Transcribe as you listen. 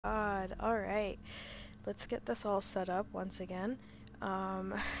Alright, let's get this all set up once again.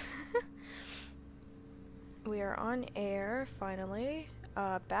 We are on air, finally.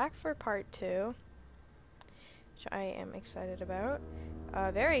 Back for part 2, which I am excited about.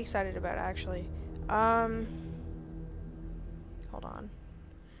 Very excited about, actually. Hold on.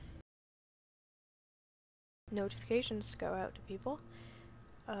 Notifications go out to people.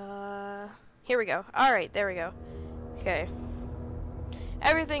 Here we go. Alright, there we go. Okay.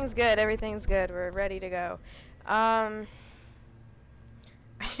 Everything's good, we're ready to go. I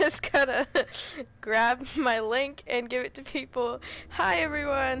just gotta grab my link and give it to people. Hi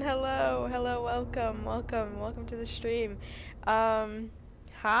everyone, hello, welcome to the stream.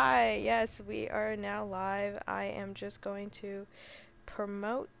 Hi, yes, we are now live. I am just going to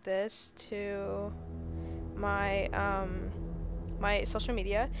promote this to my, my social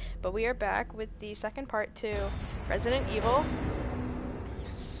media, but we are back with the second part to Resident Evil.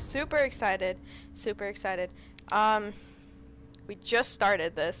 Super excited. We just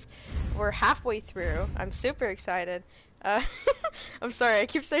started this. We're halfway through. I'm super excited. I'm sorry, I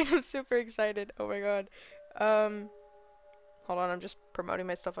keep saying I'm super excited. Oh my god. Hold on, I'm just promoting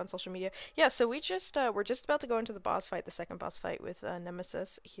my stuff on social media. Yeah, so we're just about to go into the boss fight, the second boss fight with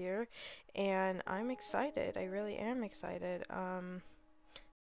Nemesis here, and I'm excited. I really am excited.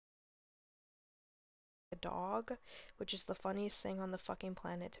 A dog, which is the funniest thing on the fucking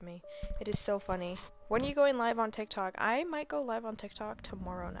planet to me. It is so funny. When are you going live on TikTok? I might go live on TikTok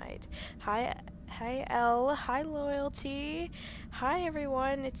tomorrow night. Hi Elle. Hi Loyalty. Hi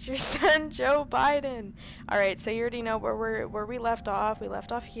everyone. It's your son Joe Biden. All right, so you already know where we left off. We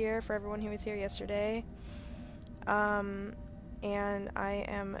left off here for everyone who was here yesterday. And I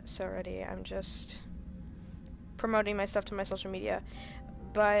am so ready. I'm just promoting my stuff to my social media.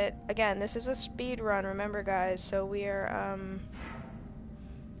 But again, this is a speed run, remember guys, so we're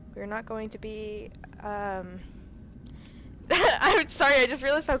not going to be I'm sorry, I just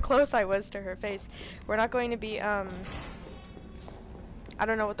realized how close I was to her face. We're not going to be I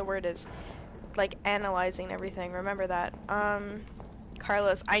don't know what the word is, like analyzing everything, remember that.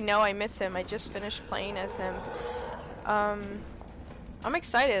 Carlos, I know I miss him. I just finished playing as him. I'm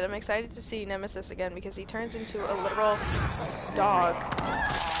excited to see Nemesis again because he turns into a literal dog.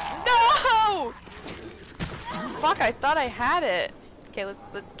 No! Fuck, I thought I had it. Okay,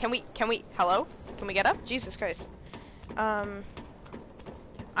 can we, hello? Can we get up? Jesus Christ. I'm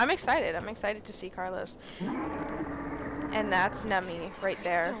excited to see Carlos. And that's Nemi right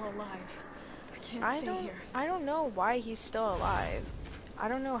there. Still alive. I can't stay here. I don't know why he's still alive. I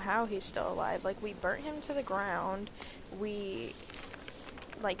don't know how he's still alive. Like, we burnt him to the ground. We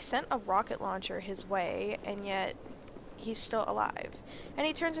like sent a rocket launcher his way, and yet he's still alive. And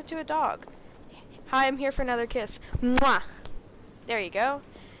he turns into a dog. Hi, I'm here for another kiss. Mwah! There you go.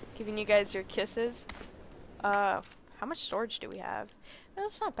 Giving you guys your kisses. How much storage do we have? No,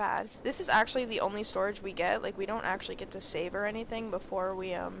 it's not bad. This is actually the only storage we get. Like, we don't actually get to save or anything before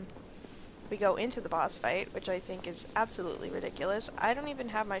we go into the boss fight, which I think is absolutely ridiculous. I don't even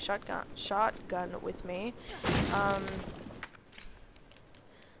have my shotgun with me.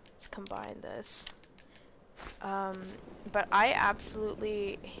 Let's combine this. But I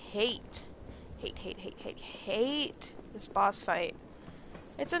absolutely hate this boss fight.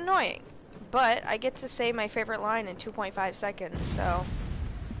 It's annoying, but I get to say my favorite line in 2.5 seconds, so.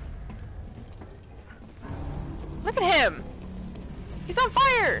 Look at him! He's on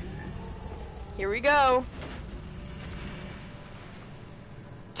fire! Here we go.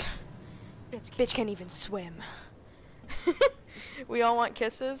 Bitch can't even swim. We all want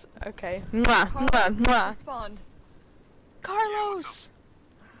kisses? Okay. Mwah, mwah, mwah. Respond. Carlos!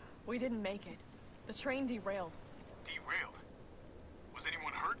 We didn't make it. The train derailed. Derailed? Was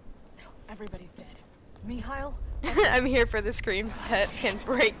anyone hurt? No, everybody's dead. Mikhail? I'm here for the screams that can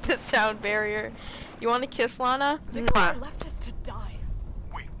break the sound barrier. You want to kiss Lana? Nikolai left us to die.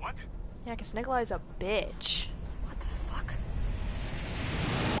 Wait, what? Yeah, because Nikolai's a bitch. What the fuck?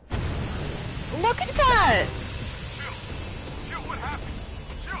 Look at that! Jill, what happened?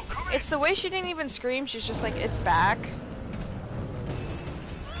 Jill, come in! It's the way she didn't even scream, she's just like, it's back.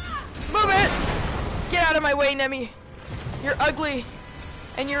 Move it! Get out of my way, Nemi! You're ugly!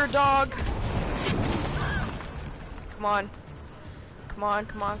 And you're a dog! Come on. Come on,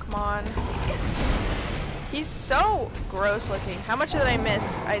 come on, come on. He's so gross looking. How much did I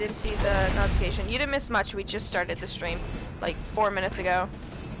miss? I didn't see the notification. You didn't miss much, we just started the stream like 4 minutes ago.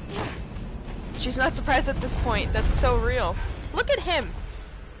 She's not surprised at this point. That's so real. Look at him.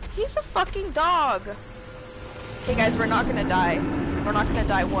 He's a fucking dog. Hey guys, we're not gonna die. We're not gonna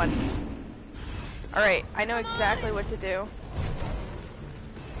die once. Alright, I know exactly what to do.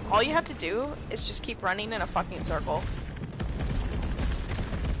 All you have to do is just keep running in a fucking circle.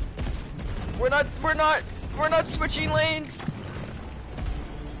 We're not switching lanes.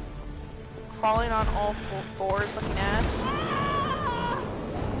 Crawling on all fours looking ass.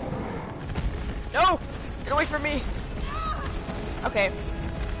 No! Get away from me! Okay.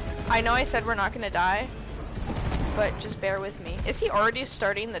 I know I said we're not gonna die, but just bear with me. Is he already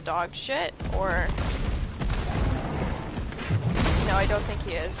starting the dog shit, or? No, I don't think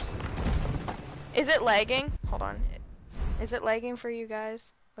he is. Is it lagging? Hold on. Is it lagging for you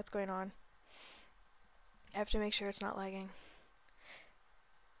guys? What's going on? I have to make sure it's not lagging.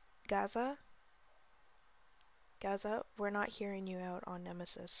 Gaza? Gaza, we're not hearing you out on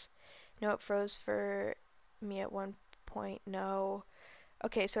Nemesis. No, it froze for me at one point. No.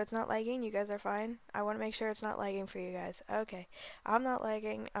 Okay, so it's not lagging. You guys are fine. I want to make sure it's not lagging for you guys. Okay, I'm not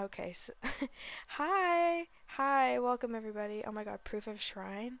lagging. Okay, so hi, hi, welcome everybody. Oh my god, proof of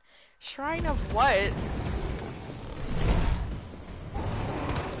shrine? Shrine of what?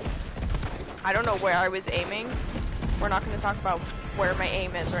 I don't know where I was aiming. We're not going to talk about where my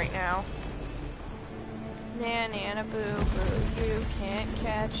aim is right now. Nana boo boo, you can't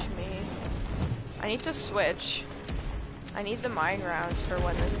catch me. I need to switch. I need the mine rounds for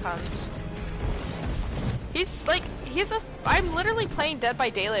when this comes. I'm literally playing Dead by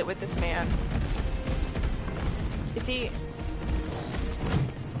Daylight with this man. Is he?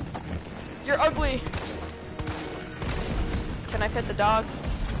 You're ugly. Can I pet the dog?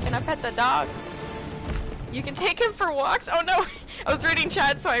 Can I pet the dog? You can take him for walks? Oh no! I was reading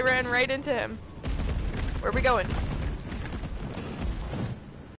chat, so I ran right into him. Where are we going?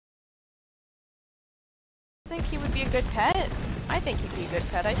 I think he would be a good pet. I think he'd be a good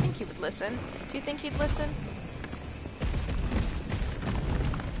pet. I think he would listen. Do you think he'd listen?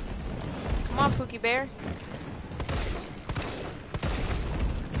 Come on, Pookie Bear.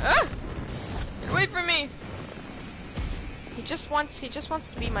 Ah! Get away from me! He just wants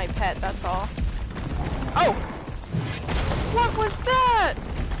to be my pet, that's all. Oh! What was that?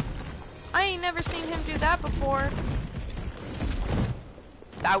 I ain't never seen him do that before.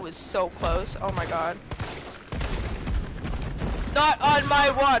 That was so close. Oh my god. Not on my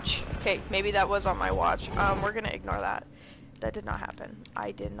watch! Okay, maybe that was on my watch. We're gonna ignore that. That did not happen.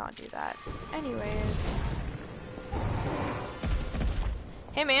 I did not do that. Anyways.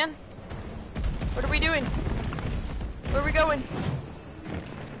 Hey man. What are we doing? Where are we going?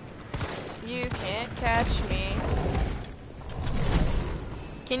 You can't catch me.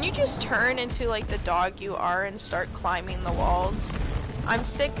 Can you just turn into like the dog you are and start climbing the walls? I'm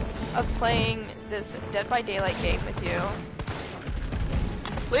sick of playing this Dead by Daylight game with you.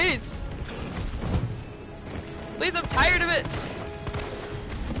 Please! Please, I'm tired of it!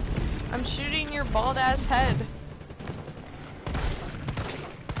 I'm shooting your bald ass head.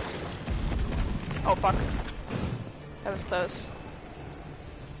 Oh fuck. That was close.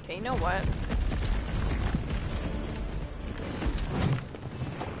 Okay, you know what?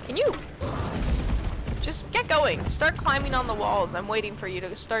 Can you just get going? Start climbing on the walls. I'm waiting for you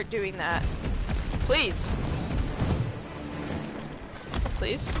to start doing that. Please.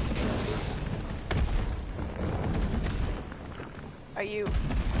 Please.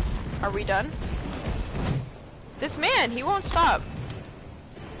 Are we done? This man, he won't stop.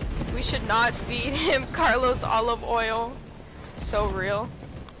 We should not feed him Carlos olive oil. So real.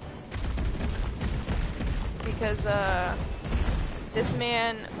 Because, this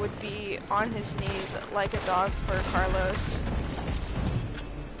man would be on his knees like a dog for Carlos.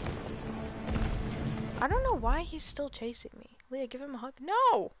 I don't know why he's still chasing me. Leah, give him a hug.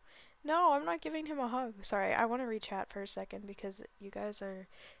 No! No, I'm not giving him a hug. Sorry, I want to re-chat for a second because you guys are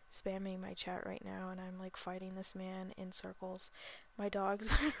spamming my chat right now and I'm like fighting this man in circles. My dog's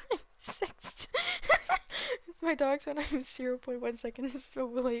when I'm 6. My dog's when I'm 0.1 seconds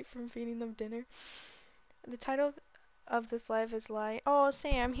late from feeding them dinner. The title of this live is Lie. Oh,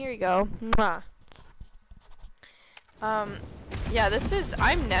 Sam, here you go. Mwah. Yeah,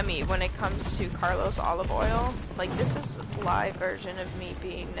 I'm Nemi when it comes to Carlos olive oil. Like, this is a live version of me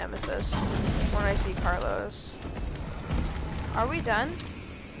being Nemesis when I see Carlos. Are we done?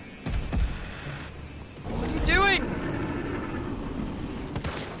 What are you doing?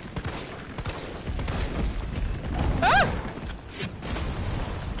 Ah!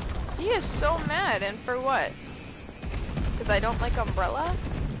 He is so mad, and for what? Because I don't like Umbrella?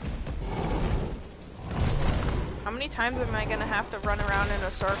 How many times am I gonna have to run around in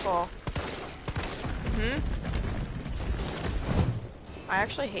a circle? I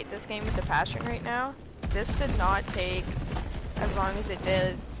actually hate this game with a passion right now. This did not take as long as it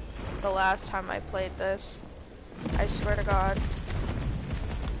did the last time I played this. I swear to God.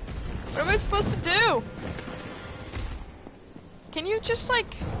 What am I supposed to do? Can you just,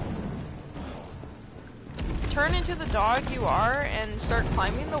 like, turn into the dog you are and start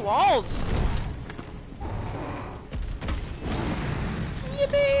climbing the walls?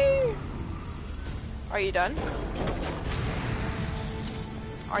 Yippee! Are you done?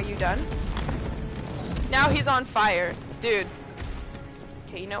 Are you done? Now he's on fire. Dude.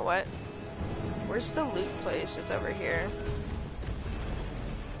 Okay, you know what? Where's the loot place? It's over here.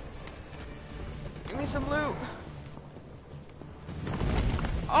 Give me some loot.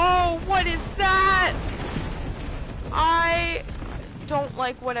 Oh, what is that? I don't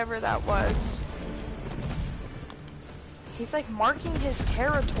like whatever that was. He's like marking his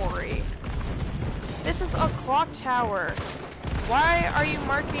territory. This is a clock tower. Why are you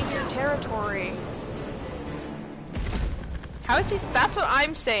marking your territory? How is he? That's what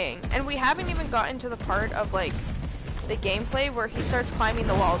I'm saying. And we haven't even gotten to the part of like the gameplay where he starts climbing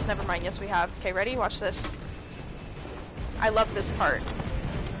the walls. Never mind. Yes, we have. Okay, ready? Watch this. I love this part.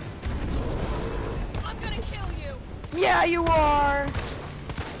 I'm gonna kill you. Yeah, you are.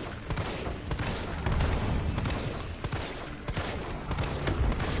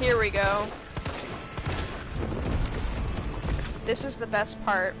 Here we go. This is the best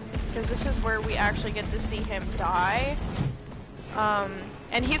part, because this is where we actually get to see him die.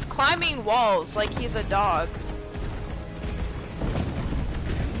 And he's climbing walls like he's a dog.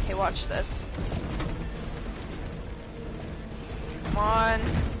 Okay, watch this. Come on.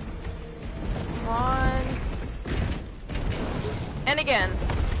 Come on. And again.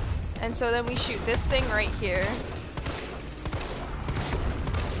 And so then we shoot this thing right here.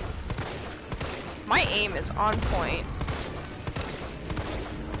 My aim is on point.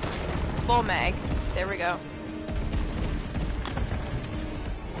 Full mag. There we go.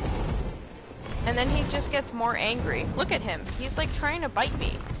 And then he just gets more angry. Look at him. He's like trying to bite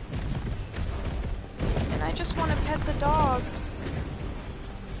me. And I just want to pet the dog.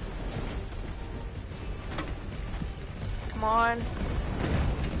 Come on.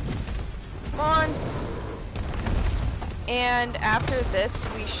 Come on. And after this,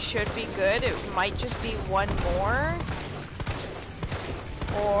 we should be good. It might just be one more.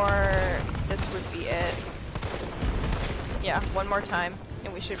 Or this would be it. Yeah, one more time.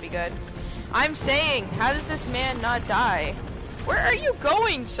 And we should be good. I'm saying, how does this man not die? Where are you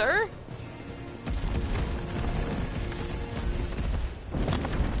going, sir?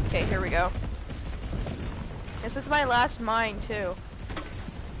 Okay, here we go. This is my last mine, too.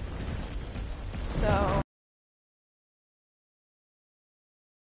 So...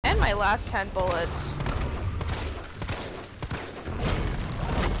 and my last 10 bullets.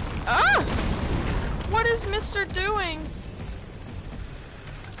 Ah! What is Mr. doing?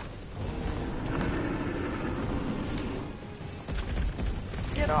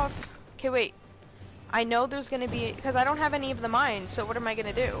 Get off. Okay, wait. I know there's gonna be, because I don't have any of the mines, so what am I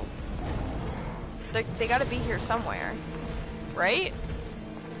gonna do? They gotta be here somewhere. Right?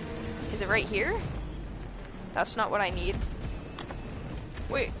 Is it right here? That's not what I need.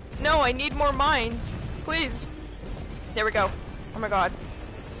 Wait, no, I need more mines. Please. There we go. Oh my god.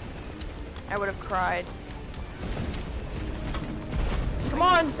 I would have cried. Come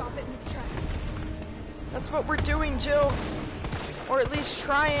on! Stop it in its tracks. That's what we're doing, Jill. Or at least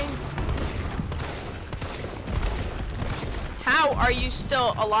trying. How are you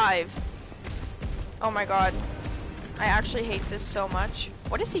still alive? Oh my god. I actually hate this so much.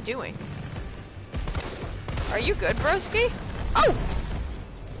 What is he doing? Are you good, broski? Oh!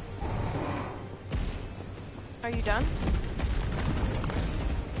 Are you done?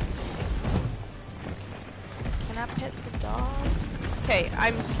 Can I pet the dog? Okay,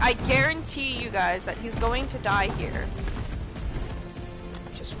 I guarantee you guys that he's going to die here.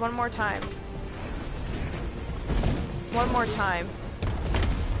 Just one more time. One more time.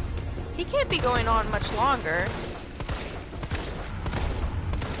 He can't be going on much longer.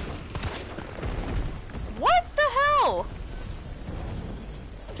 What the hell?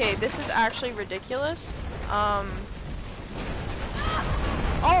 Okay, this is actually ridiculous.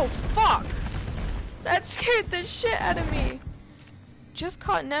 Oh, fuck! That scared the shit out of me. Just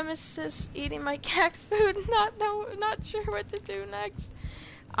caught Nemesis eating my cat's food. Not sure what to do next.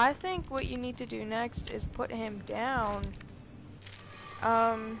 I think what you need to do next is put him down.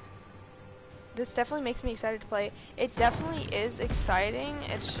 This definitely makes me excited to play. It definitely is exciting.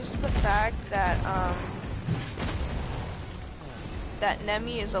 It's just the fact that, that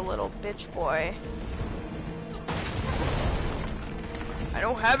Nemi is a little bitch boy. I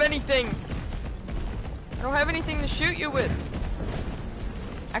don't have anything! I don't have anything to shoot you with!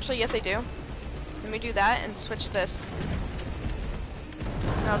 Actually, yes I do. Let me do that and switch this.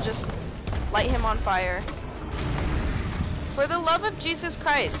 And I'll just light him on fire. For the love of Jesus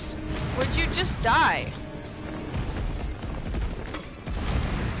Christ, would you just die?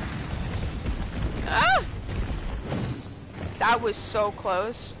 Ah! That was so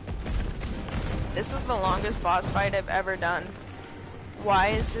close. This is the longest boss fight I've ever done. Why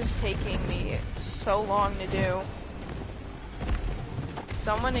is this taking me so long to do?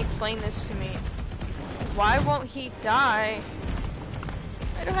 Someone explain this to me. Why won't he die?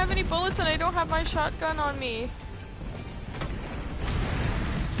 I don't have any bullets and I don't have my shotgun on me.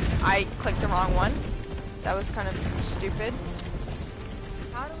 I clicked the wrong one. That was kind of stupid.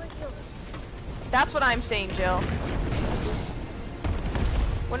 How do I kill this thing? That's what I'm saying, Jill.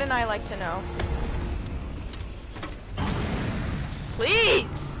 Wouldn't I like to know?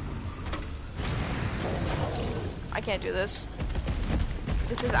 Please! I can't do this.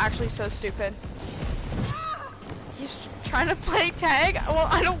 This is actually so stupid. He's trying to play tag? Well,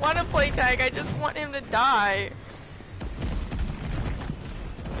 I don't want to play tag. I just want him to die.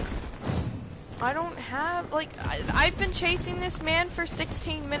 I don't have, like, I've been chasing this man for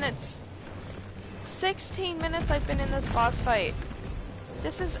 16 minutes. 16 minutes I've been in this boss fight.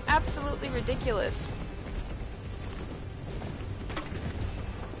 This is absolutely ridiculous.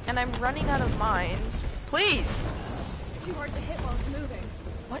 And I'm running out of mines. Please! It's too hard to hit while it's moving.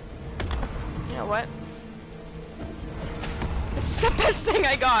 What? You know what? This is the best thing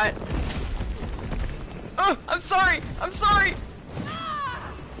I got! Oh, I'm sorry! I'm sorry!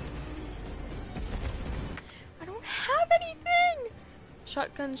 I don't have anything!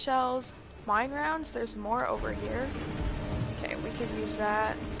 Shotgun shells. Mine rounds? There's more over here. Okay, we could use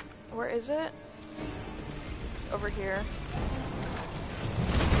that. Where is it? Over here.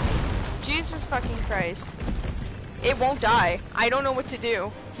 Jesus fucking Christ. It won't die. I don't know what to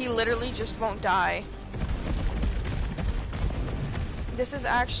do. He literally just won't die. This is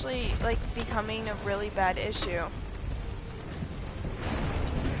actually, like, becoming a really bad issue.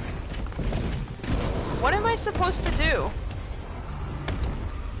 What am I supposed to do?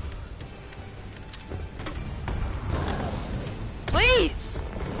 Please!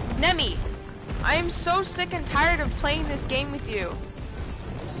 Nemi! I am so sick and tired of playing this game with you.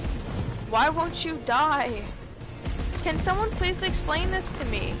 Why won't you die? Can someone please explain this to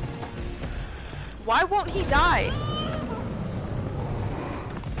me? Why won't he die?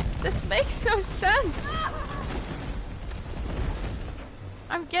 This makes no sense.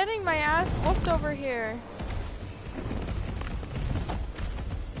 I'm getting my ass whooped over here.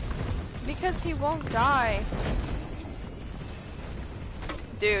 Because he won't die.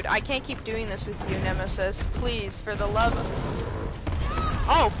 Dude, I can't keep doing this with you, Nemesis. Please, for the love of...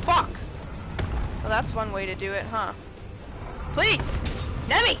 Oh, fuck! Well, that's one way to do it, huh? Please!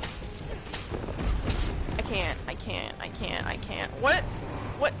 Nemi! I can't. What?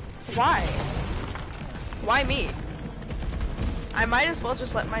 Why? Why me? I might as well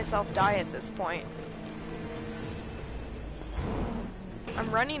just let myself die at this point. I'm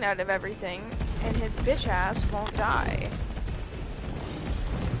running out of everything, and his bitch ass won't die.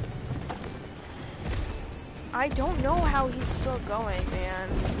 I don't know how he's still going, man.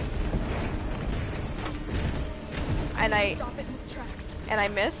 And Stop it in its tracks. And I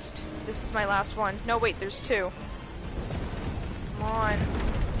missed. This is my last one. No, wait, there's two. Come on.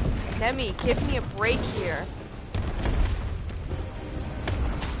 Nemi, give me a break here.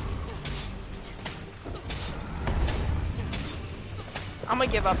 I'm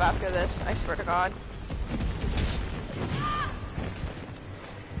gonna give up after this, I swear to God.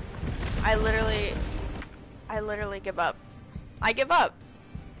 I literally give up. I give up.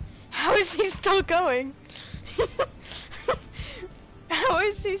 How is he still going? How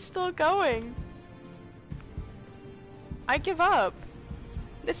is he still going? I give up.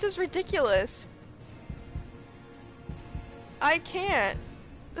 This is ridiculous. I can't.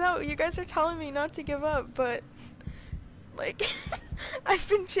 No, you guys are telling me not to give up, but... Like, I've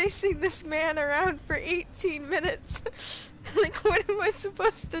been chasing this man around for 18 minutes. Like, what am I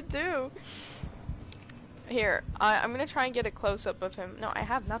supposed to do? Here, I'm gonna try and get a close-up of him. No, I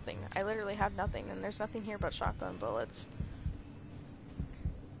have nothing. I literally have nothing, and there's nothing here but shotgun bullets.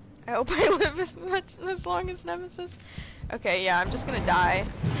 I hope I live as long as Nemesis. Okay, yeah, I'm just gonna die.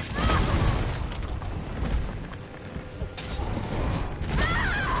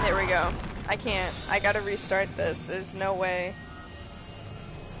 There we go. I can't. I gotta restart this. There's no way.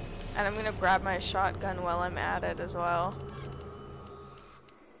 And I'm gonna grab my shotgun while I'm at it as well.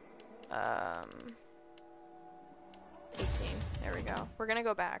 18. There we go. We're gonna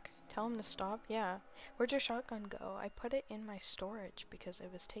go back. Tell him to stop? Yeah. Where'd your shotgun go? I put it in my storage because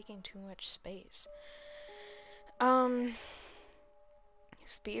it was taking too much space.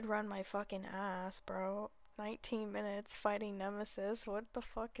 Speedrun my fucking ass, bro. 19 minutes fighting Nemesis. What the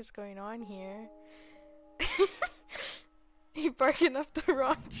fuck is going on here? He barking up the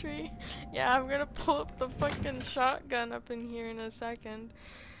wrong tree. Yeah, I'm gonna pull up the fucking shotgun up in here in a second.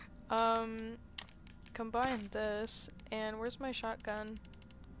 Combine this, and where's my shotgun?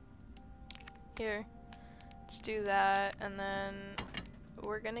 Here. Let's do that, and then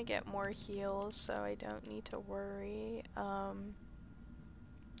we're gonna get more heals, so I don't need to worry. I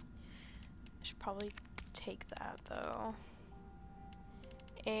should probably take that, though.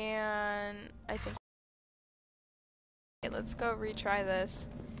 And I think... Okay, let's go retry this.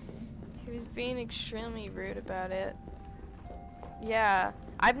 He was being extremely rude about it. Yeah,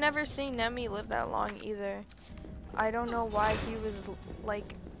 I've never seen Nemi live that long either. I don't know why he was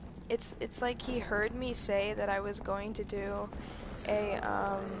like, it's like he heard me say that I was going to do a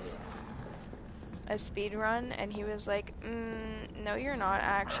speed run, and he was like, no you're not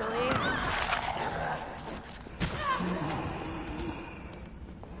actually.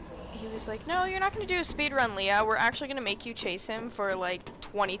 He was like, no, you're not gonna do a speed run, Leah. We're actually gonna make you chase him for like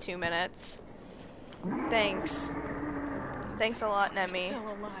 22 minutes. Thanks. Thanks a lot, Nemi.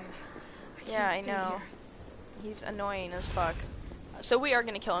 Still alive. Yeah, I know. He's annoying as fuck. So we are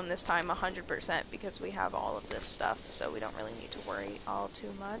gonna kill him this time 100% because we have all of this stuff, so we don't really need to worry all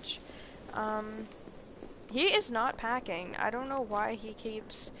too much. He is not packing. I don't know why he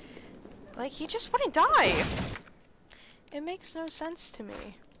keeps... Like, he just wouldn't die! It makes no sense to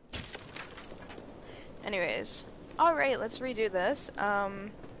me. Anyways. Alright, let's redo this.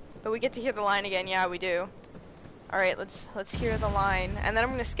 But we get to hear the line again. Yeah, we do. Alright, let's hear the line. And then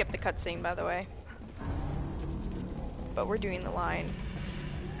I'm gonna skip the cutscene, by the way. But we're doing the line.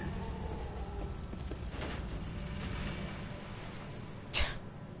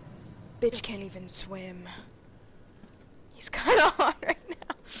 Bitch can't even swim. He's kinda hot right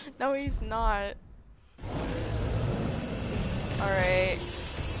now. No, he's not. Alright.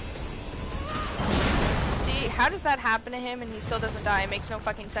 See, how does that happen to him and he still doesn't die? It makes no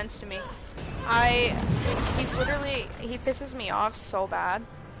fucking sense to me. He's literally, he pisses me off so bad.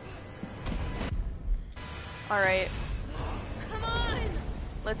 Alright. Come on!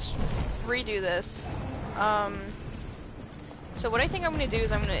 Let's redo this. So what I think I'm gonna do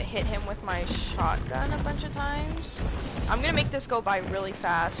is I'm gonna hit him with my shotgun a bunch of times. I'm gonna make this go by really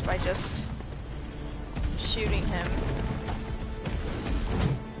fast by just shooting him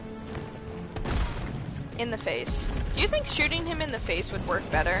in the face. Do you think shooting him in the face would work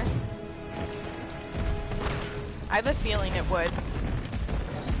better? I have a feeling it would.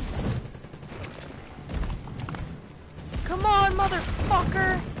 Come on,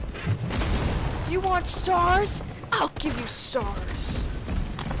 motherfucker! You want stars? I'll give you stars.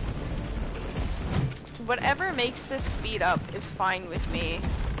 Whatever makes this speed up is fine with me.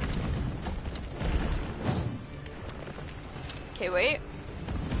 Okay, wait.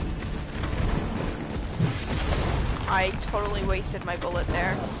 I totally wasted my bullet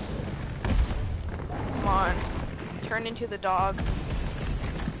there. Come on. Turn into the dog.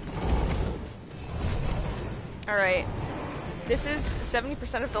 Alright. This is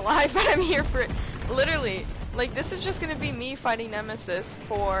 70% of the live, but I'm here for it. Literally. Like, this is just gonna be me fighting Nemesis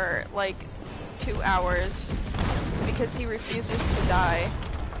for, like, 2 hours. Because he refuses to die.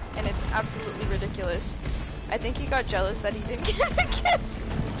 And it's absolutely ridiculous. I think he got jealous that he didn't get a kiss.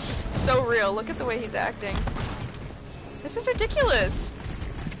 So real. Look at the way he's acting. This is ridiculous.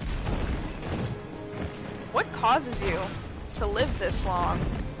 What causes you to live this long?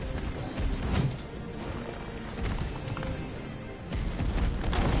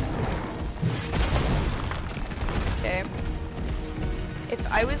 Okay.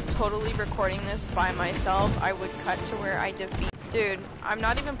 If I was totally recording this by myself, I would cut to where I defeat... Dude, I'm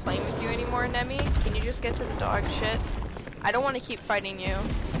not even playing with you anymore, Nemi. Can you just get to the dog shit? I don't want to keep fighting you.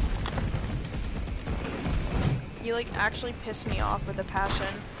 You, like, actually piss me off with a passion.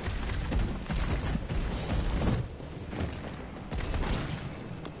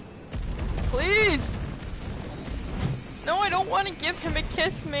 Please! No, I don't want to give him a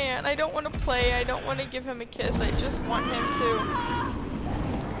kiss, man. I don't want to play. I don't want to give him a kiss. I just want him to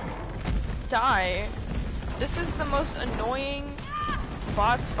die. This is the most annoying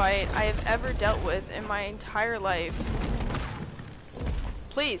boss fight I have ever dealt with in my entire life.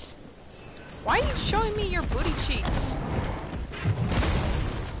 Please. Why are you showing me your booty cheeks?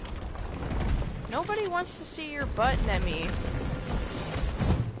 Nobody wants to see your butt, Nemi.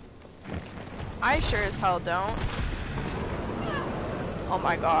 I sure as hell don't. Oh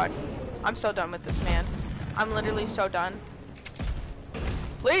my god. I'm so done with this man. I'm literally so done.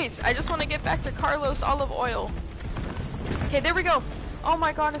 Please, I just want to get back to Carlos Olive Oil. Okay, there we go. Oh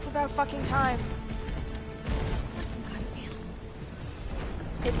my god, it's about fucking time. That's some kind of animal.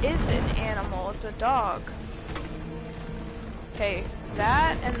 It is an animal, it's a dog. Okay,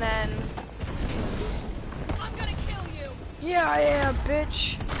 that and then... I'm gonna kill you! Yeah, I am,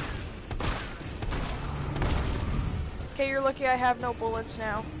 bitch. Okay, you're lucky I have no bullets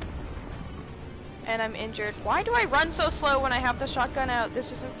now. And I'm injured. Why do I run so slow when I have the shotgun out?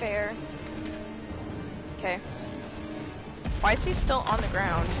 This isn't fair. Okay. Why is he still on the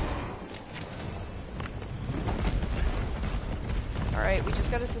ground? Alright, we just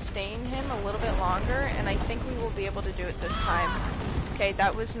gotta sustain him a little bit longer, and I think we will be able to do it this time. Okay,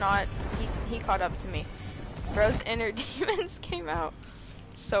 that was not... He caught up to me. Bro's inner demons came out.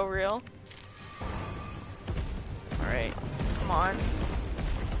 So real. Alright, come on.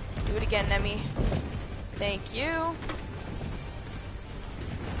 Do it again, Nemi. Thank you.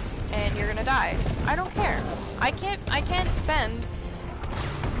 And you're gonna die. I don't care. I can't spend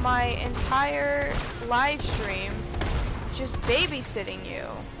my entire live stream just babysitting you.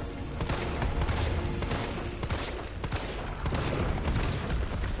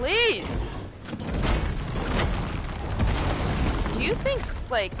 Please. Do you think,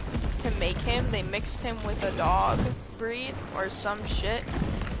 like, to make him, they mixed him with a dog breed or some shit?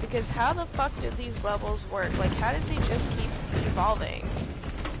 Because how the fuck do these levels work? Like, how does he just keep evolving?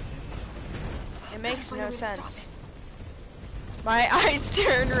 It makes no sense. My eyes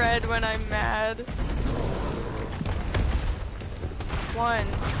turn red when I'm mad. 1,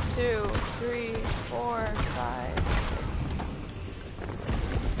 2, 3, 4, 5,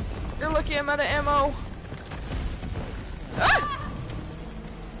 6. You're lucky I'm out of ammo. Ah!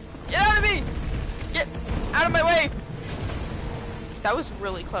 Get out of me! Get out of my way! That was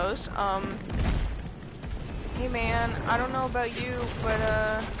really close. Hey man, I don't know about you, but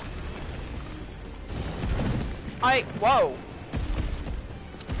whoa.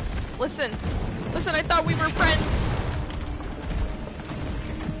 Listen, I thought we were friends.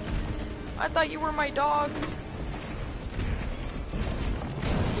 I thought you were my dog.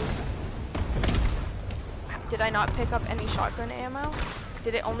 Did I not pick up any shotgun ammo?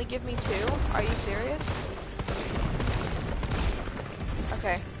 Did it only give me 2? Are you serious?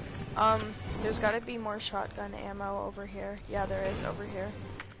 Okay. There's gotta be more shotgun ammo over here. Yeah, there is over here.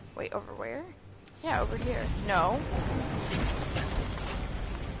 Wait, over where? Yeah, over here. No.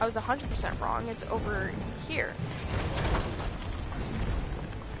 I was 100% wrong. It's over here.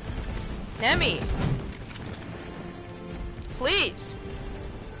 Nemi! Please!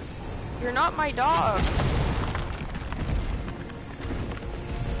 You're not my dog.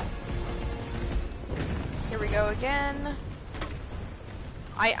 Here we go again.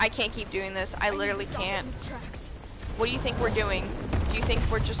 I can't keep doing this. I literally can't. What do you think we're doing? Do you think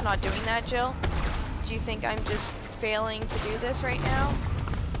we're just not doing that, Jill? Do you think I'm just failing to do this right now?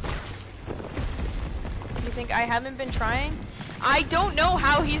 Do you think I haven't been trying? I don't know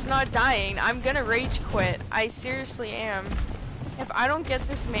how he's not dying. I'm gonna rage quit. I seriously am. If I don't get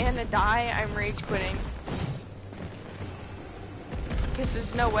this man to die, I'm rage quitting. Because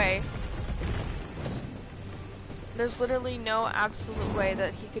there's no way. There's literally no absolute way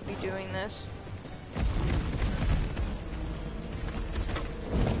that he could be doing this.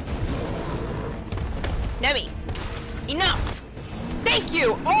 Nemi! Enough! Thank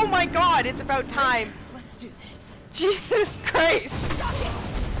you! Oh my god, it's about time! Let's do this. Jesus Christ! Stop it!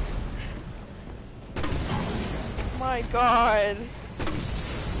 My god.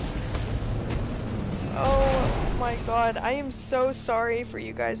 Oh my god, I am so sorry for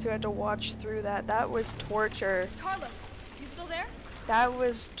you guys who had to watch through that. That was torture. Carlos, you still there? That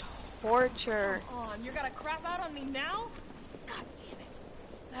was torture. Come on, you're gonna crap out on me now? God damn it.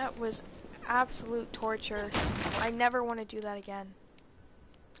 That was absolute torture. I never want to do that again.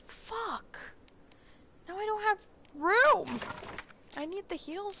 Fuck. Now I don't have room. I need the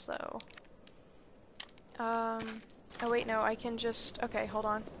heals though. Oh wait, no, I can just, okay, hold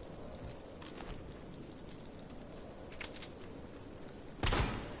on.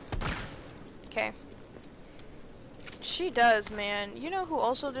 Okay. She does, man. You know who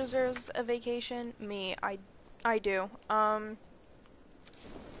also deserves a vacation? Me. I do.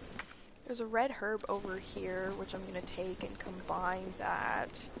 There's a red herb over here, which I'm gonna take and combine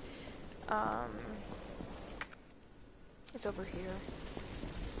that. It's over here.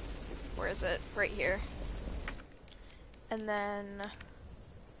 Where is it? Right here. And then...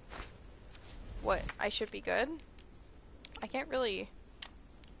 What? I should be good? I can't really...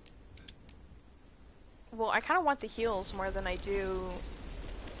 Well, I kind of want the heals more than I do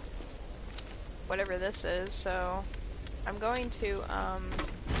whatever this is, so I'm going to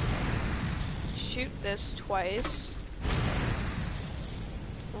shoot this twice.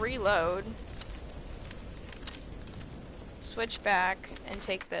 reload. Switch back and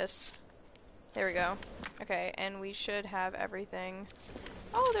take this. There we go. Okay, and we should have everything.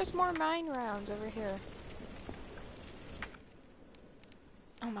 Oh, there's more mine rounds over here.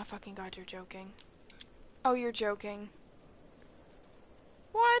 Oh my fucking god, you're joking. Oh, you're joking.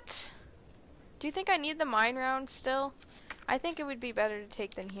 What? Do you think I need the mine rounds still? I think it would be better to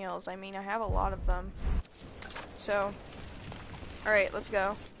take than heals. I mean, I have a lot of them. So, alright, let's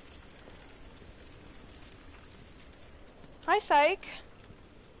go. Hi, Psych.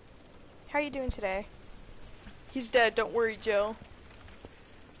 How are you doing today? He's dead, don't worry, Jill.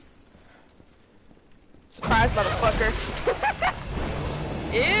 Surprise, motherfucker.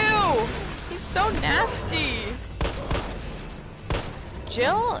 Ew! He's so nasty!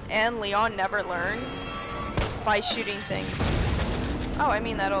 Jill and Leon never learn by shooting things. Oh, I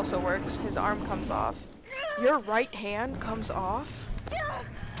mean, that also works. His arm comes off. Your right hand comes off?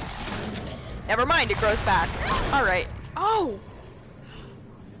 Never mind, it grows back. Alright. Oh!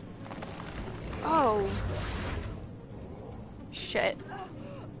 Oh. Shit.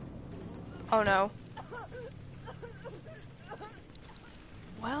 Oh no.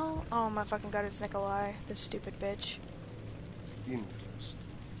 Well, oh my fucking god, it's Nikolai, this stupid bitch. Interesting.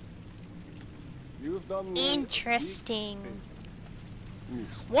 You've done me Interesting.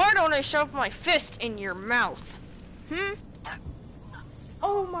 Yes. Why don't I shove my fist in your mouth? Hmm?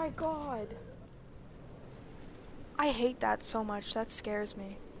 Oh my god. I hate that so much, that scares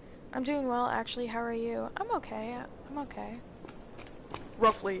me. I'm doing well, actually, how are you? I'm okay, I'm okay.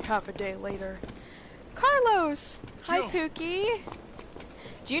 Roughly half a day later. Carlos! Hi, Jill. Pookie!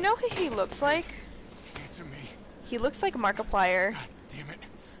 Do you know who he looks like? Answer me. He looks like Markiplier. God damn it.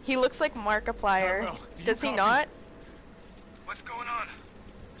 He looks like Markiplier. Tyrell, do you Does he copy? not? What's going on?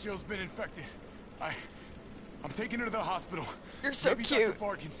 Jill's been infected. I'm taking her to the hospital. You're so Maybe cute. Dr.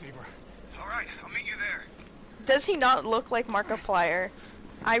 Bard can save her. All right, I'll meet you there. Does he not look like Markiplier?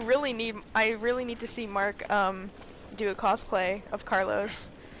 I really need to see Mark do a cosplay of Carlos.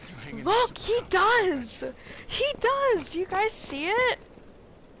 You hang in Look, there. he does! He does! Do you guys see it?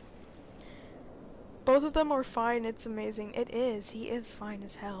 Both of them are fine, it's amazing. It is. He is fine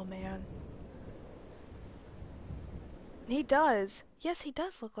as hell, man. He does. Yes, he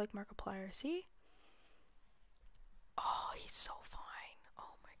does look like Markiplier, see? Oh, he's so fine.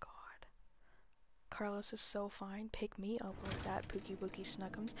 Oh my god. Carlos is so fine. Pick me up like that, Pookie Wookie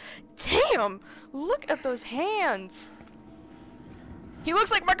Snuckums. Damn! Look at those hands! He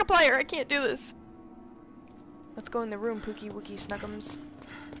looks like Markiplier! I can't do this! Let's go in the room, Pookie Wookie Snuckums.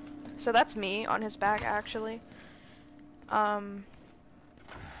 So that's me on his back, actually.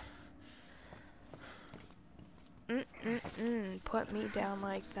 Put me down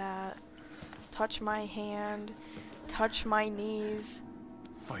like that. Touch my hand. Touch my knees.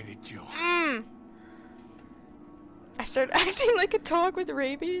 Fight it, Jill. I started acting like a dog with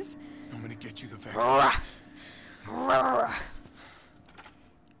rabies. I'm gonna get you the vaccine.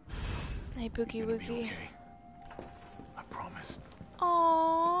 Hey, Pookie You're gonna be Wookie. okay. I promise.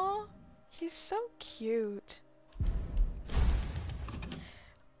 Aww, he's so cute.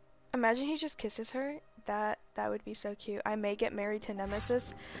 Imagine he just kisses her. That would be so cute. I may get married to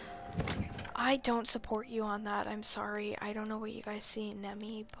Nemesis. I don't support you on that. I'm sorry. I don't know what you guys see in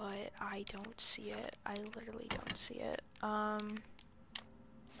Nemi, but I don't see it. I literally don't see it. I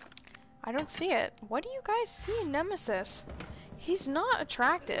don't see it. What do you guys see in Nemesis? He's not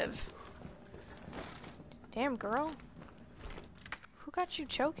attractive. Damn, girl. Who got you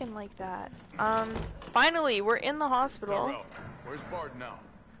choking like that? Finally, we're in the hospital. Tyrell, where's Bard now?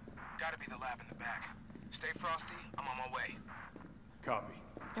 Gotta be the lab in the back. Stay frosty, I'm on my way. Copy.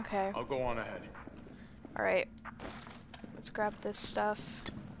 Okay. I'll go on ahead. Alright. Let's grab this stuff.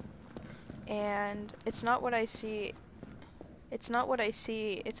 And it's not what I see. It's not what I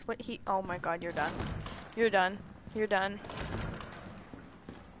see. It's what he... Oh my god, you're done. You're done. You're done.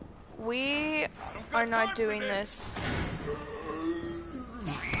 We are not doing this.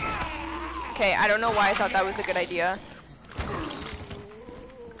 Okay, I don't know why I thought that was a good idea.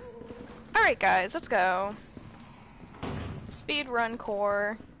 Alright guys, let's go. Speedrun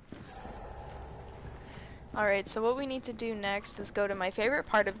core. Alright, so what we need to do next is go to my favorite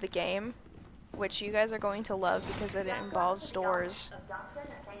part of the game, which you guys are going to love because it involves doors.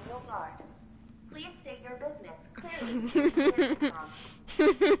 Please state your business clearly.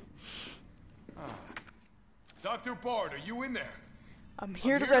 Dr. Bard, are you in there? I'm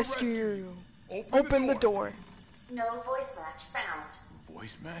here to rescue you. Open the door. No voice match found.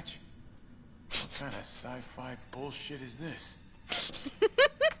 Voice match? What kind of sci-fi bullshit is this?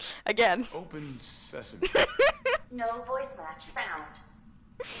 Again. Open sesame. No voice match found.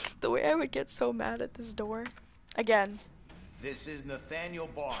 The way I would get so mad at this door. Again. This is Nathaniel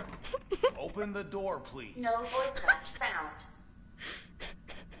Bard. Open the door, please. No voice match found.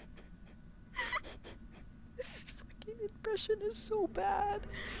 This fucking impression is so bad.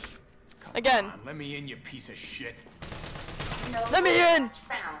 Come Again. on, let me in, you piece of shit. No Let me voice in! match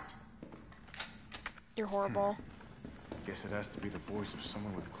found. You're horrible. Guess it has to be the voice of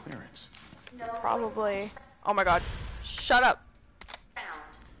someone with clearance. No voice Probably. match Oh my god. Shut up. found.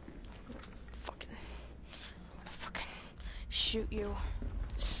 Fucking. I'm gonna fucking shoot you.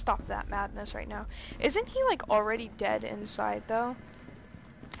 Stop that madness right now. Isn't he like already dead inside though?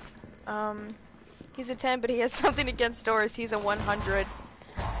 He's a 10, but he has something against doors. He's a 100.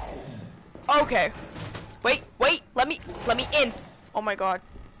 Okay. Wait, let me in. Oh my god.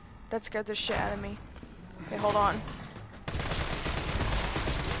 That scared the shit out of me. Okay, hold on.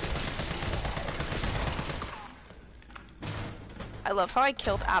 I love how I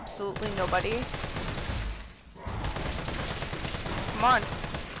killed absolutely nobody. Come on.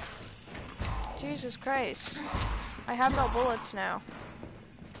 Jesus Christ. I have no bullets now.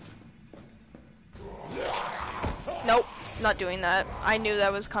 Nope, not doing that. I knew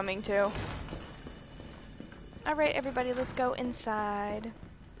that was coming too. Alright, everybody, let's go inside.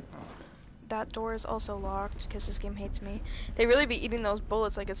 That door is also locked because this game hates me. They really be eating those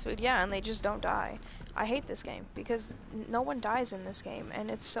bullets like it's food. Yeah, and they just don't die. I hate this game because no one dies in this game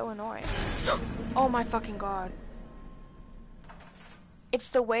and it's so annoying. Oh my fucking god. It's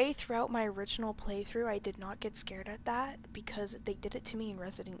the way throughout my original playthrough I did not get scared at that because they did it to me in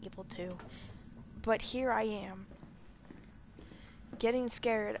Resident Evil 2. But here I am, getting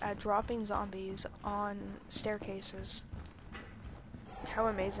scared at dropping zombies on staircases. How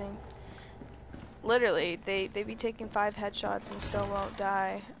amazing. Literally, they be taking 5 headshots and still won't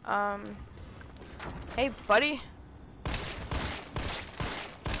die. Hey buddy.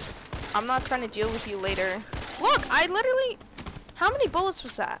 I'm not trying to deal with you later. Look, I literally... How many bullets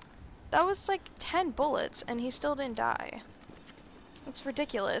was that? That was like 10 bullets and he still didn't die. It's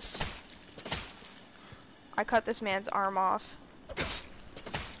ridiculous. I cut this man's arm off.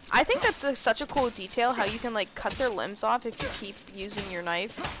 I think that's such a cool detail, how you can like cut their limbs off if you keep using your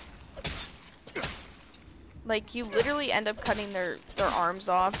knife. Like you literally end up cutting their arms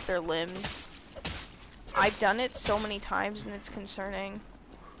off, their limbs. I've done it so many times and it's concerning.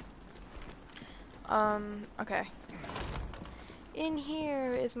 Okay. In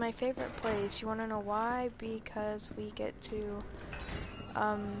here is my favorite place. You wanna know why? Because we get to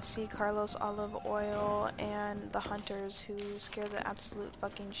see Carlos Olive Oil and the hunters who scare the absolute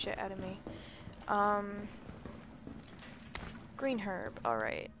fucking shit out of me. Green herb.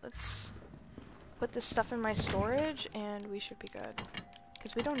 Alright, let's put this stuff in my storage and we should be good.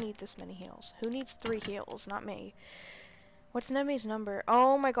 Because we don't need this many heals. Who needs 3 heals? Not me. What's Nemi's number?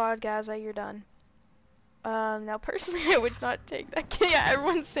 Oh my god, Gaza, you're done. Now personally I would not take that. Yeah,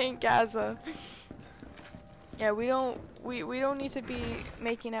 everyone's saying Gaza. Yeah, we don't need to be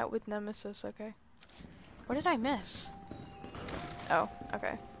making out with Nemesis, okay? What did I miss? Oh,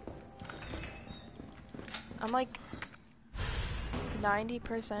 okay. I'm like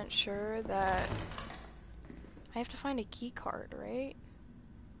 90% sure that I have to find a key card, right?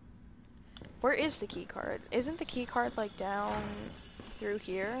 Where is the key card? Isn't the key card like down through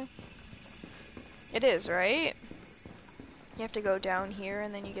here? It is, right? You have to go down here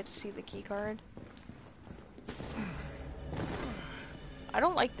and then you get to see the key card. I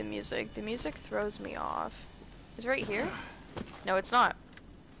don't like the music. The music throws me off. Is it right here? No, it's not.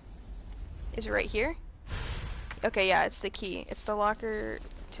 Is it right here? Okay, yeah, it's the key. It's the locker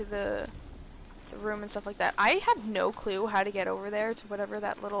to the room and stuff like that. I have no clue how to get over there to whatever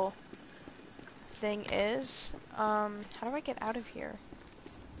that little thing is. How do I get out of here?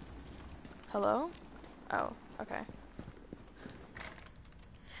 Hello? Oh, okay.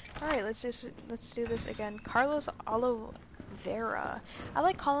 Alright, let's do this again. Carlos Oliveira. I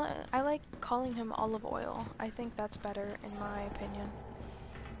like calling him Olive Oil. I think that's better in my opinion.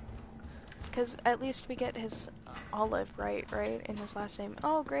 Cause at least we get his olive right in his last name.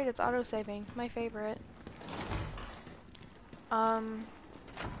 Oh great, it's auto-saving. My favorite.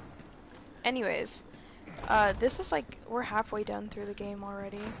 Anyways. This is like, we're halfway done through the game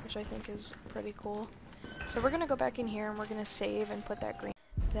already, which I think is pretty cool. So we're gonna go back in here and we're gonna save and put that green.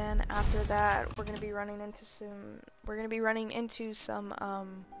 Then after that, we're gonna be running into some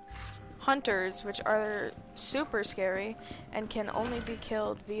hunters, which are super scary and can only be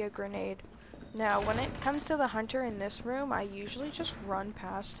killed via grenade. Now, when it comes to the hunter in this room, I usually just run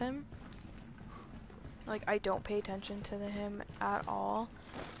past him. Like, I don't pay attention to him at all.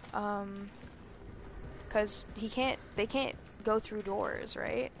 Cause they can't go through doors,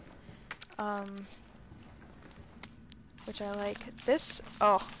 right? which I like. This,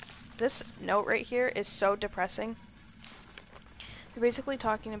 oh, this note right here is so depressing. They're basically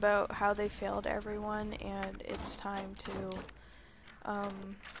talking about how they failed everyone and it's time to,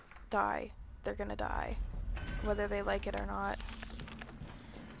 die. They're gonna die, whether they like it or not.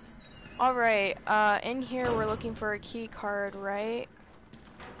 Alright, in here we're looking for a key card, right?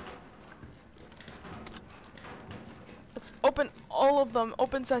 Let's open all of them.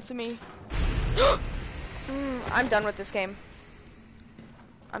 Open sesame. I'm done with this game.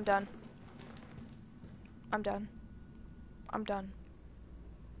 I'm done. I'm done. I'm done.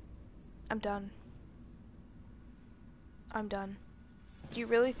 I'm done. I'm done. Do you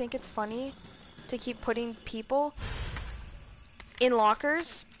really think it's funny to keep putting people in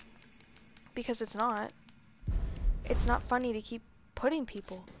lockers? Because it's not. It's not funny to keep putting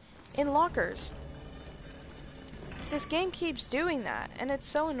people in lockers. This game keeps doing that, and it's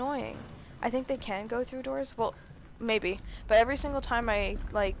so annoying. I think they can go through doors. Well, maybe. But every single time I,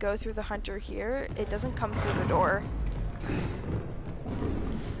 like, go through the hunter here, it doesn't come through the door.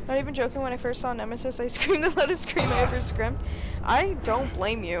 Not even joking, when I first saw Nemesis, I screamed the loudest scream I ever screamed. I don't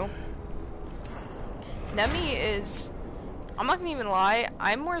blame you. Nemi is... I'm not gonna even lie,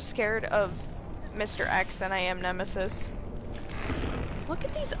 I'm more scared of Mr. X than I am Nemesis. Look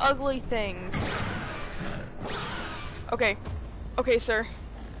at these ugly things. Okay. Okay, sir.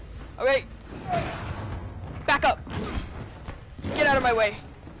 Okay. Back up. Get out of my way.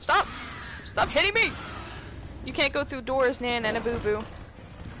 Stop. Stop hitting me. You can't go through doors, Nan and a boo-boo.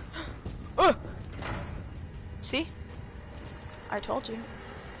 See? I told you.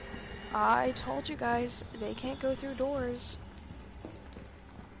 I told you guys, they can't go through doors.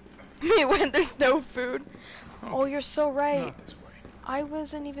 When there's no food. Oh, you're so right. Not this way. I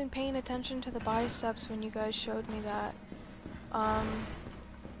wasn't even paying attention to the biceps when you guys showed me that.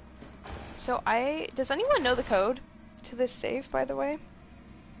 So does anyone know the code to this safe, by the way?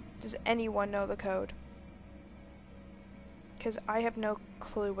 Does anyone know the code? Because I have no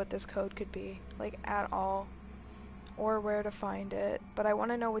clue what this code could be, like, at all. Or where to find it, but I want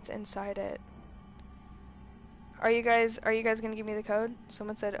to know what's inside it. Are you guys gonna give me the code?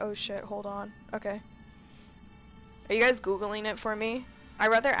 Someone said, oh shit, hold on. Okay. Are you guys Googling it for me? I'd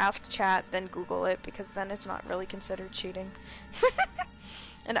rather ask chat than Google it, because then it's not really considered cheating.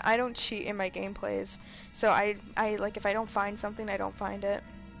 And I don't cheat in my gameplays. So I like, if I don't find something, I don't find it.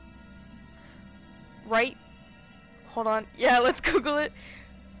 Right? Hold on. Yeah, let's Google it.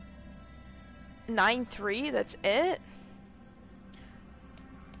 9-3, that's it?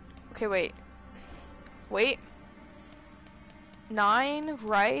 Okay, wait. Wait. 9,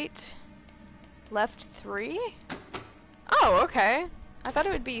 right, left 3? Oh, okay. I thought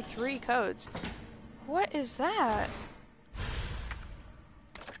it would be 3 codes. What is that?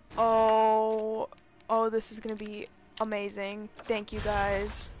 Oh, this is gonna be amazing. Thank you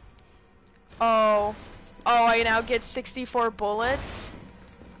guys. Oh, I now get 64 bullets.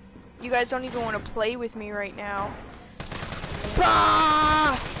 You guys don't even want to play with me right now.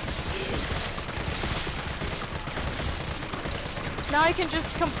 Bah! Now I can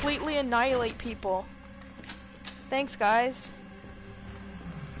just completely annihilate people. Thanks, guys.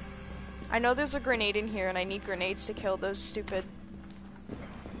 I know there's a grenade in here, and I need grenades to kill those stupid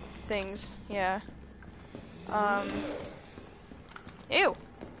things. Yeah. Ew.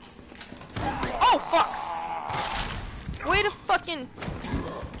 Oh, fuck! Way to fucking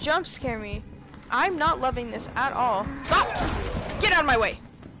jump scare me. I'm not loving this at all. Stop! Get out of my way!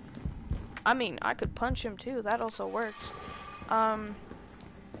 I mean, I could punch him too. That also works.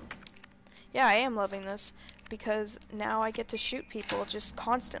 Yeah, I am loving this because now I get to shoot people just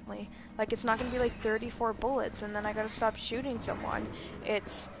constantly. Like, it's not gonna be like 34 bullets and then I gotta stop shooting someone.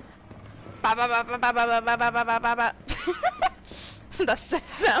 It's ba ba ba ba ba ba ba ba ba ba ba ba. That's the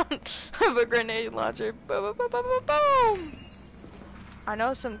sound of a grenade launcher. Boom, boom, boom, boom, boom, boom. I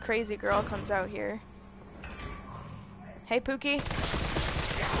know some crazy girl comes out here. Hey, Pookie.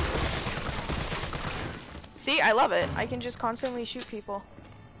 See, I love it. I can just constantly shoot people.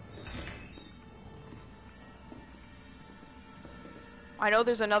 I know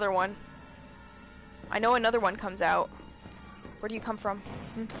there's another one. I know another one comes out. Where do you come from?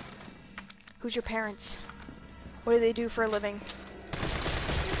 Hmm? Who's your parents? What do they do for a living?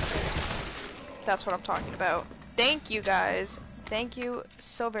 That's what I'm talking about. Thank you guys. Thank you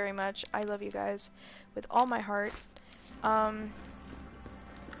so very much. I love you guys with all my heart.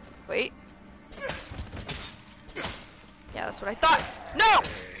 Wait. Yeah, that's what I thought. No!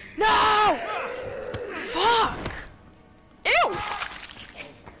 No! Fuck! Ew!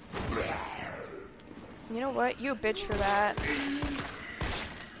 You know what? You a bitch for that.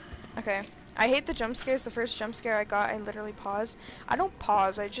 Okay. I hate the jump scares. The first jump scare I got, I literally paused. I don't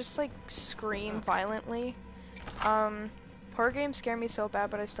pause, I just like scream violently. Horror games scare me so bad,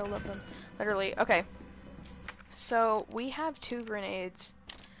 but I still love them. Literally. Okay. So, we have 2 grenades,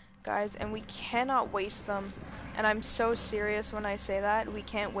 guys, and we cannot waste them. And I'm so serious when I say that. We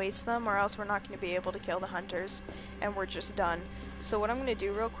can't waste them, or else we're not going to be able to kill the hunters, and we're just done. So what I'm going to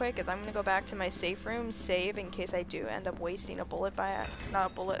do real quick is I'm going to go back to my safe room, save in case I do end up wasting a bullet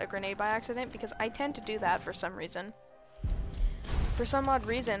a grenade by accident, because I tend to do that for some reason. For some odd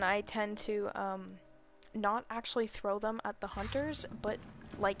reason, I tend to, not actually throw them at the hunters, but,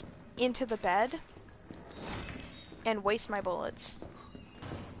 like, into the bed, and waste my bullets.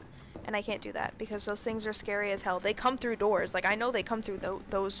 And I can't do that, because those things are scary as hell. They come through doors, like, I know they come through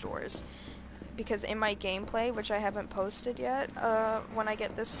those doors. Because in my gameplay, which I haven't posted yet, when I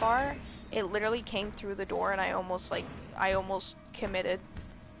get this far, it literally came through the door and I almost committed.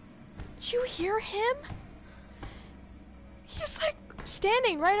 Did you hear him? He's like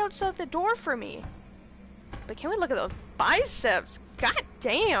standing right outside the door for me. But can we look at those biceps? God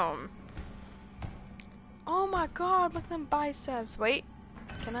damn. Oh my god, look at them biceps. Wait,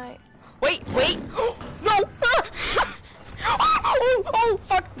 can I? Wait! No! Oh,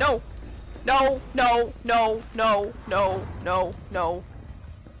 fuck, no! No.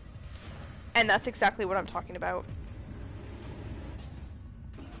 And that's exactly what I'm talking about.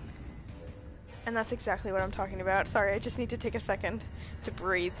 Sorry, I just need to take a second to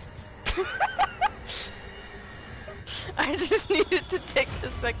breathe. I just needed to take a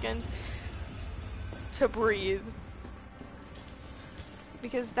second to breathe.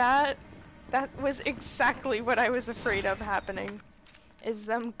 Because that was exactly what I was afraid of happening. Is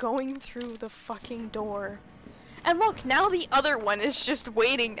them going through the fucking door. And look, now the other one is just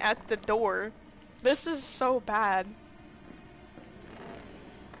waiting at the door. This is so bad.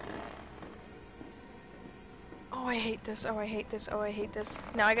 Oh, I hate this. Oh, I hate this. Oh, I hate this.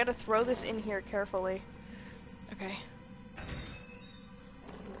 Now I gotta throw this in here carefully. Okay.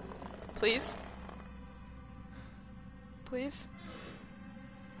 Please? Please?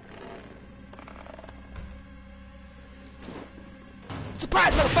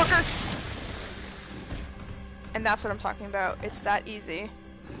 Surprise, motherfucker! And that's what I'm talking about. It's that easy.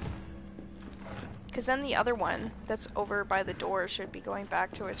 Because then the other one that's over by the door should be going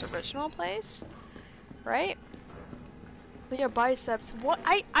back to its original place. Right? But yeah, biceps. What?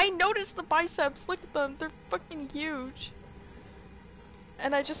 I noticed the biceps. Look at them. They're fucking huge.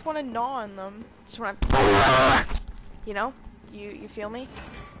 And I just want to gnaw on them. Just want to... You know? You feel me?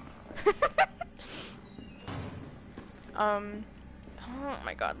 Oh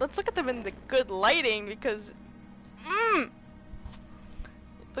my god, let's look at them in the good lighting because it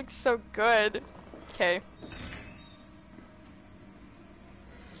looks so good. Okay.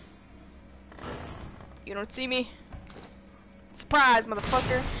 You don't see me? Surprise,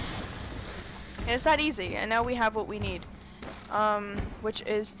 motherfucker. And it's that easy, and now we have what we need. Which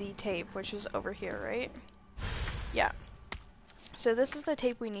is the tape, which is over here, right? Yeah. So this is the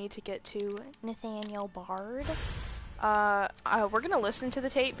tape we need to get to Nathaniel Bard. We're gonna listen to the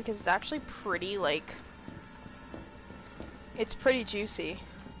tape because it's actually pretty, like, it's pretty juicy.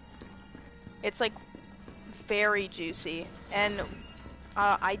 It's, like, very juicy. And,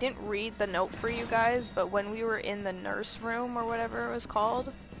 I didn't read the note for you guys, but when we were in the nurse room, or whatever it was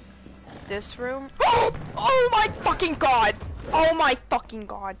called, this room. Oh my fucking god! Oh my fucking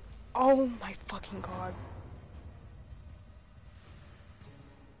god! Oh my fucking god.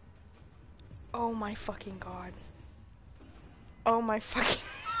 Oh my fucking god. Oh my fucking...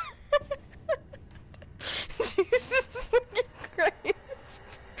 Jesus fucking Christ.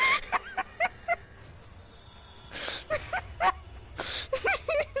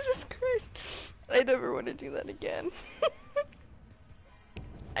 Jesus Christ. I never want to do that again.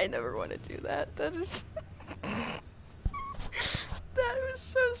 I never want to do that. That is... that was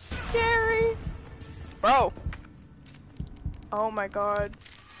so scary. Bro. Oh my god.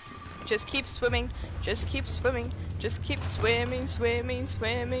 Just keep swimming. Just keep swimming. Just keep swimming, swimming,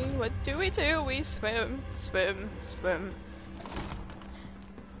 swimming. What do? We swim, swim, swim.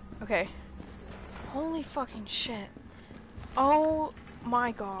 Okay. Holy fucking shit. Oh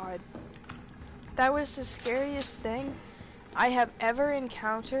my god. That was the scariest thing I have ever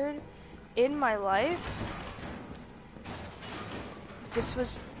encountered in my life. This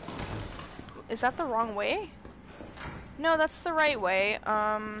was... Is that the wrong way? No, that's the right way.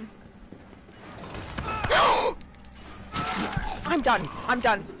 I'm done. I'm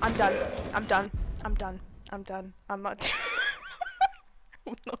done. I'm done. I'm done. I'm done. I'm done. I'm not.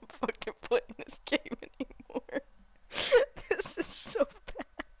 I'm not fucking playing this game anymore. This is so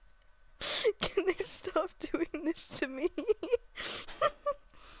bad. done this to me.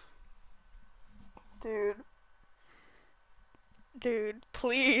 Dude. Dude,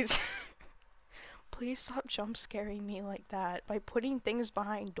 please. Please stop jump scaring me like that by putting things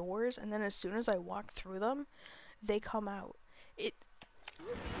behind doors and then as soon as I walk through them, they come out.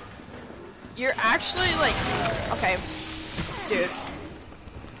 You're actually like, okay, dude.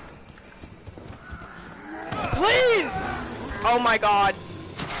 Please! Oh my god.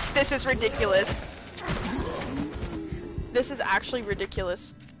 This is ridiculous. This is actually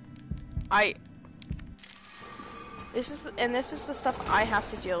ridiculous. This is the stuff I have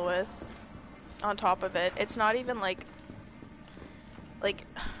to deal with on top of it. It's not even like,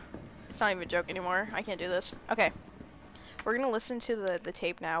 it's not even a joke anymore. I can't do this. Okay. We're gonna listen to the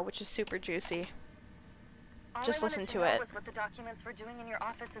tape now, which is super juicy. Just listen to it. Was what the documents were doing in your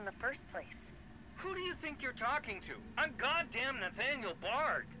office in the first place. Who do you think you're talking to? I'm goddamn Nathaniel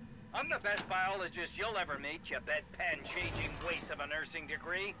Bard. I'm the best biologist you'll ever meet, you bedpan-changing waste of a nursing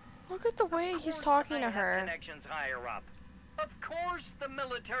degree. Look at the way he's talking to her. Connections higher up. Of course the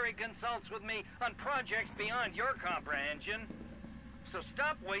military consults with me on projects beyond your comprehension. So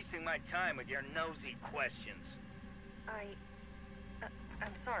stop wasting my time with your nosy questions.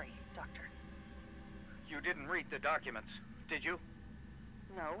 I'm sorry, Doctor. You didn't read the documents, did you?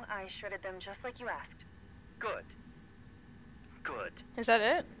 No, I shredded them just like you asked. Good. Good. Is that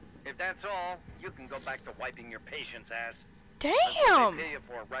it? If that's all, you can go back to wiping your patient's ass. Damn! That's what they pay you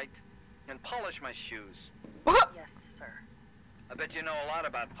for, right? And polish my shoes. What? Yes, sir. I bet you know a lot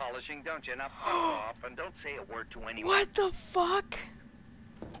about polishing, don't you? Now fuck off and don't say a word to anyone. What the fuck?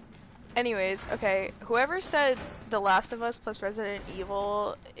 Anyways, okay, whoever said The Last of Us plus Resident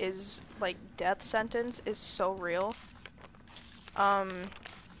Evil is, like, death sentence is so real. And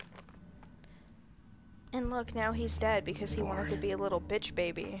look, now he's dead because he wanted to be a little bitch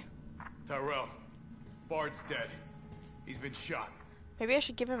baby. Tyrell, Bard's dead. He's been shot. Maybe I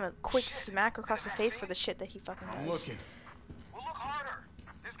should give him a quick smack across the face for the shit that he fucking I'm does. looking. Well, look harder.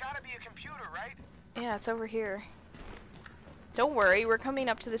 There's gotta be a computer, right? Yeah, it's over here. Don't worry, we're coming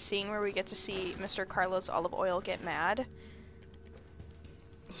up to the scene where we get to see Mr. Carlos Olive Oil get mad.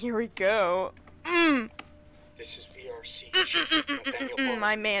 Here we go. This is VRC Chief Nathaniel Bard.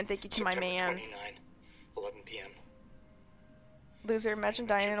 My man, thank you to my September man. 29, 11 p.m. Loser, imagine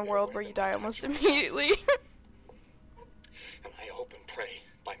dying in a world where you die almost immediately. And I hope and pray,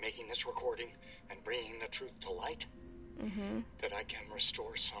 by making this recording and bringing the truth to light, that I can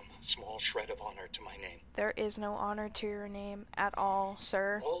restore some small shred of honor to my name. There is no honor to your name at all,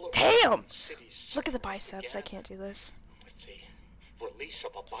 sir. All of Damn! cities Look at the biceps, I began can't do this. with the release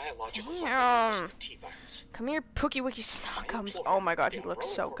of a biological weapon Damn! against the T-virus. Come here, Pookie Wookie Snockums. Oh my god, he looks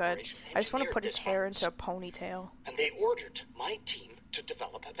so good. I just want to put his hair into a ponytail. And they ordered my team to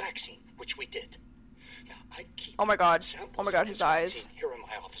develop a vaccine, which we did. Now, I keep Oh my god. samples Oh my god, of his this eyes. vaccine here in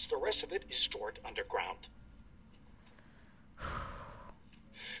my office. The rest of it is stored underground.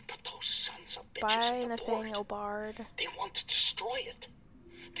 But those sons of bitches Bye, at the Nathaniel board, Bard. they want to destroy it.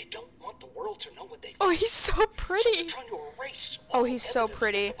 They don't want the world to know what they've Oh, done. he's so So they're pretty. trying to erase Oh, all he's so evidence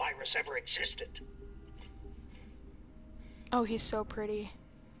pretty. that the virus ever existed. Oh, he's so pretty.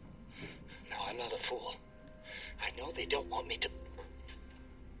 No, I'm not a fool. I know they don't want me to.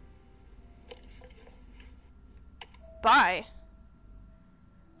 Bye.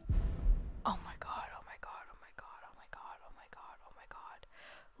 Oh my god, oh my god, oh my god, oh my god, oh my god, oh my god.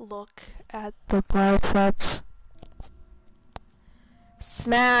 Look at the biceps.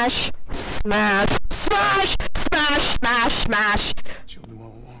 Smash, smash, smash, smash, smash, smash. Jill knew all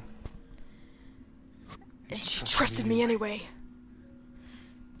along. And she trusted me anyway.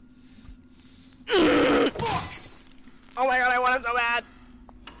 Oh my god, I want him so bad.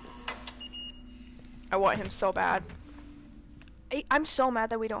 I want him so bad. I'm so mad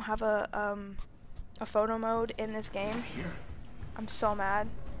that we don't have a photo mode in this game. I'm so mad.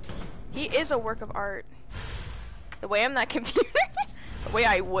 He is a work of art. The way I'm that computer, the way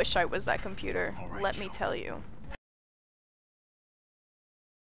I wish I was that computer, All right, let me Joe. tell you.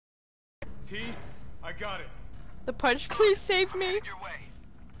 T, I got it. The punch, please save me. Headed your way.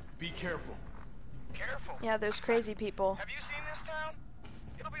 Be careful. Careful. Yeah, there's crazy people. Have you seen this town?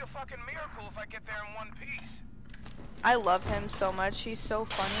 It'll be a fucking miracle if I get there in one piece. I love him so much. He's so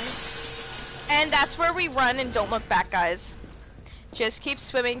funny. And that's where we run and don't look back, guys. Just keep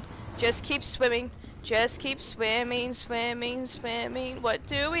swimming. Just keep swimming. Just keep swimming, swimming, swimming. What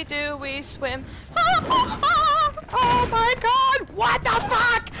do? We swim. Oh my god! What the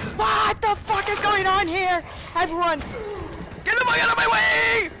fuck? What the fuck is going on here? Everyone, get out of my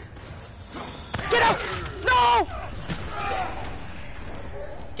way! Get out! No!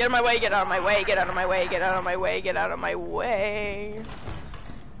 Get out of my way, get out of my way, get out of my way, get out of my way, get out of my way.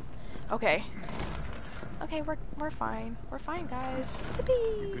 Okay. Okay, we're fine. We're fine, guys.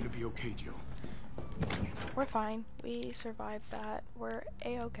 Yippee! You're gonna be okay, Jill. We're fine. We survived that. We're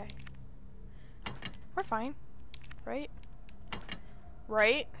a-okay. We're fine. Right?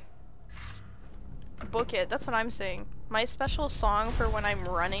 Right? Book it. That's what I'm saying. My special song for when I'm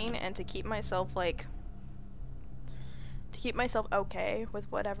running and to keep myself, like, to keep myself okay with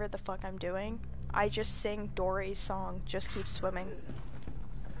whatever the fuck I'm doing, I just sing Dory's song, Just Keep Swimming.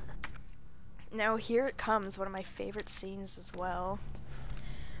 Now here it comes, one of my favorite scenes as well.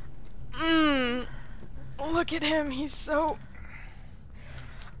 Look at him, he's so...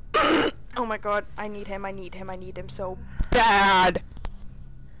 Oh my god, I need him, I need him, I need him so bad!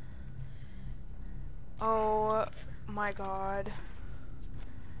 Oh my god.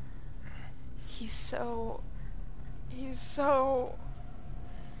 He's so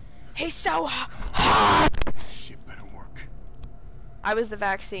hot! This shit better work. I was the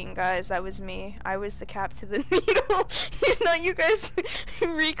vaccine, guys. That was me. I was the cap to the needle. Not you guys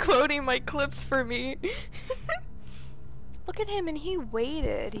re-quoting my clips for me. Look at him, and he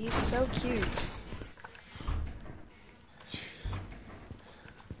waited. He's so cute.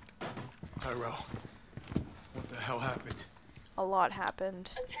 Tyrell, what the hell happened? A lot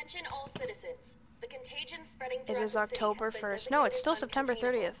happened. Attention all citizens. The contagion spreading It throughout is the October city has 1st. been No, it's still designated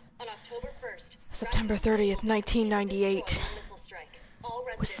September 30th. uncontainable. On October 1st, September 30th, 1998 destroyed in a missile strike. All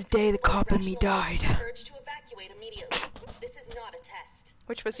was the residents day the with cop in me rational died. urged to evacuate immediately. This is not a test.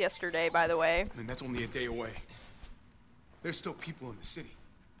 Which was yesterday, by the way. I mean, that's only a day away. There's still people in the city.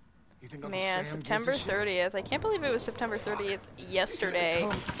 You think Uncle Man, Sam September gives a shit? 30th. I can't believe it was September 30th yesterday.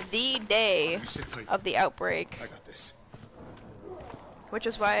 The day You sit tight. of the outbreak. I got this. Which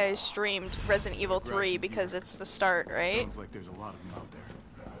is why I streamed Resident Evil 3, because it's the start, right? Sounds like there's a lot of them out there.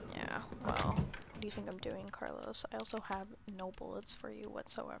 Yeah, well, what do you think I'm doing, Carlos? I also have no bullets for you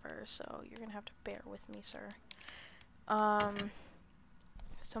whatsoever, so you're gonna have to bear with me, sir.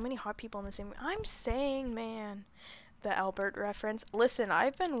 So many hot people in the same... I'm saying, man, the Albert reference. Listen,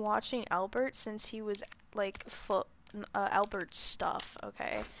 I've been watching Albert since he was, like, Albert's stuff,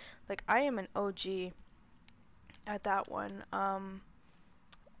 okay? Like, I am an OG at that one.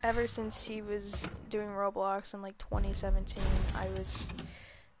 Ever since he was doing Roblox in, like, 2017, I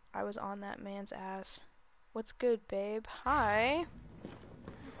was on that man's ass. What's good, babe? Hi.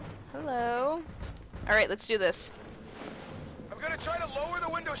 Hello. Alright, let's do this. I'm gonna try to lower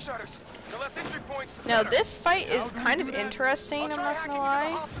the window shutters. The left entry point's the Now, center. this fight is kind of interesting, I'm not gonna lie.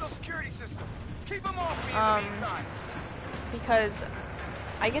 Hospital security system. Keep them off me in the meantime. Because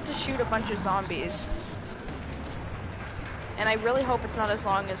I get to shoot a bunch of zombies. And I really hope it's not as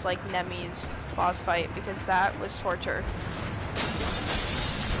long as, like, Nemi's boss fight, because that was torture.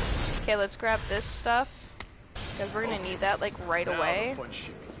 Okay, let's grab this stuff, because we're gonna need that, like, right away.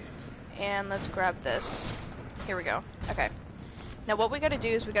 And let's grab this. Here we go. Okay. Now what we gotta do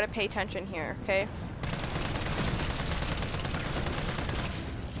is we gotta pay attention here, okay?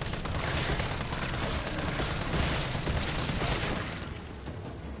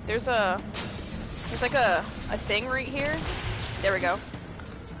 There's like a thing right here. There we go.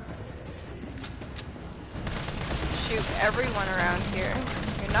 Shoot everyone around here.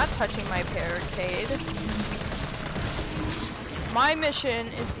 You're not touching my barricade. My mission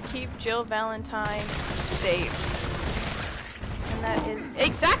is to keep Jill Valentine safe. And that is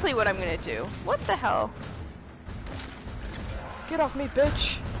exactly what I'm gonna do. What the hell? Get off me,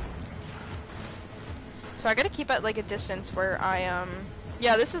 bitch. So I gotta keep at like a distance where I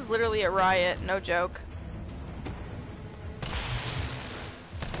yeah, this is literally a riot, no joke.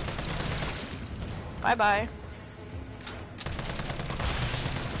 Bye-bye.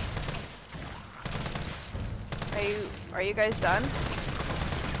 Are you guys done?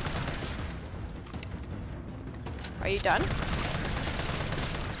 Are you done?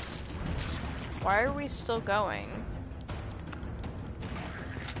 Why are we still going?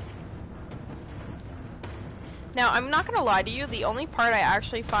 Now, I'm not gonna lie to you, the only part I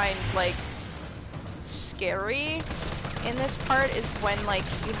actually find, like, scary in this part is when, like,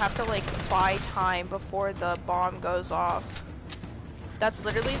 you have to, like, buy time before the bomb goes off. That's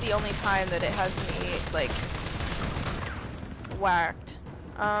literally the only time that it has me, like, whacked.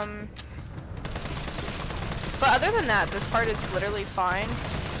 But other than that, this part is literally fine.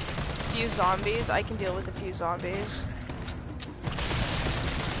 A few zombies, I can deal with a few zombies.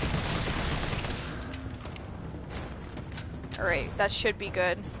 Alright, that should be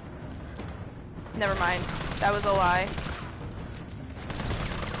good. Never mind, that was a lie.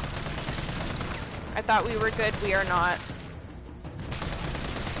 I thought we were good, we are not.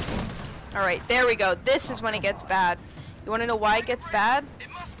 Alright, there we go. This is when it gets bad. You wanna know why it gets bad?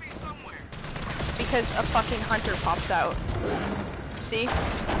 Because a fucking hunter pops out. See?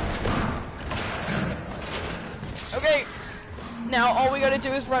 Okay. Now all we gotta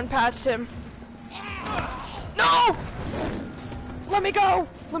do is run past him. No! Let me go!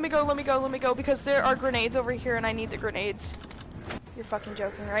 Let me go, let me go, let me go, because there are grenades over here and I need the grenades. You're fucking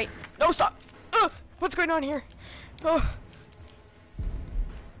joking, right? No, stop! Ugh! What's going on here? Oh.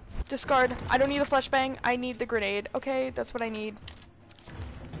 Discard. I don't need a flashbang. I need the grenade. Okay, that's what I need.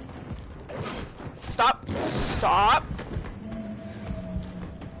 Stop. Stop.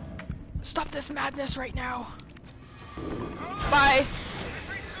 Stop this madness right now. Bye.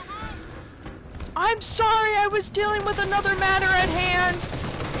 I'm sorry, I was dealing with another matter at hand.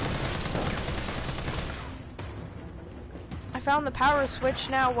 I found the power switch,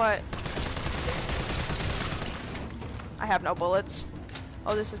 now what? I have no bullets.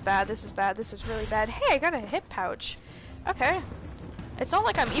 Oh, this is bad, this is bad, this is really bad. Hey, I got a hip pouch. Okay. It's not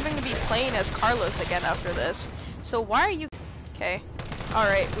like I'm even gonna be playing as Carlos again after this. So why are you... Okay.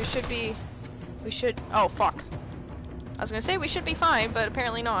 Alright, we should... Oh, fuck. I was gonna say we should be fine, but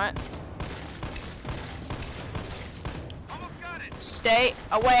apparently not. Stay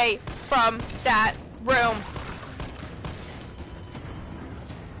away from that room.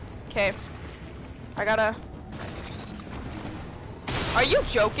 Okay. I gotta... Are you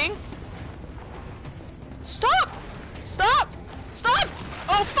joking? Stop! Stop! Stop!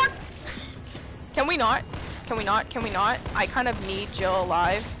 Oh, fuck! Can we not? Can we not? Can we not? I kind of need Jill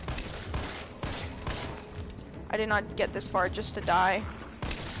alive. I did not get this far just to die.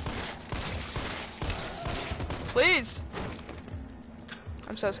 Please!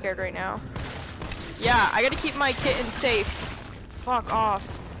 I'm so scared right now. Yeah, I gotta keep my kitten safe. Fuck off.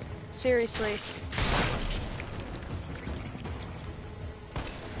 Seriously.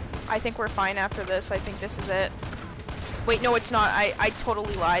 I think we're fine after this. I think this is it. Wait, no, it's not. I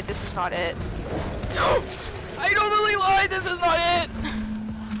totally lied. This is not it. No! I totally lied. This is not it.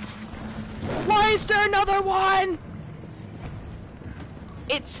 Why is there another one?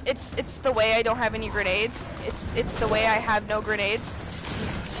 It's the way I don't have any grenades. It's the way I have no grenades.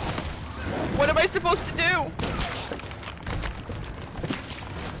 What am I supposed to do?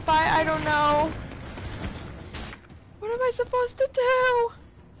 I don't know. What am I supposed to do?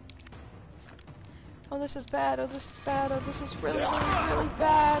 Oh, this is bad. Oh, this is bad. Oh, this is really, really, really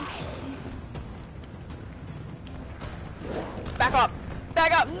bad. Back up.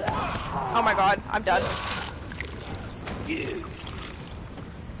 Back up. Oh my god. I'm done.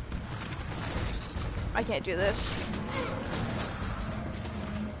 I can't do this.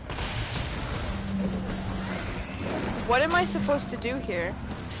 What am I supposed to do here?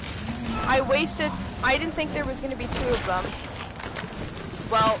 I didn't think there was gonna be two of them.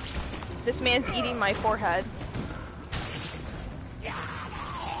 Well, this man's eating my forehead.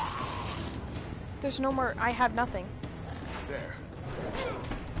 There's no more, I have nothing. There.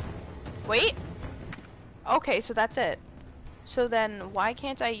 Wait. Okay, so that's it. So then, why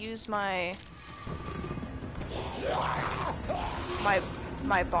can't I use my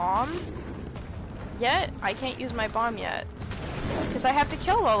bomb yet? I can't use my bomb yet. Because I have to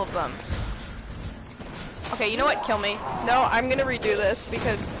kill all of them. Okay, you know what? Kill me. No, I'm gonna redo this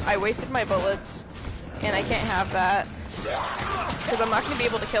because I wasted my bullets. And I can't have that. Because I'm not gonna be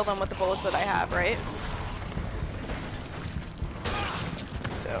able to kill them with the bullets that I have, right?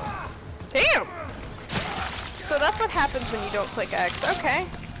 So. Damn! So that's what happens when you don't click X. Okay.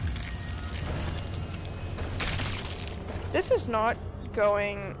 This is not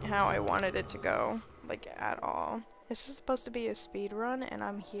going how I wanted it to go. Like, at all. This is supposed to be a speed run, and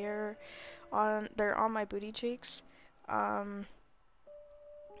I'm here on, they're on my booty cheeks.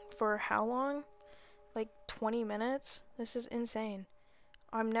 For how long? Like 20 minutes? This is insane.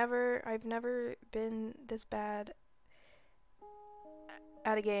 I've never been this bad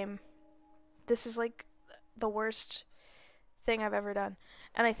at a game. This is like the worst thing I've ever done.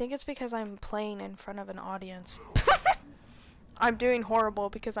 And I think it's because I'm playing in front of an audience. I'm doing horrible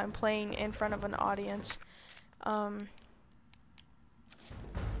because I'm playing in front of an audience.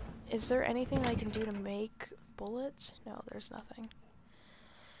 Is there anything I can do to make bullets? No, there's nothing.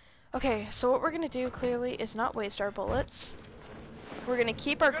 Okay, so what we're gonna do clearly is not waste our bullets. We're gonna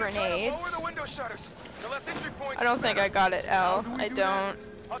keep our grenades. I don't think I got it, Al. I don't.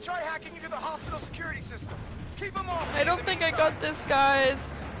 I'll try hacking into the hospital security system. Keep them off. I don't think I got this, guys.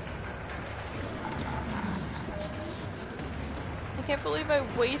 I can't believe I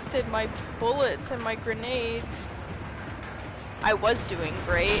wasted my bullets and my grenades. I was doing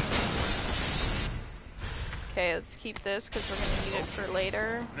great. Okay, let's keep this because we're gonna need it for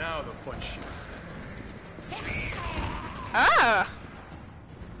later. Now the fun shit. Ah!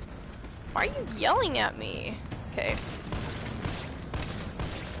 Why are you yelling at me? Okay.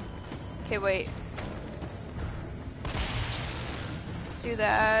 Okay, wait. Let's do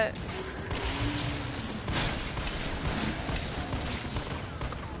that.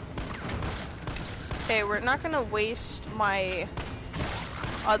 Okay, we're not gonna waste my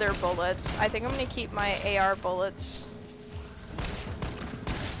other bullets. I think I'm gonna keep my AR bullets.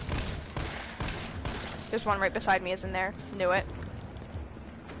 There's one right beside me, isn't there? Knew it.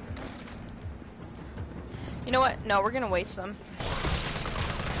 You know what? No, we're gonna waste them.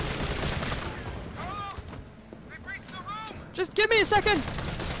 Just give me a second!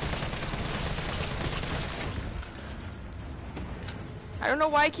 I don't know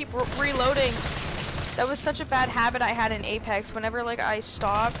why I keep reloading. That was such a bad habit I had in Apex. Whenever like I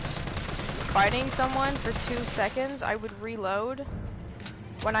stopped fighting someone for 2 seconds, I would reload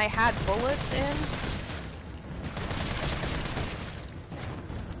when I had bullets in.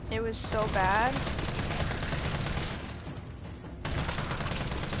 It was so bad.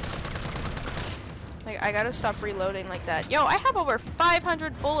 Like, I gotta stop reloading like that. Yo, I have over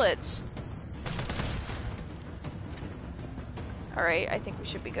 500 bullets! Alright, I think we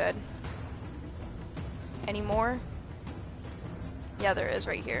should be good. Any more? Yeah, there is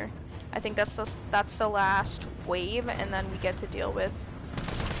right here. I think that's the last wave, and then we get to deal with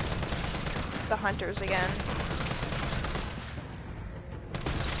the hunters again.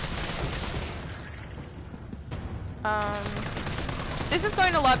 This is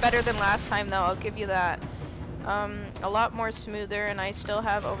going a lot better than last time, though, I'll give you that. A lot more smoother, and I still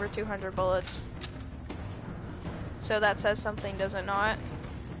have over 200 bullets. So that says something, does it not?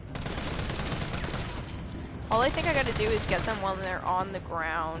 All I think I gotta do is get them when they're on the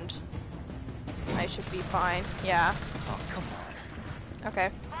ground. I should be fine. Yeah. Oh, come on. Okay.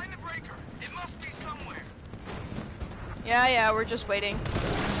 Find the breaker. It must be somewhere. Yeah, we're just waiting.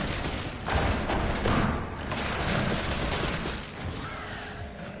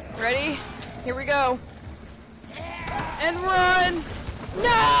 Ready? Here we go. And run!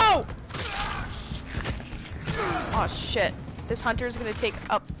 No! Oh shit. This hunter is gonna take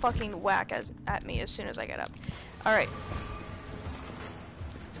a fucking whack at me as soon as I get up. Alright.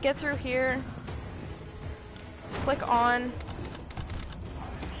 Let's get through here. Click on.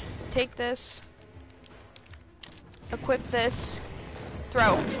 Take this. Equip this.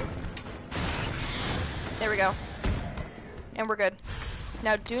 Throw. There we go. And we're good.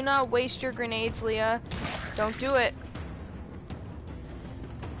 Now do not waste your grenades, Leah. Don't do it.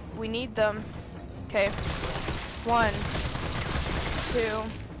 We need them. Okay. 1, 2,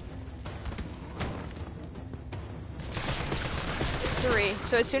 3.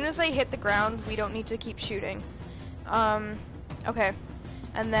 So as soon as they hit the ground, we don't need to keep shooting. Okay.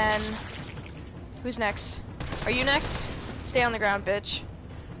 And then, who's next? Are you next? Stay on the ground, bitch.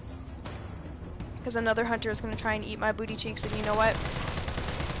 Because another hunter is going to try and eat my booty cheeks, and you know what?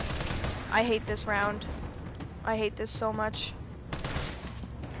 I hate this round. I hate this so much.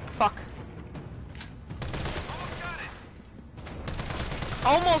 Fuck.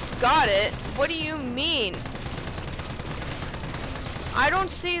 Almost got it? What do you mean? I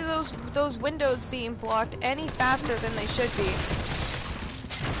don't see those windows being blocked any faster than they should be.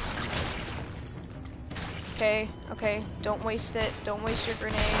 Okay, don't waste it. Don't waste your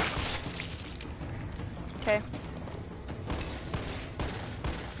grenades. Okay.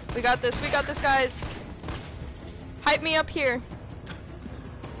 We got this, guys. Hype me up here.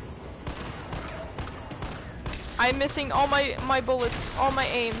 I'm missing all my bullets, all my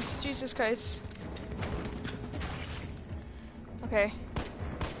aims. Jesus Christ. Okay.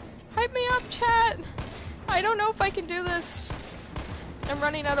 Hype me up, chat! I don't know if I can do this. I'm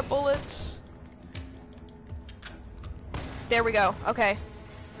running out of bullets. There we go. Okay.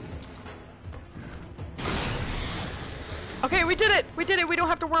 Okay, we did it! We did it! We don't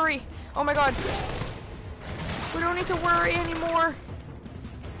have to worry! Oh my god. We don't need to worry anymore.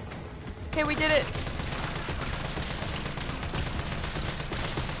 Okay, we did it.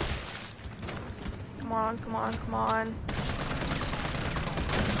 Come on, come on, come on.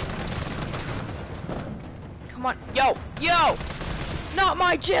 Come on. Yo! Yo! Not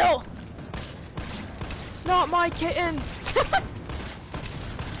my Jill! Not my kitten!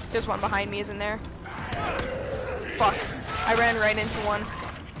 There's one behind me, isn't there? Fuck. I ran right into one.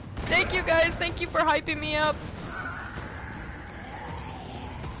 Thank you guys, thank you for hyping me up.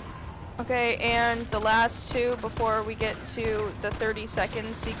 Okay, and the last two before we get to the 30-second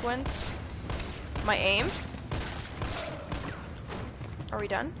sequence. My aim. Are we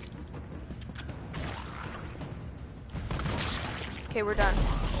done? Okay, we're done.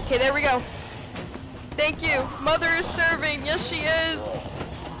 Okay, there we go. Thank you. Mother is serving. Yes, she is.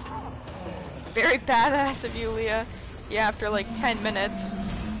 Very badass of you, Leah. Yeah, after like 10 minutes.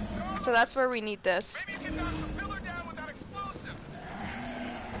 So that's where we need this.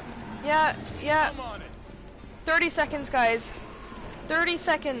 Yeah, yeah. 30 seconds, guys. 30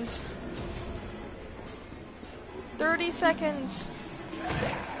 seconds. 30 seconds.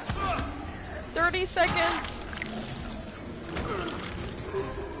 30 seconds.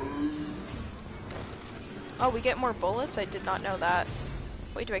 Oh, we get more bullets? I did not know that.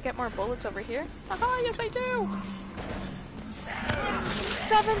 Wait, do I get more bullets over here? Haha, yes I do!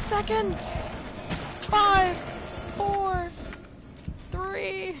 7 seconds! 5, 4,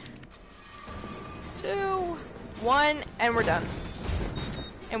 3, 2, 1, and we're done.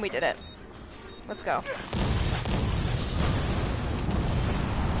 And we did it. Let's go.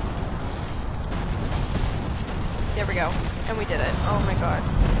 There we go. And we did it. Oh my god.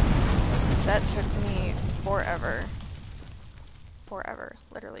 That took me forever. Forever.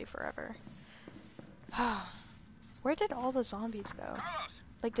 Literally forever. Where did all the zombies go?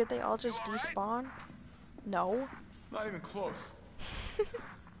 Like, did they all just despawn? No. Not even close.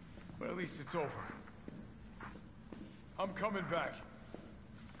 But at least it's over. I'm coming back.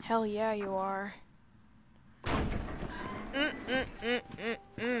 Hell yeah, you are.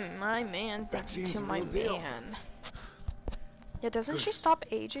 My man. Thank you to my man. Yeah, doesn't she stop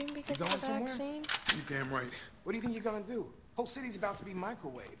aging because of the vaccine? You damn right. What do you think you're gonna do? Whole city's about to be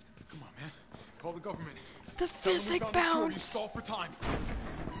microwaved. Come on, man. Call the government. The physic bounce! You stall for time.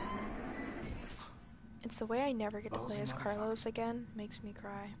 It's the way I never get to play as Carlos again. Makes me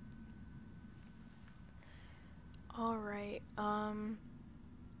cry. Alright,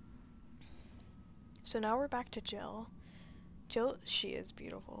 so now we're back to Jill. Jill, she is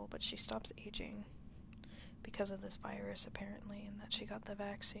beautiful, but she stops aging because of this virus, apparently, and that she got the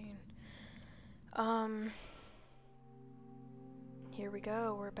vaccine. Here we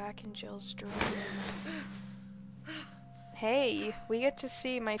go, we're back in Jill's dream. Hey, we get to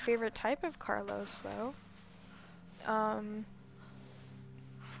see my favorite type of Carlos, though.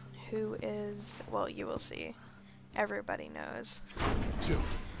 Who is, well, you will see. Everybody knows. Jill.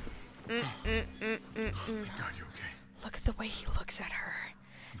 Thank God you're okay. Look at the way he looks at her.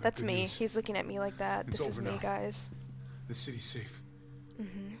 That's me. He's looking at me like that. This is me, guys. The city's safe.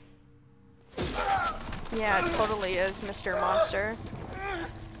 Yeah, it totally is, Mr. Monster.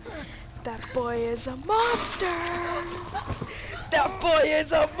 That boy is a monster! That boy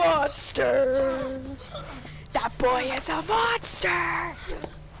is a monster! That boy is a monster!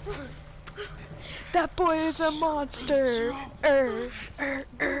 That boy is a monster!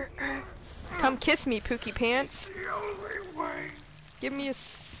 Come kiss me, Pookie Pants. Give me a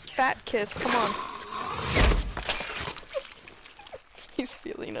fat kiss, come on. He's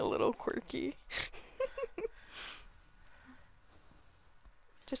feeling a little quirky.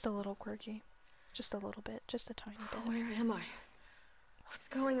 Just a little quirky. Just a little bit. Just a tiny bit. Where am I? What's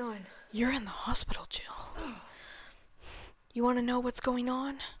going on? You're in the hospital, Jill. You want to know what's going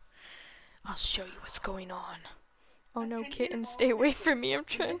on? I'll show you what's going on. Oh no, kitten, stay away from me. I'm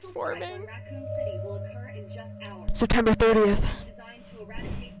transforming. September 30th,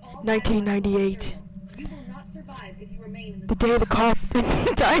 1998. The day the cop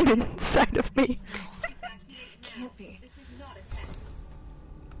died inside of me. Can't be.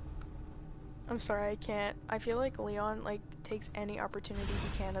 I'm sorry, I can't. I feel like Leon, like, takes any opportunity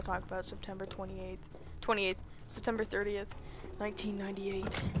he can to talk about September 28th, September 30th,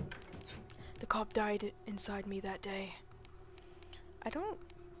 1998. The cop died inside me that day.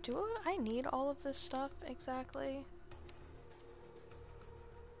 Do I need all of this stuff exactly?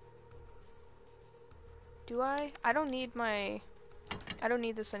 Do I? I don't need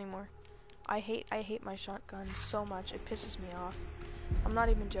this anymore. I hate my shotgun so much. It pisses me off. I'm not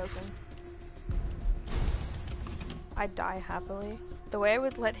even joking. I'd die happily. The way I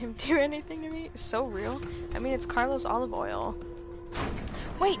would let him do anything to me is so real. I mean, it's Carlos Olive Oil.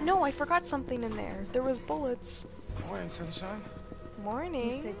 Wait, no, I forgot something in there. There was bullets. Morning, sunshine. Morning.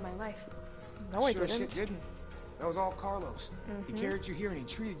 You saved my life. No, I Sure didn't. shit didn't. That was all Carlos. He carried you here and he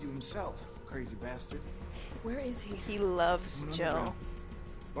treated you himself. Crazy bastard. Where is he? He loves Jill.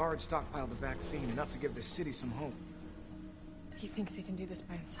 Bard stockpiled the vaccine, enough to give the city some hope. He thinks he can do this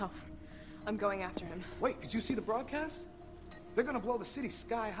by himself. I'm going after him. Wait, did you see the broadcast? They're gonna blow the city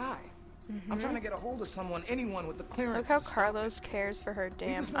sky high. I'm trying to get a hold of someone, anyone with the clearance. Look how Carlos cares for her.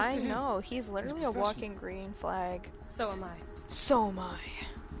 Damn, I know. He's literally a walking green flag. So am I. So am I.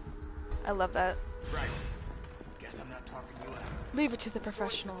 I love that. Right. Guess I'm not talking you out. Leave it to the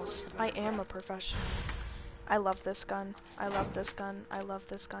professionals. I am a professional. I love this gun. I love this gun. I love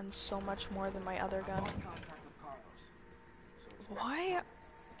this gun so much more than my other gun. Why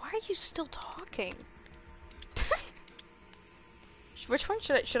are you still talking? Which one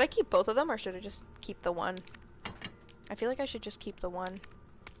should I keep both of them, or should I just keep the one? I feel like I should just keep the one.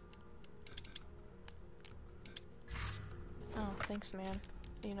 Oh, thanks, man.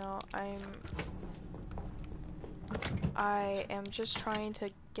 You know, I am just trying to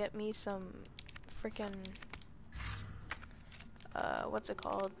get me some frickin' what's it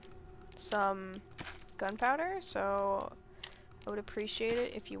called? Some gunpowder, so I would appreciate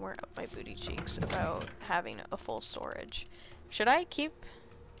it if you weren't up my booty cheeks about having a full storage. Should I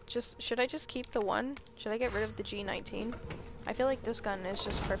just keep the one? Should I get rid of the G19? I feel like this gun is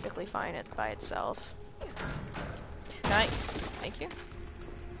just perfectly fine by itself. Can I? Thank you.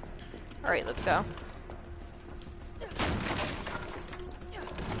 Alright, let's go.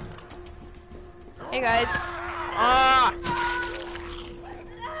 Hey guys. Ah!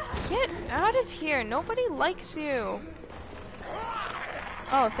 Get out of here. Nobody likes you.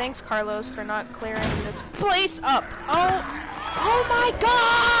 Oh, thanks Carlos for not clearing this place up. Oh my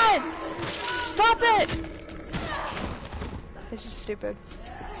god! Stop it! This is stupid.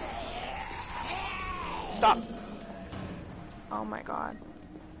 Stop. Oh my god.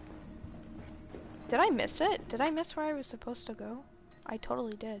 Did I miss it? Did I miss where I was supposed to go? I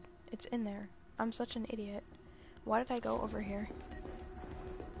totally did. It's in there. I'm such an idiot. Why did I go over here?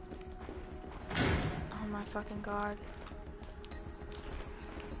 Oh my fucking god.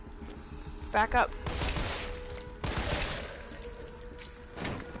 Back up.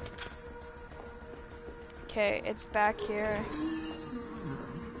 Okay, it's back here.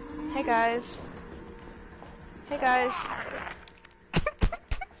 Hey guys. Hey guys.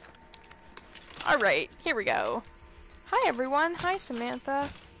 Alright, here we go. Hi everyone. Hi Samantha.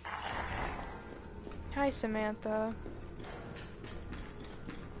 Hi Samantha.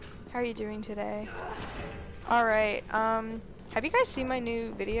 How are you doing today? Alright, have you guys seen my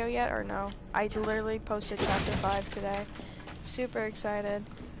new video yet or no? I literally posted chapter 5 today. Super excited.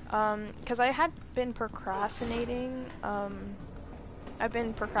 Cause I had been procrastinating, I've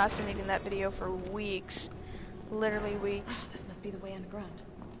been procrastinating that video for weeks. Literally weeks. This must be the way underground.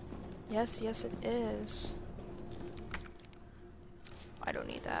 Yes, yes it is. I don't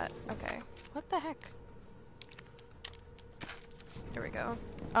need that. Okay. What the heck? There we go.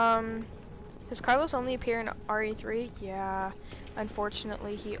 Does Carlos only appear in RE3? Yeah.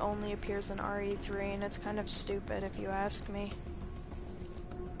 Unfortunately, he only appears in RE3, and it's kind of stupid if you ask me.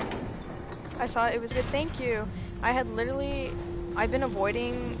 I saw it, it was good, thank you. I've been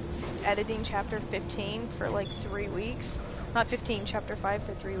avoiding editing chapter 15 for like 3 weeks. Not 15, chapter 5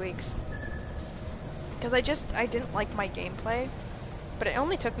 for 3 weeks. Because I didn't like my gameplay. But it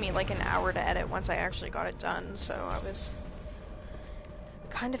only took me like an hour to edit once I actually got it done, so I was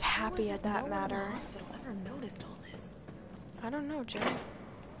kind of happy at that matter. No one in the hospital ever noticed all this? I don't know, Jim.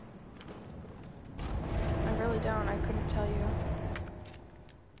 I really don't, I couldn't tell you.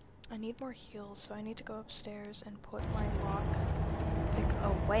 I need more heals, so I need to go upstairs and put my lock pick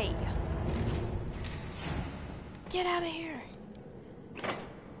away. Get out of here!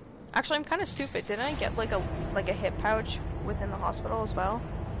 Actually, I'm kind of stupid. Didn't I get like a hip pouch within the hospital as well?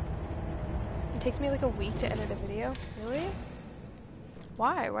 It takes me like a week to edit a video. Really?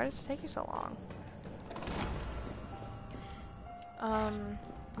 Why? Why does it take you so long?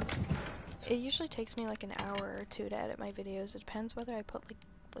 It usually takes me like an hour or two to edit my videos. It depends whether I put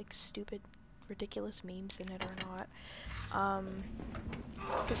like stupid, ridiculous memes in it or not.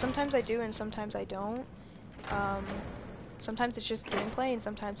 Because sometimes I do and sometimes I don't. Sometimes it's just gameplay and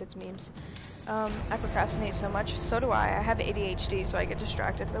sometimes it's memes. I procrastinate so much. So do I. I have ADHD, so I get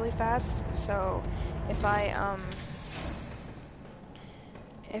distracted really fast. So if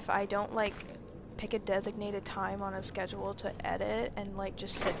I don't like pick a designated time on a schedule to edit and like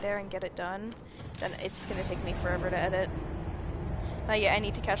just sit there and get it done, then it's gonna take me forever to edit. Yeah, I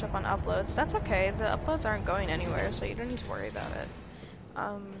need to catch up on uploads. That's okay. The uploads aren't going anywhere, so you don't need to worry about it.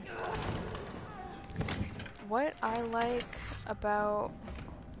 What I like about...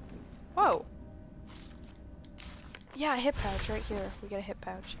 Whoa! Yeah, a hip pouch right here. We get a hip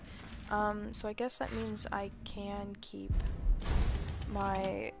pouch. So I guess that means I can keep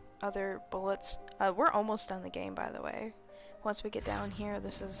my other bullets. We're almost done the game, by the way. Once we get down here,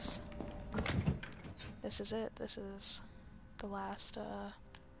 this is it. This is the last of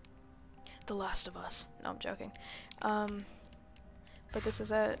Us. No, I'm joking. But this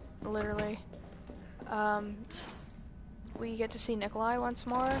is it, literally. We get to see Nikolai once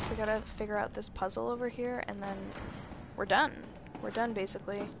more. We gotta figure out this puzzle over here, and then we're done. We're done,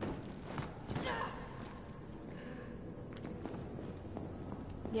 basically.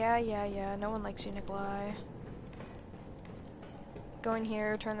 Yeah. No one likes you, Nikolai. Go in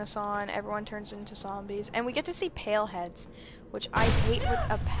here, turn this on, everyone turns into zombies. And we get to see pale heads, which I hate with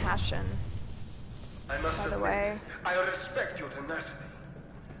a passion. I must by the admit, way. I respect your tenacity.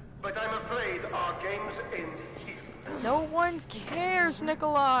 But I'm afraid our games end here. No one cares,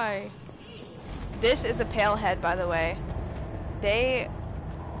 Nikolai! This is a pale head, by the way. They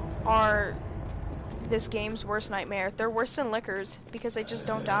are this game's worst nightmare. They're worse than lickers, because they just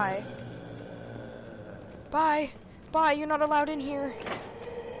don't die. Bye! Bye, you're not allowed in here!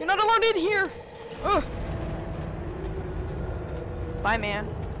 You're not allowed in here! Ugh! Bye, man.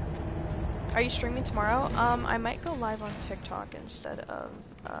 Are you streaming tomorrow? I might go live on TikTok instead of,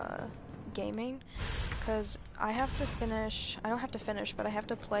 gaming. Because I have to finish, I don't have to finish, but I have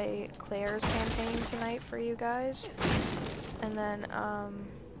to play Claire's campaign tonight for you guys. And then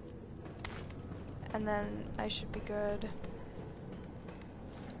I should be good.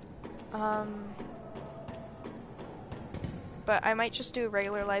 But I might just do a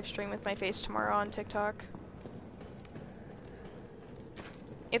regular live stream with my face tomorrow on TikTok.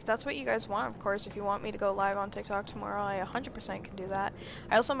 If that's what you guys want, of course. If you want me to go live on TikTok tomorrow, I 100% can do that.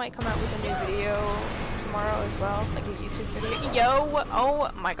 I also might come out with a new video tomorrow as well, like a YouTube video. Yo! Oh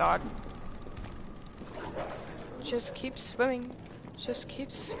my god. Just keep swimming. Just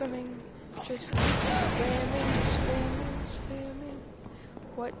keep swimming. Just keep swimming.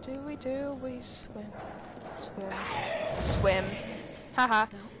 What do? We swim. Swim. Haha.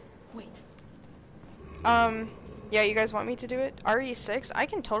 No, wait. Yeah, you guys want me to do it? RE6? I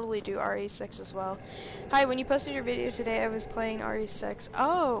can totally do RE6 as well. Hi, when you posted your video today, I was playing RE6.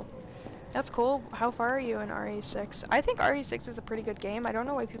 Oh, that's cool. How far are you in RE6? I think RE6 is a pretty good game. I don't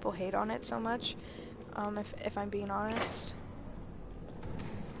know why people hate on it so much, if I'm being honest.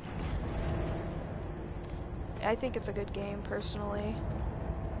 I think it's a good game, personally.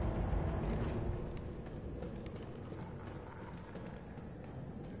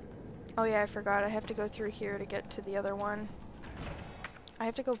 Oh yeah, I forgot. I have to go through here to get to the other one. I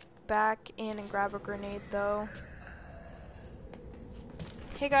have to go back in and grab a grenade, though.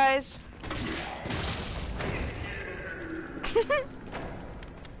 Hey, guys.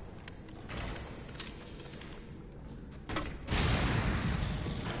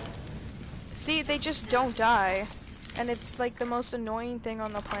 See, they just don't die. And it's like the most annoying thing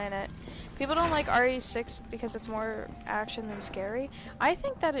on the planet. People don't like RE6 because it's more action than scary. I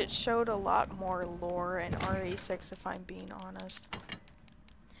think that it showed a lot more lore in RE6, if I'm being honest.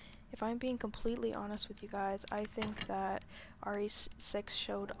 If I'm being completely honest with you guys, I think that RE6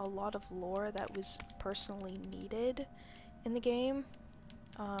 showed a lot of lore that was personally needed in the game.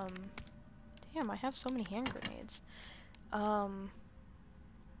 Damn, I have so many hand grenades.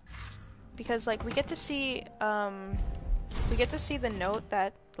 Because like we get to see the note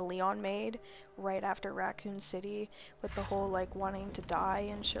that Leon made right after Raccoon City with the whole like wanting to die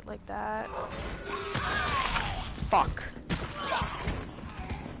and shit like that. Fuck.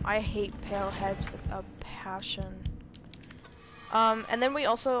 I hate pale heads with a passion. And then we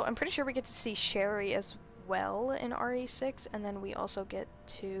also, I'm pretty sure we get to see Sherry as well in RE6, and then we also get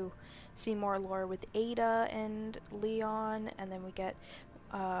to see more lore with Ada and Leon, and then we get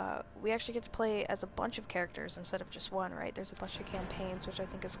we actually get to play as a bunch of characters instead of just one, right? There's a bunch of campaigns, which I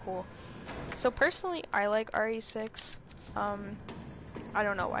think is cool. So personally, I like RE6. I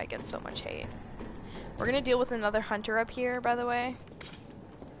don't know why it gets so much hate. We're gonna deal with another hunter up here, by the way.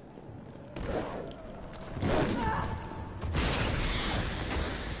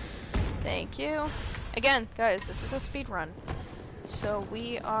 Thank you. Again, guys, this is a speed run. So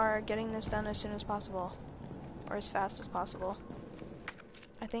we are getting this done as soon as possible. Or as fast as possible.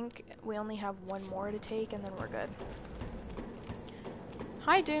 I think we only have one more to take and then we're good.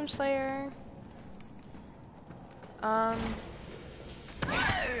 Hi, Doomslayer! Oh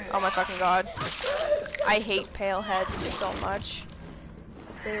my fucking god. I hate pale heads so much.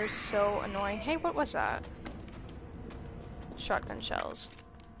 They're so annoying. Hey, what was that? Shotgun shells.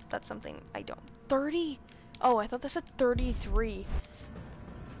 That's something I don't... 30? Oh, I thought this said 33.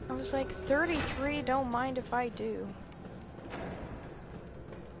 I was like, 33, don't mind if I do.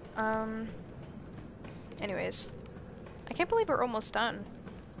 Anyways. I can't believe we're almost done.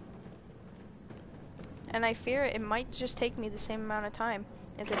 And I fear it might just take me the same amount of time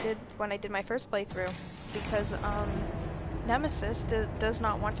as it did when I did my first playthrough. Because, Nemesis does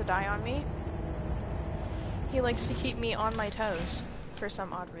not want to die on me. He likes to keep me on my toes for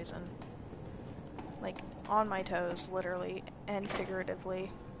some odd reason. Like, on my toes, literally and figuratively.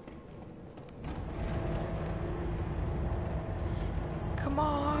 Come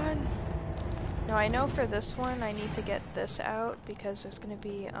on! No, I know for this one I need to get this out because there's gonna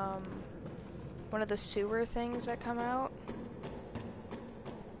be one of the sewer things that come out.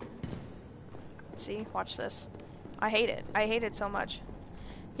 See? Watch this. I hate it. I hate it so much.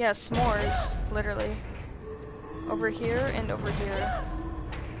 Yeah, s'mores, literally. Over here and over here.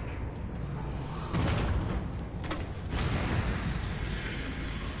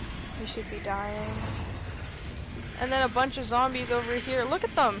 We should be dying. And then a bunch of zombies over here. Look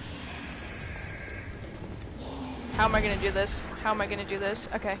at them! How am I gonna do this? How am I gonna do this?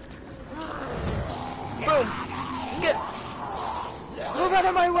 Okay. Boom! Skip! Move out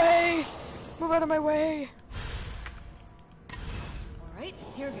of my way! Move out of my way! Alright,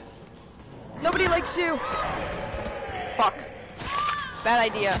 here goes. Nobody likes you! Fuck. Bad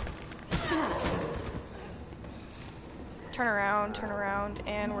idea. Turn around,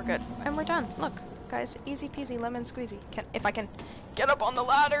 and we're good. And we're done. Look, guys, easy peasy lemon squeezy. If I can get up on the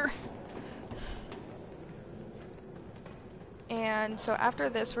ladder! And so after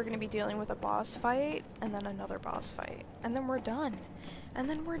this, we're gonna be dealing with a boss fight, and then another boss fight. And then we're done. And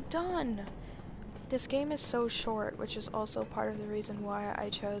then we're done! This game is so short, which is also part of the reason why I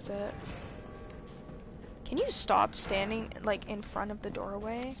chose it. Can you stop standing, like, in front of the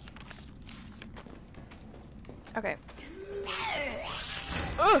doorway? Okay.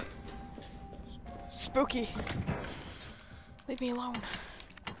 Ugh! Spooky. Leave me alone.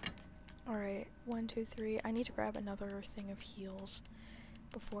 Alright, 1, 2, 3. I need to grab another thing of heals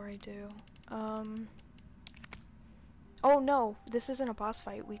before I do. Oh no, this isn't a boss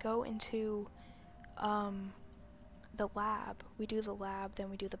fight. We go into, the lab. We do the lab, then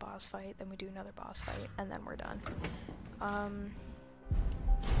we do the boss fight, then we do another boss fight, and then we're done. And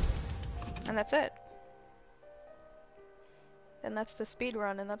that's it. And that's the speed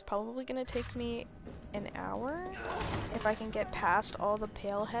run, and that's probably gonna take me an hour if I can get past all the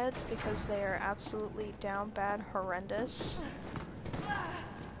pale heads because they are absolutely down bad horrendous.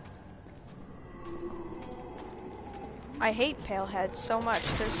 I hate pale heads so much,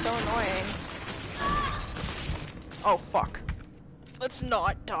 they're so annoying. Oh fuck. Let's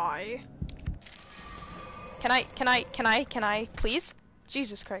not die. Can I, please?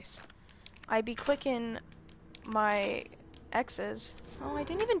 Jesus Christ. I be clicking my X's. Oh, I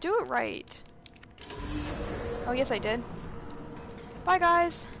didn't even do it right. Oh, yes I did. Bye,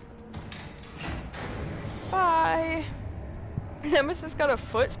 guys. Bye. Nemesis got a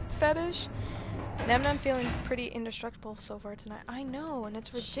foot fetish. I'm feeling pretty indestructible so far tonight. I know, and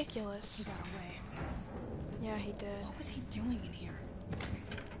it's ridiculous. He got away. Yeah, he did. What was he doing in here?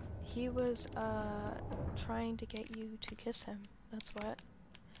 He was, trying to get you to kiss him. That's what.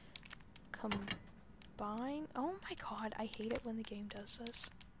 Combine? Oh my god, I hate it when the game does this.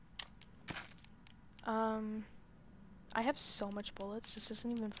 I have so much bullets, this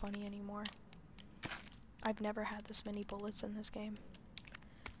isn't even funny anymore. I've never had this many bullets in this game.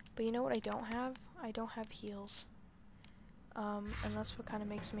 But you know what I don't have? I don't have heals. And that's what kind of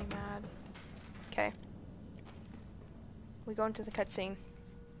makes me mad. Okay. We go into the cutscene.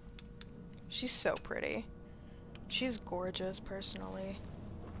 She's so pretty. She's gorgeous, personally.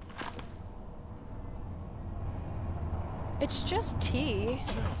 It's just T.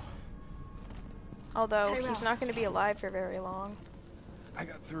 Although, he's not going to be alive for very long. I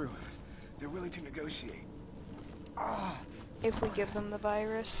got through. They're willing to negotiate. If we give them the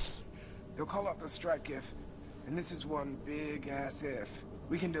virus. They'll call off the strike if, and this is one big-ass if,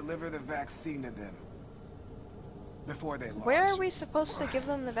 we can deliver the vaccine to them. Before they launch. Where are we supposed to give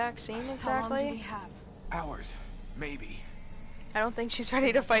them the vaccine exactly? How long do we have? Hours. Maybe. I don't think she's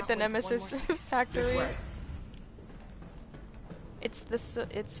ready to fight the Nemesis factory. This way. It's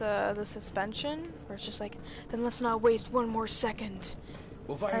the suspension, where it's just like, then let's not waste one more second.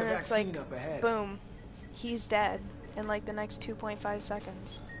 We'll find and the it's vaccine like, up ahead. Boom. He's dead in like the next 2.5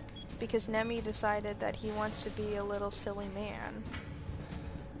 seconds. Because Nemi decided that he wants to be a little silly man.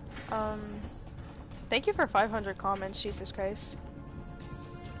 Thank you for 500 comments, Jesus Christ.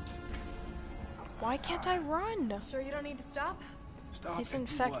 Why can't I run? Sure you don't need to stop? Stop. He's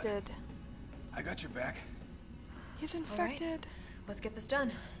infected. I got your back. He's infected. Right. Let's get this done.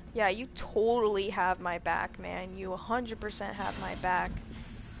 Yeah, you totally have my back, man. You 100% have my back.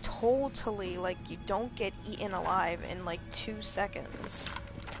 Totally. Like, you don't get eaten alive in like 2 seconds.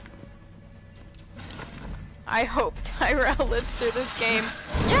 I hope Tyrell lives through this game.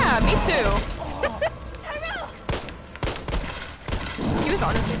 Yeah, me too. Tyrell! He was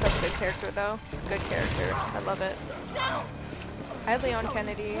honestly such a good character, though. Good character. I love it. No! Hi, Leon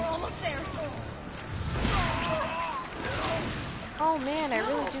Kennedy. We're almost there. Oh man, I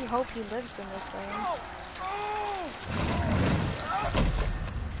really do hope he lives in this game.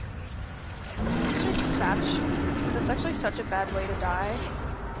 That's actually such a bad way to die.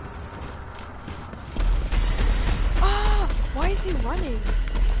 Ah! Why is he running?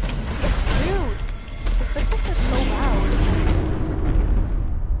 Dude! His footsteps are so loud.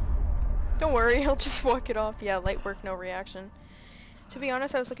 Don't worry, he'll just walk it off. Yeah, light work, no reaction. To be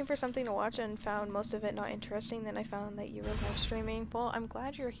honest, I was looking for something to watch and found most of it not interesting. Then I found that you were live streaming. Well, I'm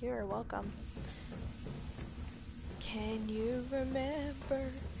glad you're here. Welcome. Can you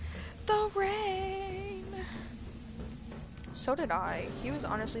remember the rain? So did I. He was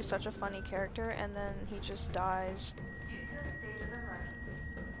honestly such a funny character, and then he just dies.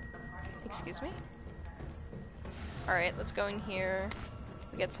 Excuse me? Alright, let's go in here.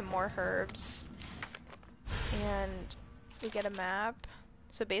 We get some more herbs. And we get a map.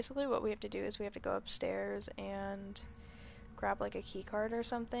 So basically what we have to do is we have to go upstairs and grab like a key card or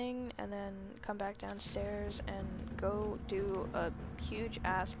something, and then come back downstairs and go do a huge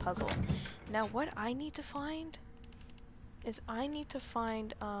ass puzzle. Now what I need to find is I need to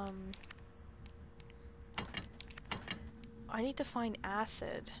find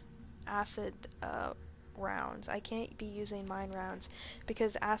acid rounds. I can't be using mine rounds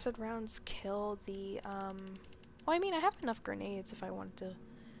because acid rounds kill the well, I mean, I have enough grenades if I wanted to.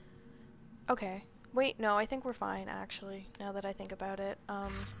 Okay. Wait, no, I think we're fine, actually, now that I think about it.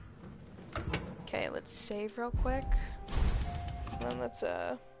 Okay, let's save real quick. And then let's,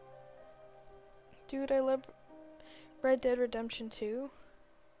 Dude, I love Red Dead Redemption 2.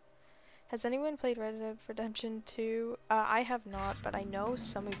 Has anyone played Red Dead Redemption 2? I have not, but I know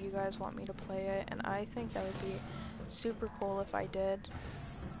some of you guys want me to play it, and I think that would be super cool if I did.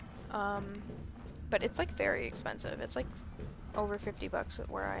 But it's, like, very expensive. It's, like, over 50 bucks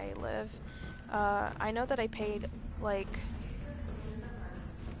where I live. I know that I paid, like...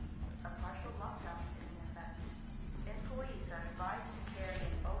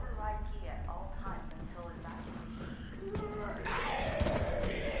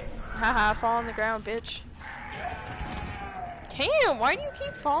 Haha, fall on the ground, bitch. Damn, why do you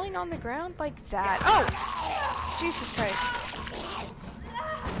keep falling on the ground like that? Oh! Jesus Christ.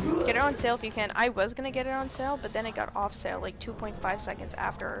 Get it on sale if you can. I was gonna get it on sale, but then it got off sale like 2.5 seconds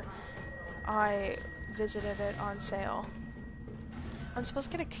after I visited it on sale. I'm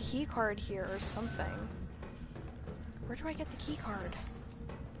supposed to get a key card here or something. Where do I get the key card?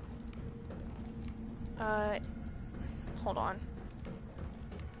 Hold on.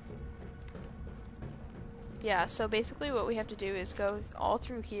 Yeah, so basically what we have to do is go all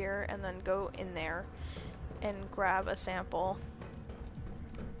through here and then go in there and grab a sample.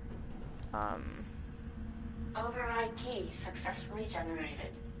 Override key successfully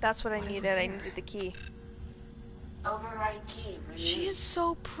generated. That's what I needed. I needed the key. Override key released. She is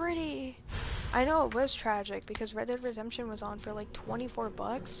so pretty. I know it was tragic because Red Dead Redemption was on for like 24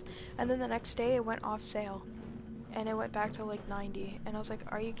 bucks, and then the next day it went off sale and it went back to like 90, and I was like,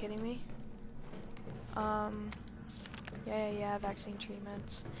 are you kidding me? Yeah, vaccine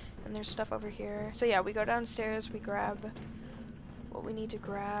treatments. And there's stuff over here. So yeah, we go downstairs, we grab what we need to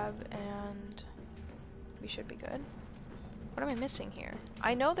grab, and we should be good. What am I missing here?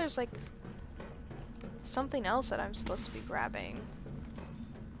 I know there's like something else that I'm supposed to be grabbing.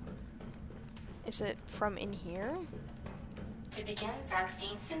 Is it from in here? To begin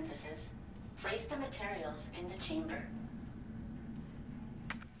vaccine synthesis, place the materials in the chamber.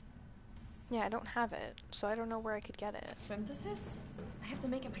 Yeah, I don't have it, so I don't know where I could get it. Synthesis? I have to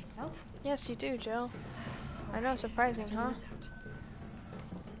make it myself? Yes, you do, Jill. I know, surprising, huh?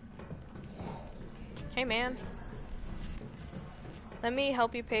 Hey, man. Let me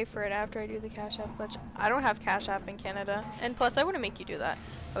help you pay for it after I do the Cash App glitch. I don't have Cash App in Canada, and plus I wouldn't make you do that.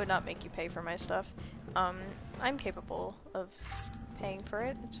 I would not make you pay for my stuff. I'm capable of paying for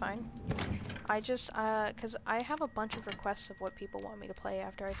it, it's fine. I just, cause I have a bunch of requests of what people want me to play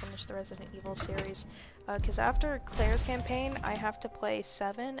after I finish the Resident Evil series. Cause after Claire's campaign, I have to play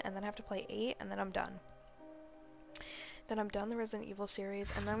 7, and then I have to play 8, and then I'm done. Then I'm done the Resident Evil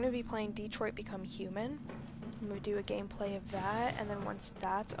series, and then I'm gonna be playing Detroit Become Human. I'm gonna do a gameplay of that, and then once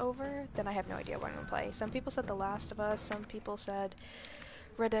that's over, then I have no idea what I'm gonna play. Some people said The Last of Us, some people said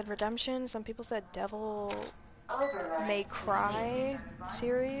Red Dead Redemption, some people said Devil May Cry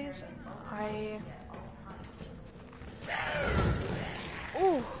series.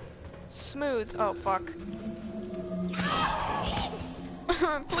 Ooh, smooth. Oh fuck.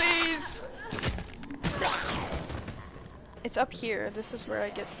 Please. It's up here. This is where I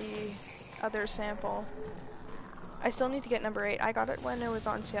get the other sample. I still need to get number 8. I got it when it was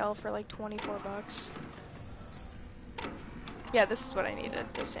on sale for like 24 bucks. Yeah, this is what I needed.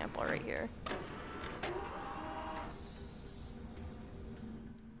 This sample right here.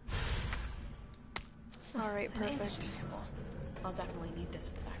 Alright, An antigen perfect. sample. I'll definitely need this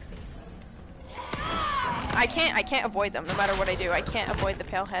for the vaccine. I can't avoid them no matter what I do. I can't avoid the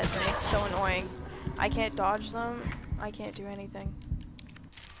pale heads and it's so annoying. I can't dodge them. I can't do anything.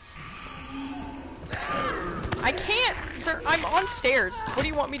 I can't! I'm on stairs. What do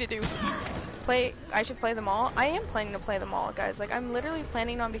you want me to do? I should play them all? I am planning to play them all, guys. Like, I'm literally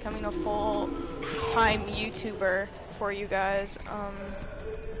planning on becoming a full-time YouTuber for you guys.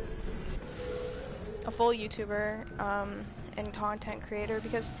 A full YouTuber, and content creator,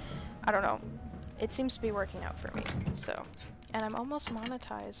 because, I don't know, it seems to be working out for me, so. And I'm almost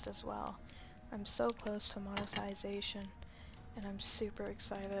monetized as well. I'm so close to monetization, and I'm super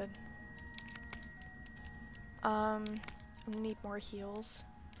excited. I'm gonna need more heals,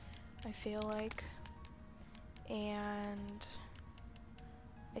 I feel like, and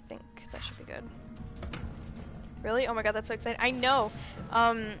I think that should be good. Really? Oh my god, that's so exciting. I know!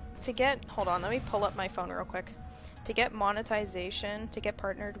 Hold on, let me pull up my phone real quick. To get monetization, to get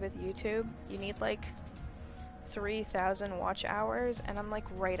partnered with YouTube, you need like 3,000 watch hours, and I'm like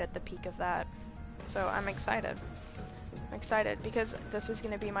right at the peak of that. So I'm excited. I'm excited because this is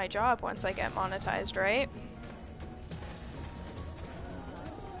gonna be my job once I get monetized, right?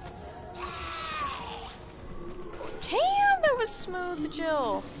 Damn, that was smooth,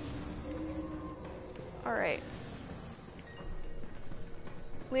 Jill! Alright.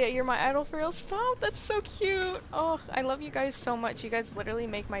 Leah, you're my idol for real. Stop, that's so cute. Oh, I love you guys so much. You guys literally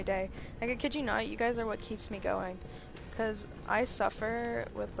make my day. Like, I kid you not, you guys are what keeps me going. Because I suffer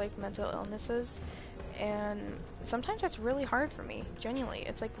with, like, mental illnesses, and sometimes that's really hard for me. Genuinely,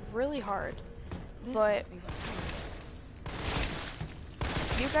 it's, like, really hard. But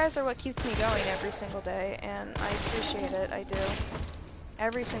you guys are what keeps me going every single day, and I appreciate it, I do.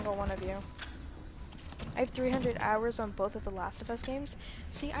 Every single one of you. I have 300 hours on both of the Last of Us games.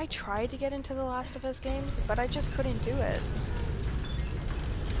 See, I tried to get into the Last of Us games, but I just couldn't do it.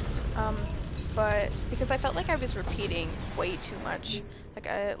 But because I felt like I was repeating way too much.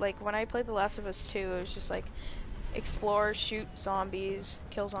 Like when I played the Last of Us 2, it was just like explore, shoot zombies,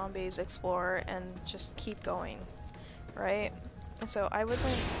 kill zombies, explore, and just keep going, right? And so I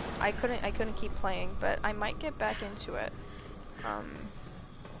couldn't keep playing, but I might get back into it.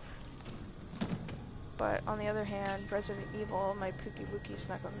 But on the other hand, Resident Evil, my Pookie Wookie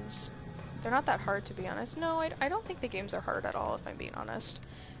Snuggums, they're not that hard, to be honest. No, I don't think the games are hard at all, if I'm being honest.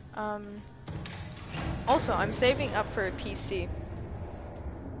 Also, I'm saving up for a PC.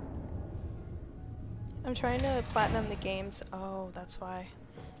 I'm trying to platinum the games. Oh, that's why.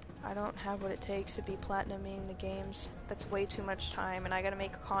 I don't have what it takes to be platinuming the games. That's way too much time, and I gotta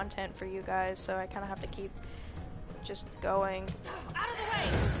make content for you guys, so I kinda have to keep just going. Out of the way!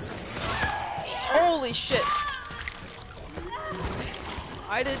 Holy shit!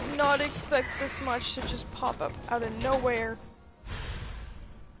 I did not expect this much to just pop up out of nowhere.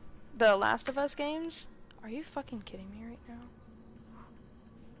 The Last of Us games? Are you fucking kidding me right now?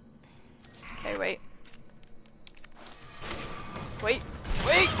 Okay, wait. Wait!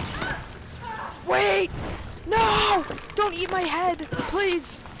 Wait! Wait! No! Don't eat my head!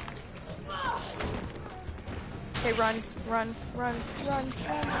 Please! Okay, run, run, run, run,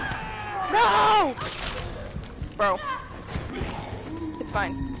 run. No! Bro. It's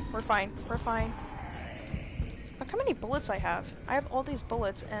fine. We're fine. We're fine. Look how many bullets I have. I have all these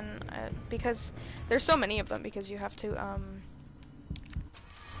bullets, and because there's so many of them, because you have to,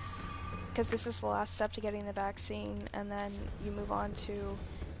 because this is the last step to getting the vaccine, and then you move on to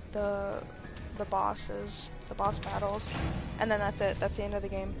the bosses, the boss battles, and then that's it. That's the end of the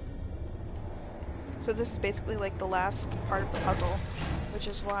game. So this is basically like the last part of the puzzle, which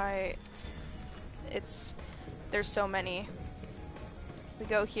is why there's so many. We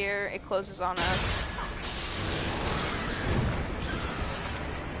go here, it closes on us.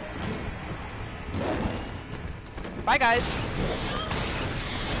 Bye guys!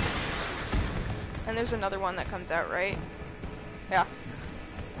 And there's another one that comes out, right? Yeah.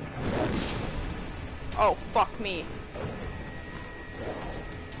 Oh, fuck me.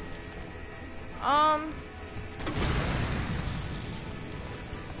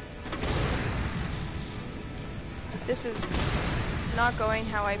 This is not going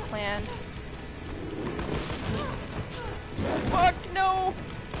how I planned. Fuck, no!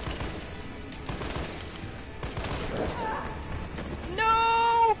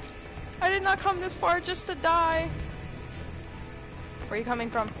 No! I did not come this far just to die. Where are you coming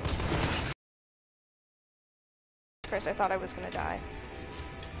from? Christ, I thought I was gonna die.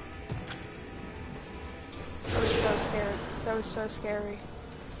 I was so scared. That was so scary.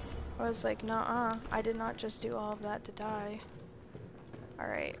 I was like, nuh-uh. I did not just do all of that to die.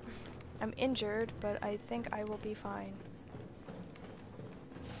 Alright. I'm injured, but I think I will be fine.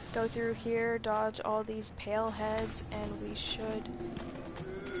 Go through here, dodge all these pale heads, and we should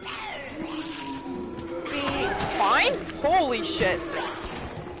be fine? Holy shit.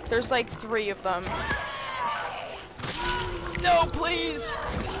 There's like 3 of them. No, please!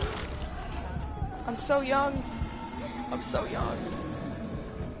 I'm so young. I'm so young.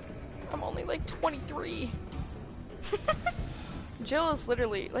 I'm only like 23. Jill is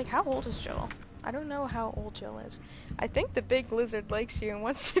literally, like, how old is Jill? I don't know how old Jill is. I think the big lizard likes you and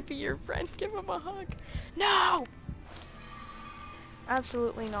wants to be your friend. Give him a hug. No!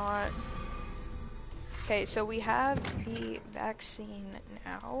 Absolutely not. Okay, so we have the vaccine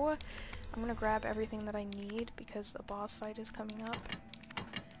now. I'm gonna grab everything that I need because the boss fight is coming up.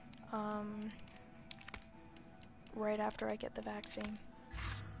 Right after I get the vaccine.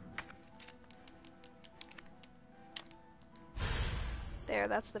 There,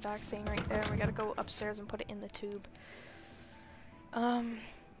 that's the vaccine right there. We gotta go upstairs and put it in the tube.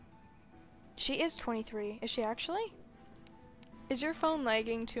 She is 23. Is she actually? Is your phone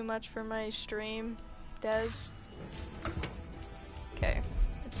lagging too much for my stream, Des? Okay,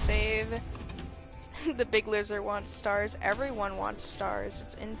 let's save. The big lizard wants stars. Everyone wants stars.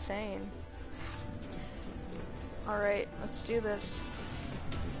 It's insane. Alright, let's do this.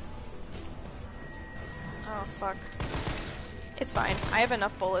 Oh, fuck. It's fine. I have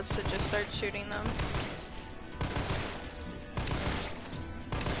enough bullets to just start shooting them.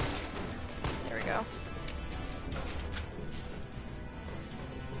 There we go.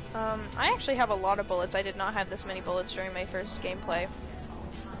 I actually have a lot of bullets. I did not have this many bullets during my first gameplay.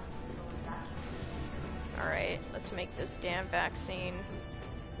 Alright, let's make this damn vaccine.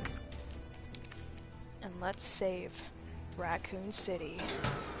 And let's save Raccoon City.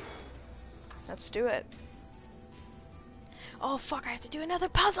 Let's do it. Oh fuck, I have to do another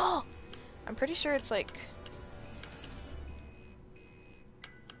puzzle! I'm pretty sure it's like...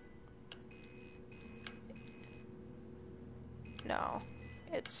 No.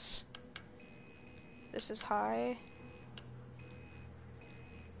 It's... This is high.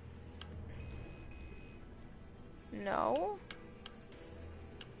 No.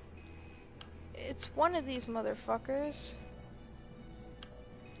 It's one of these motherfuckers.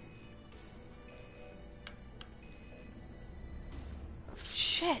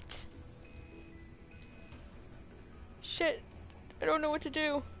 Shit. Shit. I don't know what to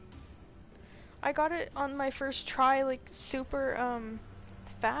do. I got it on my first try, like, super,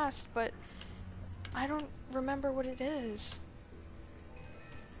 fast, but I don't remember what it is.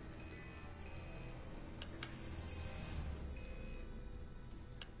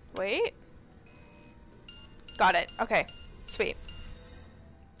 Wait. Got it. Okay. Sweet.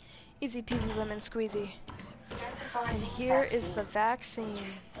 Easy peasy lemon squeezy. And here is the vaccine.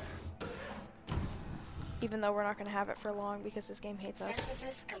 Even though we're not gonna have it for long because this game hates us.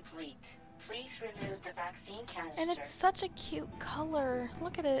 Synthesis complete. Please remove the vaccine canister. And it's such a cute color.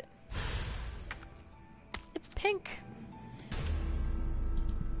 Look at it. It's pink.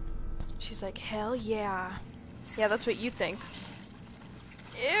 She's like, hell yeah. Yeah, that's what you think.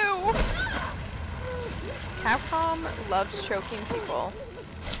 Ew! Capcom loves choking people.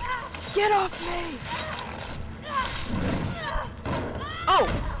 Get off me! Oh!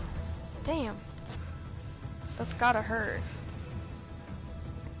 Damn. That's gotta hurt.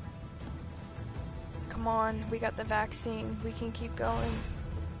 Come on, we got the vaccine. We can keep going.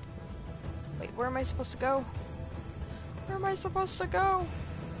 Wait, where am I supposed to go? Where am I supposed to go?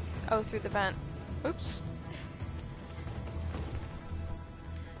 Oh, through the vent. Oops.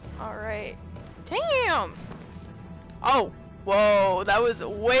 Alright. Damn! Oh! Whoa, that was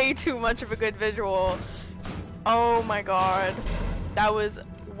way too much of a good visual. Oh my god. That was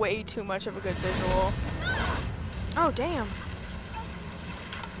way too much of a good visual. Oh, damn.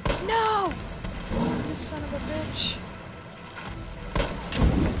 No! You son of a bitch.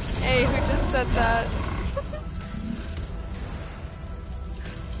 Hey, who just said that?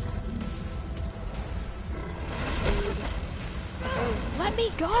 Hey, let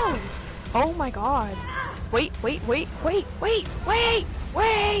me go! Oh my god. Wait, wait, wait, wait, wait, wait,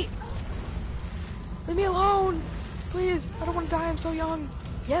 wait! Leave me alone! Please, I don't want to die, I'm so young.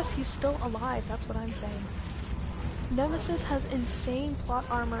 Yes, he's still alive, that's what I'm saying. Nemesis has insane plot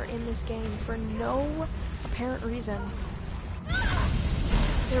armor in this game for no apparent reason.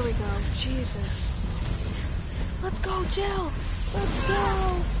 There we go, Jesus. Let's go, Jill! Let's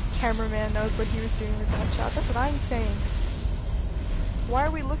go! Cameraman knows what he was doing with that shot, that's what I'm saying. Why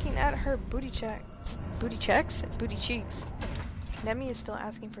are we looking at her booty check? Booty checks? Booty cheeks. Nemi is still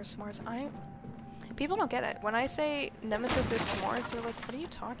asking for s'mores. People don't get it. When I say Nemesis is s'mores, they're like, what are you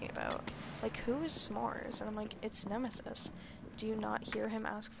talking about? Like, who is s'mores? And I'm like, it's Nemesis. Do you not hear him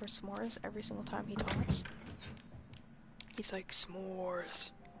ask for s'mores every single time he talks? He's like,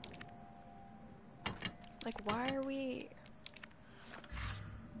 s'mores. Like, why are we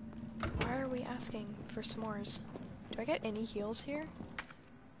asking for s'mores? Do I get any heals here?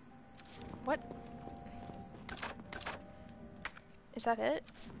 What? Is that it?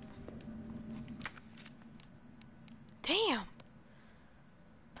 Damn!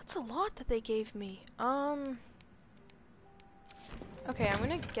 That's a lot that they gave me. Okay, I'm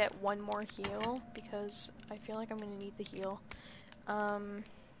gonna get one more heal because I feel like I'm gonna need the heal. And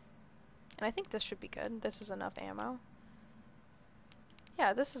I think this should be good. This is enough ammo.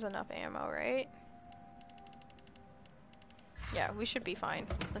 Yeah, this is enough ammo, right? Yeah, we should be fine.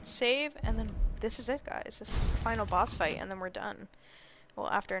 Let's save, and then this is it, guys. This is the final boss fight, and then we're done. Well,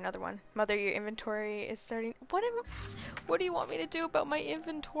 after another one. Mother, your inventory is starting. What do you want me to do about my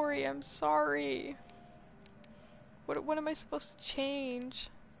inventory? I'm sorry. What am I supposed to change?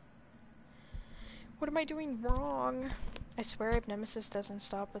 What am I doing wrong? I swear if Nemesis doesn't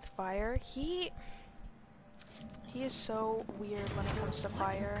stop with fire, he is so weird when it comes to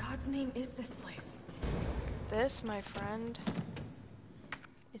fire. What in God's name is this place? This, my friend,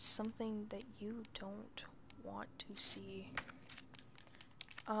 is something that you don't want to see.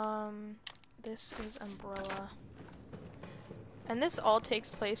 This is Umbrella. And this all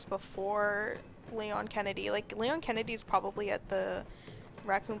takes place before Leon Kennedy. Like, Leon Kennedy's probably at the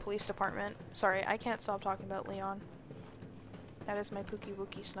Raccoon Police Department. Sorry, I can't stop talking about Leon. That is my Pookie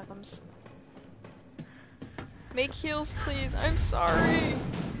Wookie Snuggums. Make heals, please. I'm sorry.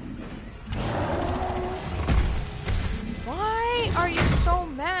 Why are you so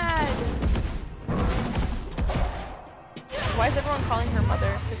mad? Why is everyone calling her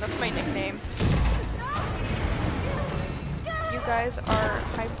mother? Because that's my nickname. You guys are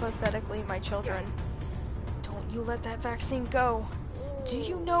hypothetically my children. Don't you let that vaccine go. Do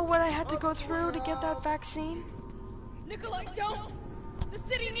you know what I had to go through to get that vaccine? Nikolai, don't! The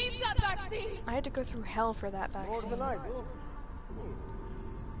city needs that vaccine! I had to go through hell for that vaccine.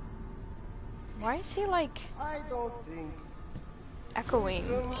 Why is he like I don't think echoing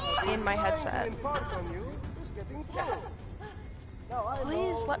in my headset?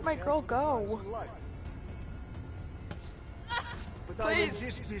 Please let my girl go. But I'm in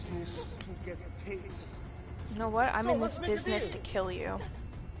this business to get paid. You know what? I'm in this business to kill you.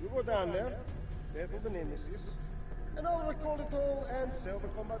 You go down there, battle the Nemesis, and I'll record it all and sell the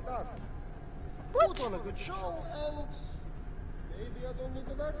combat data. What? Put on a good show, and maybe I don't need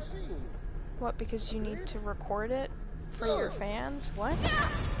the vaccine. What, because you need to record it for your fans? What?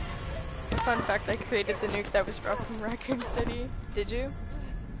 Fun fact, I created the nuke that was dropped from Raccoon City. Did you?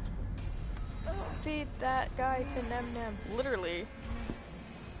 Feed that guy to Nem Nem. Literally.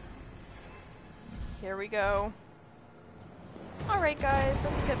 Here we go. Alright guys,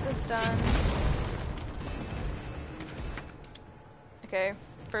 let's get this done. Okay,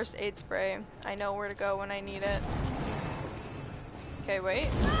 first aid spray. I know where to go when I need it. Okay, wait.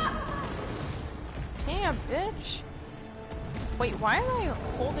 Damn, bitch! Wait, why am I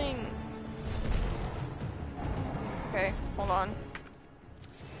holding... Okay, hold on.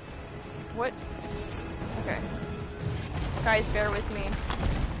 What? Okay. Guys, bear with me.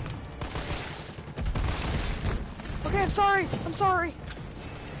 Okay, I'm sorry! I'm sorry!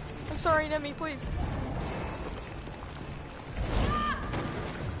 I'm sorry, Nemi, please.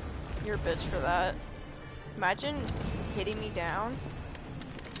 You're a bitch for that. Imagine hitting me down.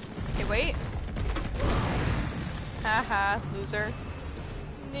 Okay, wait. Haha, loser.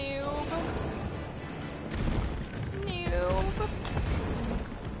 Noob. Noob.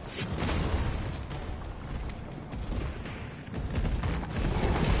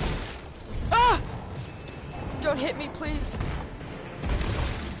 Ah! Don't hit me, please.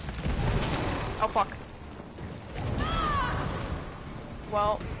 Oh, fuck.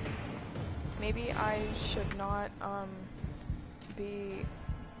 Well, maybe I should not, be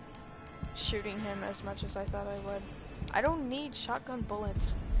shooting him as much as I thought I would. I don't need shotgun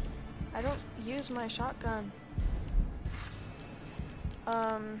bullets. I don't use my shotgun.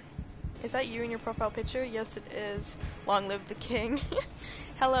 Is that you in your profile picture? Yes, it is. Long live the king.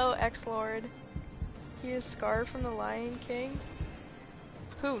 Hello, X-Lord. He is Scar from the Lion King.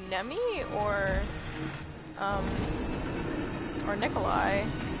 Who, Nemi or Nikolai?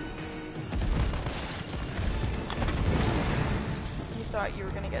 You thought you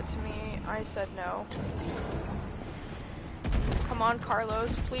were gonna get to me. I said no. Come on,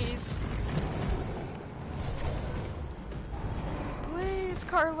 Carlos, please. Please. Please,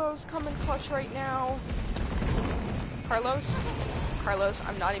 Carlos, come in clutch right now. Carlos? Carlos,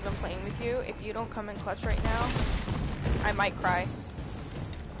 I'm not even playing with you. If you don't come in clutch right now, I might cry.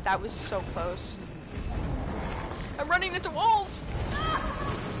 That was so close. I'm running into walls!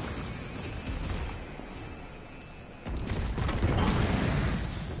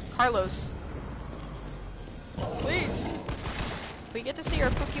 Carlos. Please! We get to see our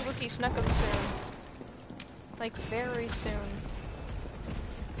Pookie Wookie Snuggum soon. Like, very soon.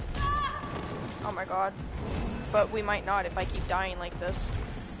 Oh my god. But we might not if I keep dying like this.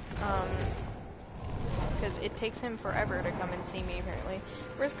 Because it takes him forever to come and see me, apparently.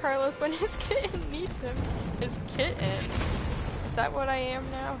 Where's Carlos when his kitten needs him? His kitten? Is that what I am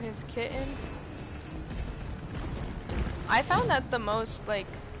now? His kitten? I found that the most, like,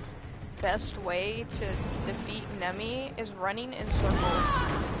 best way to defeat Nemi is running in circles.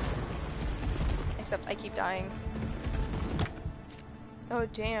 Except I keep dying. Oh,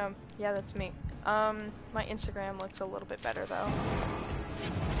 damn. Yeah, that's me. My Instagram looks a little bit better, though.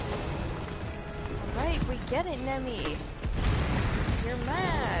 Alright, we get it, Nemi. You're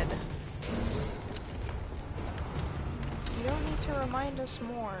mad. You don't need to remind us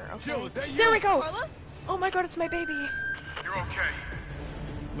more, okay? Jill, is that you? There we go! Carlos? Oh my god, it's my baby! You're okay.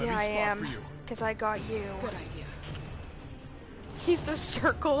 Let Yeah, me I spot am. for you. Because I got you. Good idea. He's a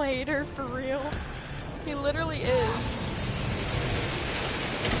circle hater, for real. He literally is.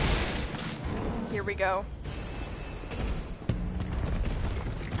 Here we go.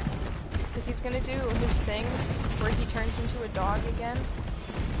 Because he's gonna do his thing where he turns into a dog again,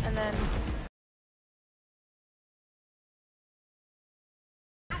 and then...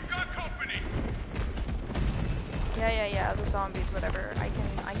 You've got company. Yeah, the zombies, whatever. I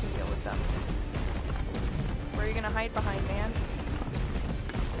can deal with them. Where are you gonna hide behind, man?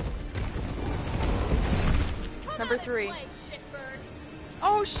 Number 3.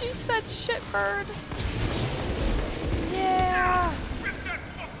 Oh, she said shitbird! Yeah!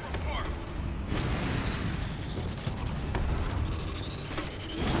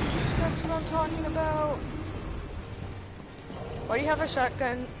 That's what I'm talking about. Why do you have a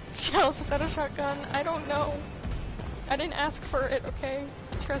shotgun? Shells without a shotgun? I don't know. I didn't ask for it, okay?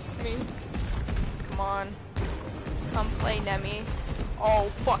 Trust me. Come on. Come play, Nemi.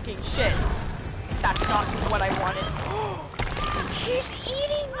 Oh, fucking shit. That's not what I wanted. He's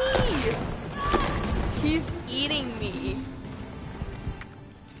eating me! He's eating me.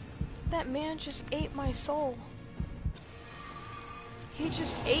 That man just ate my soul. He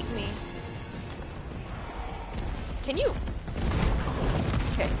just ate me. Can you?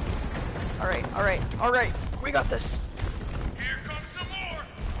 Okay. Alright. We got this. Here comes some more.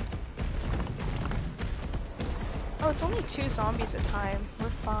 Oh, it's only 2 zombies at a time. We're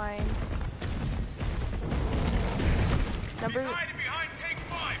fine. Number... He's hiding behind tank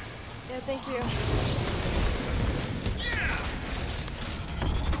 5. Yeah, thank you. Yeah.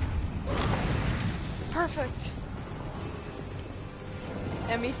 Perfect.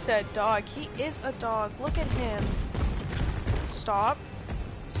 Emmy said dog. He is a dog. Look at him. Stop.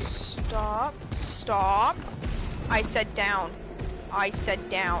 Stop. Stop. I said down. I said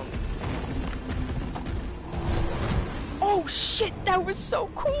down. Oh shit, that was so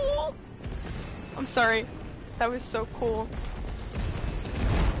cool! I'm sorry. That was so cool.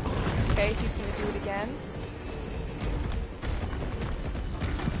 Okay, he's gonna do it again.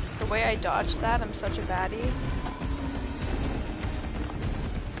 The way I dodged that, I'm such a baddie.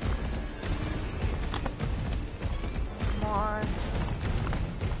 Come on.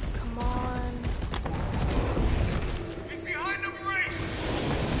 Come on. He's behind number 8.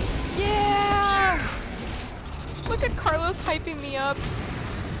 Yeah! Look at Carlos hyping me up.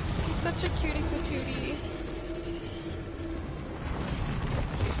 He's such a cutie patootie.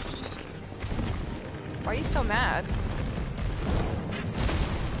 Why are you so mad?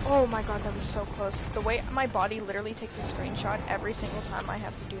 Oh my god, that was so close. The way my body literally takes a screenshot every single time I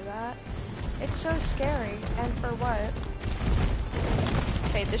have to do that. It's so scary. And for what?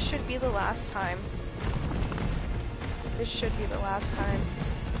 Okay, this should be the last time. This should be the last time.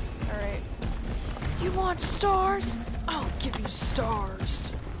 Alright. You want stars? I'll give you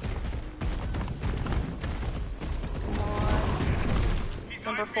stars. Come on.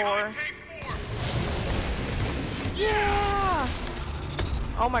 Number 4. Yeah!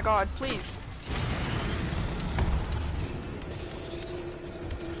 Oh my god, please.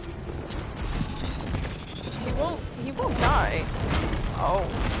 He won't die. Oh.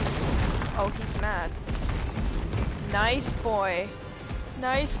 Oh, he's mad. Nice boy.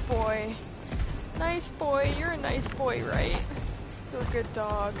 Nice boy. Nice boy. You're a nice boy, right? You're a good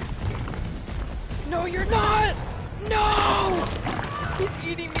dog. No, you're not! No! He's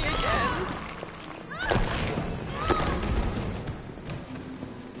eating me again.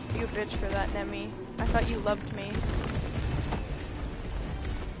 You bitch for that, Nemi. I thought you loved me.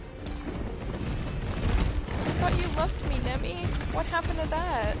 I thought you loved me, Nemi. What happened to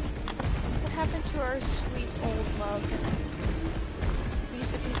that? What happened to our sweet old love? We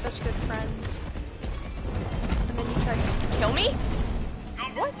used to be such good friends. And then you tried to kill me?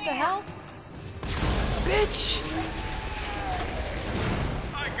 What the hell? Bitch!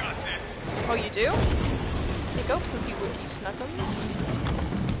 I got this. Oh, you do? Here you go, Pookie Wookie Snuckums.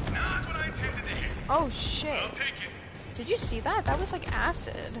 Not what I intended to hit. Oh, shit. I'll take it. Did you see that? That was like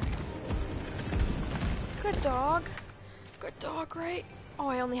acid. Good dog. Good dog, right? Oh,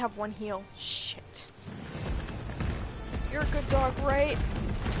 I only have one heal. Shit. You're a good dog, right?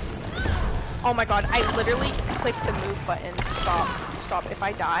 Oh my god, I literally clicked the move button. Stop. Stop. If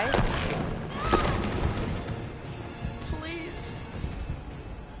I die... Please.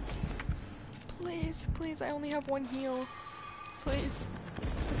 Please, please, I only have one heal. Please.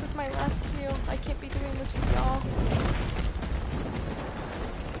 This is my last heal. I can't be doing this with y'all.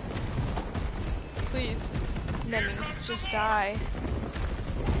 Please. Nemi, just die.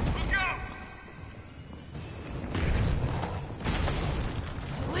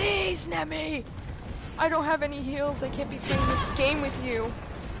 Please, Nemi! I don't have any heals. I can't be playing this game with you.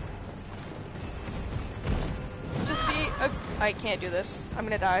 Just be a... I can't do this. I'm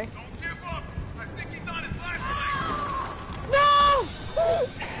gonna die. Don't give up. I think he's on his last leg. No!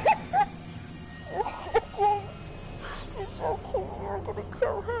 You're joking. You're gonna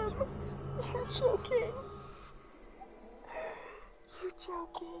kill him. You're joking. You're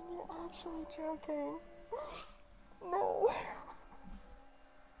joking. You're actually joking. No.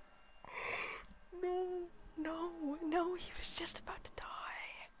 No, he was just about to die.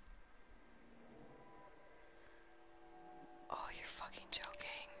 Oh, you're fucking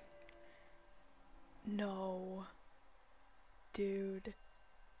joking. No. Dude.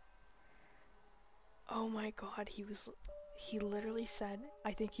 Oh my god, he literally said,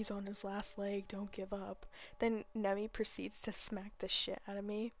 I think he's on his last leg, don't give up. Then Nemi proceeds to smack the shit out of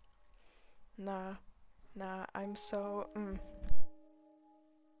me. Nah, I'm so,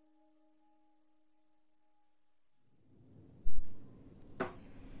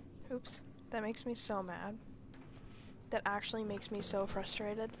 Oops, that makes me so mad. That actually makes me so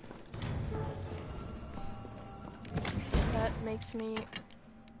frustrated. That makes me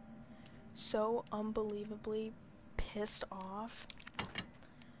so unbelievably pissed off.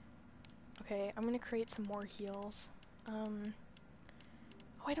 Okay, I'm gonna create some more heals. Oh,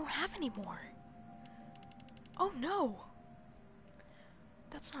 I don't have any more. Oh no!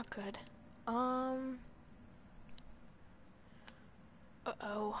 That's not good.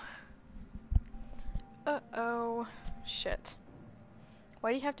 Uh-oh. Uh-oh. Shit. Why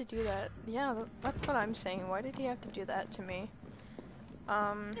do you have to do that? Yeah, that's what I'm saying. Why did he have to do that to me?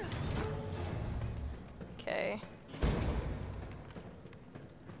 Okay.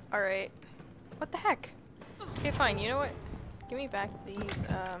 Alright. What the heck? Okay, fine. You know what? Give me back these,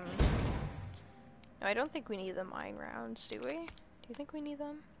 No, I don't think we need the mine rounds, do we? Do you think we need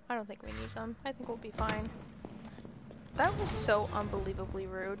them? I don't think we need them. I think we'll be fine. That was so unbelievably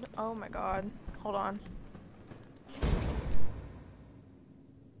rude. Oh my god. Hold on.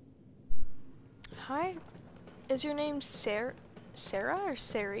 Hi. Is your name Sarah or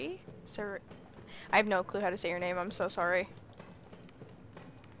Sari? Sarah. I have no clue how to say your name. I'm so sorry.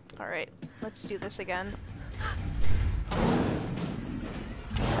 Alright. Let's do this again.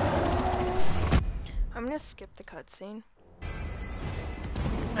 I'm gonna skip the cutscene.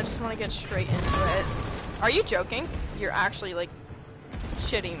 I just want to get straight into it. Are you joking? You're actually, like,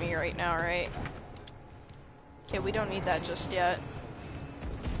 shitting me right now, right? Okay, we don't need that just yet.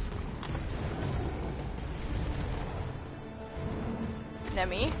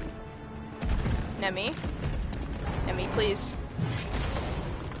 Nemi? Nemi? Nemi, please.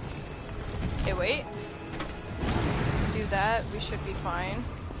 Okay, wait. Do that, we should be fine.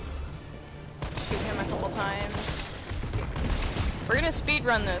 Shoot him a couple times. We're gonna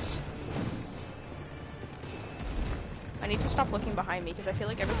speedrun this. I need to stop looking behind me because I feel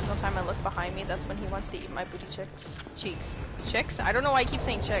like every single time I look behind me, that's when he wants to eat my booty cheeks. Chicks? I don't know why I keep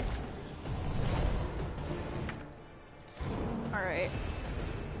saying chicks. Alright.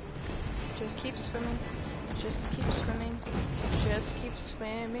 Just keep swimming. Just keep swimming. Just keep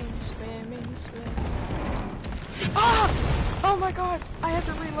swimming, swimming, swimming. Ah! Oh my god! I have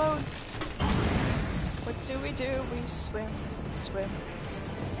to reload. What do? We swim, swim.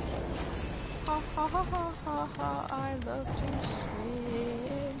 Ha ha ha ha ha ha, I love to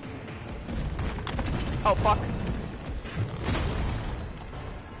swim. Oh fuck.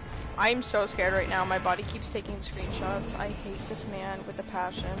 I'm so scared right now. My body keeps taking screenshots. I hate this man with a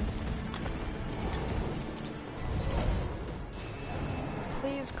passion.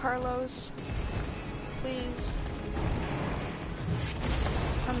 Please, Carlos. Please.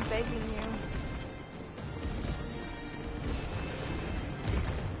 I'm begging you.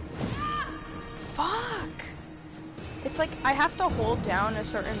 Fuck! It's like I have to hold down a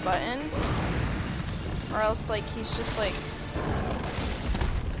certain button, or else like he's just like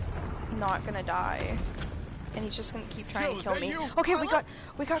not gonna die, and he's just gonna keep trying to kill me. Okay, Carlos?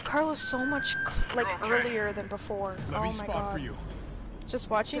 we got Carlos so much like earlier than before. Oh my god! For you.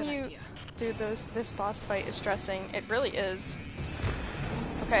 Just watching you do this boss fight is stressing. It really is.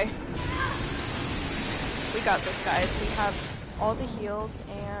 Okay, we got this, guys. We have all the heals,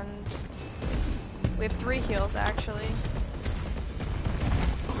 and we have 3 heals actually.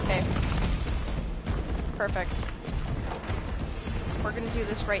 Okay, perfect. We're gonna do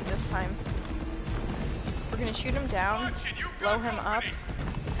this right this time. We're gonna shoot him down, blow him up,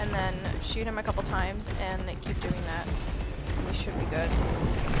 and then shoot him a couple times, and keep doing that. We should be good.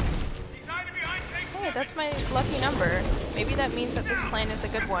 Hey, that's my lucky number. Maybe that means that this plan is a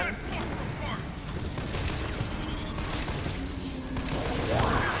good one.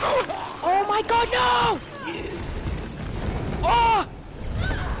 Oh my god, no! Oh!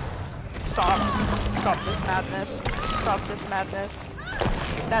 Stop this madness. Stop this madness.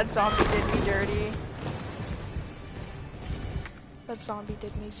 That zombie did me dirty. That zombie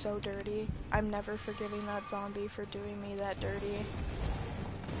did me so dirty. I'm never forgiving that zombie for doing me that dirty.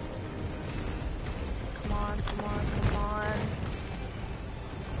 Come on, come on, come on.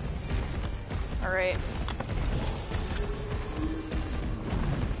 Alright.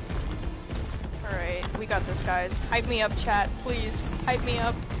 Alright, we got this, guys. Hype me up, chat, please. Hype me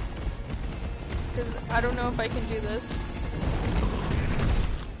up. Because I don't know if I can do this.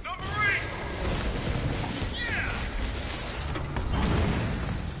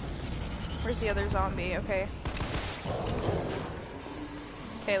 Where's the other zombie? Okay.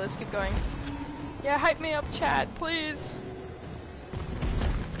 Okay, let's keep going. Yeah, hype me up, chat, please.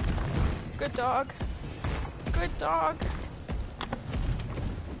 Good dog. Good dog.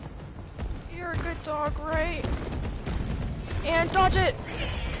 You're a good dog, right? And dodge it!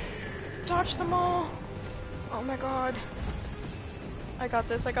 Dodge them all! Oh my god. I got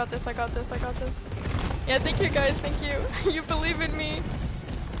this, I got this, I got this, I got this. Yeah, thank you guys, thank you. You believe in me.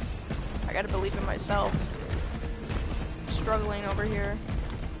 I gotta believe in myself. Struggling over here.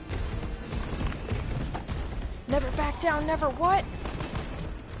 Never back down, never what?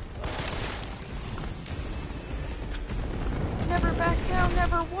 Never back down,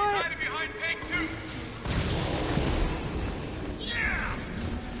 never what?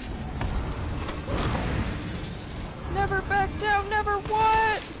 Never back down, never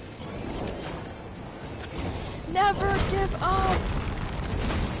what? Never give up.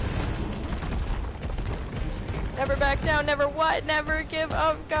 Never back down, never what? Never give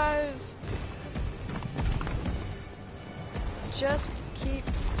up, guys. Just keep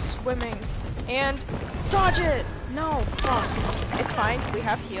swimming. And dodge it! No, fuck. It's fine. We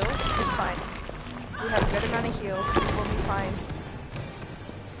have heals. It's fine. We have a good amount of heals. We'll be fine.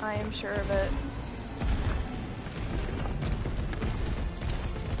 I am sure of it.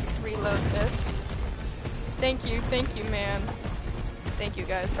 Reload this. Thank you, man. Thank you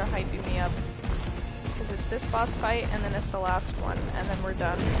guys for hyping me up. Because it's this boss fight, and then it's the last one, and then we're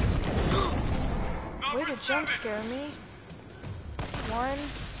done. Way to jump scare me. 1,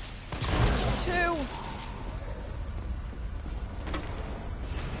 2.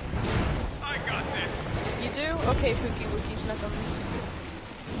 I got this. You do? Okay, Pookie Wookie Snuckums.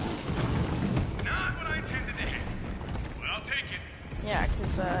 Not what I intended to hit. But I'll take it. Yeah,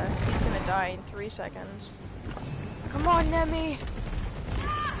 because he's gonna die in 3 seconds. Come on, Nemi!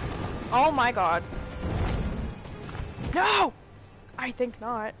 Oh my god. No! I think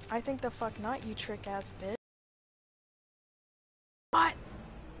not. I think the fuck not, you trick-ass bitch. What?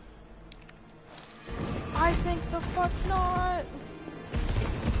 I think the fuck not.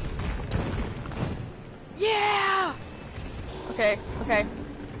 Yeah! Okay, okay.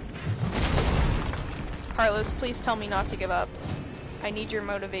 Carlos, please tell me not to give up. I need your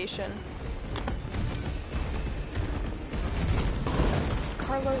motivation.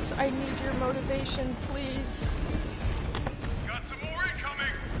 Carlos, I need your motivation, please. Got some more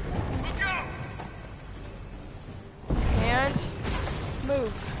incoming. Look out! And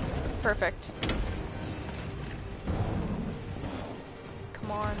move. Perfect.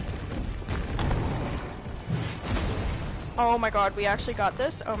 Come on. Oh my god, we actually got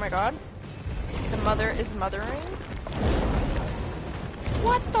this. Oh my god. The mother is mothering.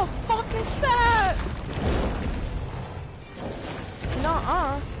 What the fuck is that?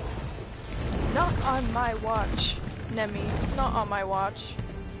 Nuh-uh. Not on my watch, Nemi. Not on my watch.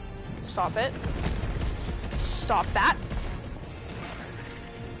 Stop it. Stop that.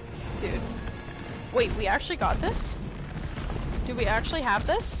 Dude. Wait, we actually got this? Do we actually have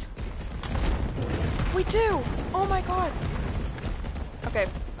this? We do! Oh my god! Okay,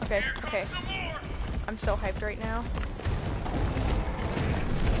 okay, okay. I'm so hyped right now.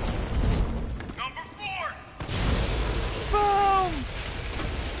 Number 4! Boom!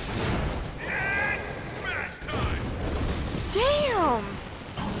 Smash time! Damn!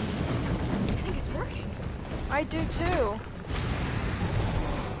 I think it's working. I do too.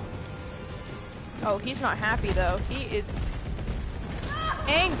 Oh, he's not happy though. He is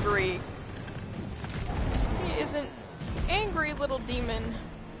angry. He is an angry little demon.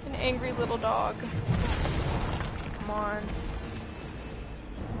 An angry little dog. Come on.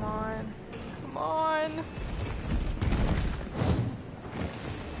 Come on. Come on.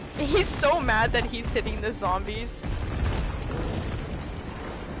 He's so mad that he's hitting the zombies.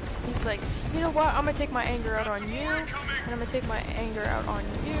 He's like, you know what? I'm gonna take my anger out on you. And I'm gonna take my anger out on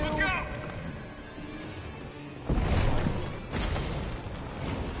you.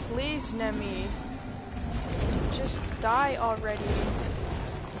 Please, Nemi. Just die already.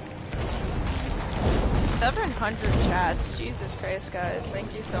 700 chats. Jesus Christ, guys.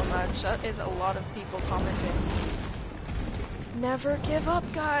 Thank you so much. That is a lot of people commenting. Never give up,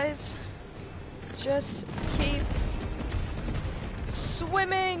 guys. Just keep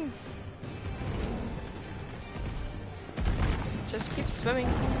swimming. Just keep swimming.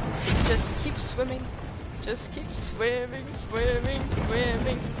 Just keep swimming. Just keep swimming, swimming,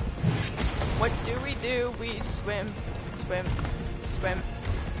 swimming. What do? We swim, swim, swim.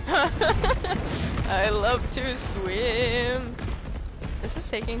 I love to swim. This is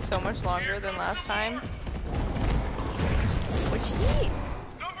taking so much longer than last time. What'd you eat?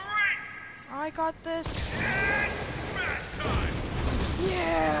 I got this.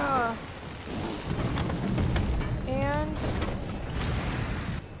 Yeah. And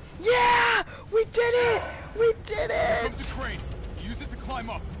yeah, we did it. We did it. The train. Use it to climb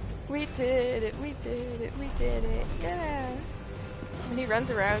up. We did it. We did it. We did it. Yeah. When he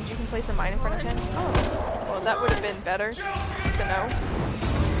runs around, you can place a mine in front of him. Oh, well, that would have been better to know.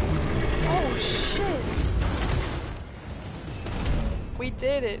 Oh shit. We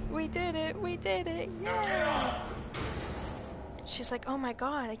did it. We did it. We did it. Yeah. She's like, oh my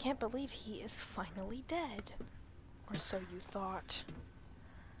god, I can't believe he is finally dead. Or so you thought.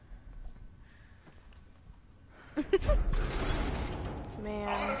 Man.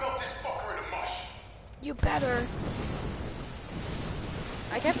 I'm gonna melt this fucker into mush. You better.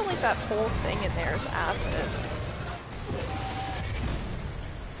 I can't believe that whole thing in there is acid.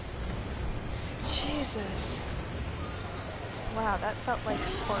 Jesus. Wow, that felt like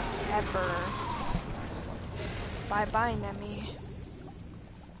forever. Bye-bye, Nemi.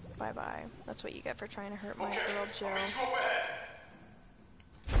 Bye-bye. That's what you get for trying to hurt my girl Joe.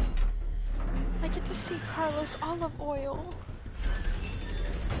 I get to see Carlos olive oil.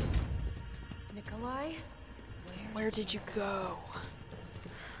 Nikolai? Where did you go?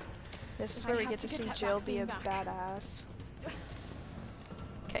 This is where we get to see Jill be a badass.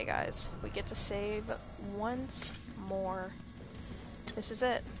 Okay, guys. We get to save once more. This is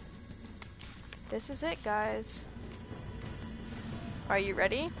it. This is it, guys. Are you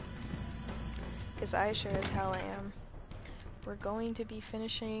ready? Because I sure as hell am. We're going to be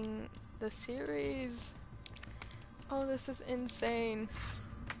finishing the series. Oh, this is insane.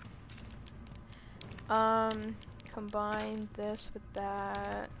 Combine this with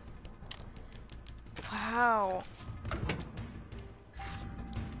that. Wow.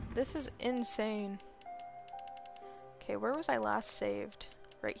 This is insane. Okay, where was I last saved?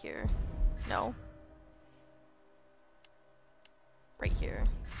 Right here. No. Right here.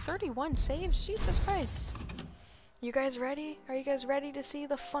 31 saves? Jesus Christ. You guys ready? Are you guys ready to see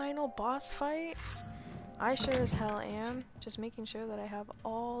the final boss fight? I sure as hell am. Just making sure that I have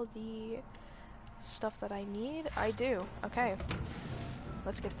all the stuff that I need. I do. Okay.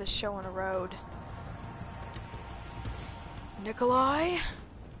 Let's get this show on the road. Nikolai?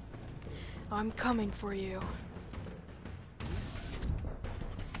 I'm coming for you.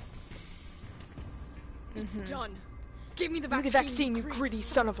 It's done. Give me the Give me vaccine, the vaccine, you gritty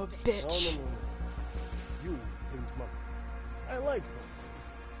son of a bitch. No. You ain't mine. I like them.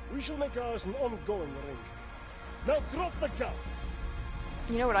 We shall make ours an ongoing arrangement. Now drop the gun.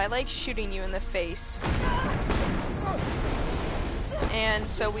 You know what I like? Shooting you in the face. And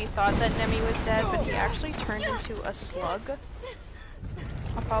so we thought that Nemi was dead, but he actually turned into a slug.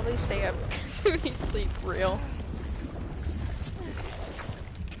 I'll probably stay up because we need sleep real.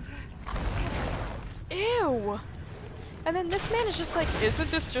 Ew! And then this man is just like,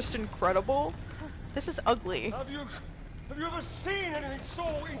 isn't this just incredible? This is ugly. Have you ever seen anything so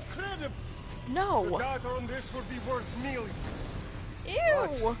incredible? No. The data on this would be worth millions.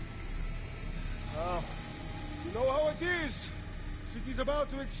 Ew! You know how it is. City's about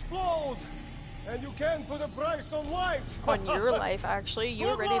to explode, and you can't put a price on life. On your life, actually. You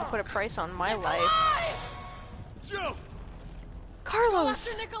were ready to put a price on my life. Joe!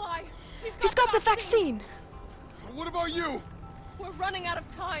 Carlos! Nikolai! He's got the vaccine! What about you? We're running out of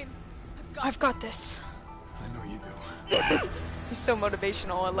time. I've got this. I know you do. He's so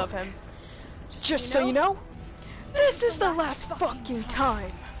motivational, I love him. Just so you know, this is the last fucking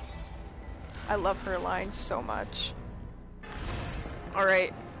time. I love her line so much.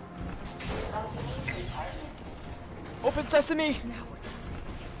 Alright. Open sesame!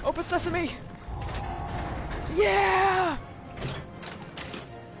 Open sesame! Yeah!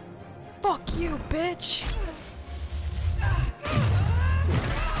 Fuck you, bitch!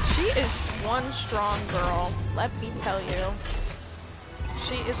 She is one strong girl, let me tell you.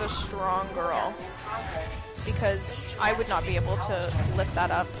 She is a strong girl. Because I would not be able to lift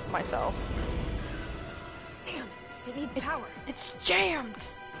that up myself. Damn, it needs power. It's jammed!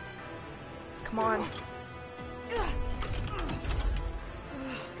 Come on.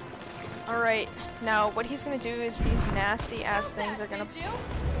 Alright, now what he's gonna do is these nasty ass things are gonna... Did you?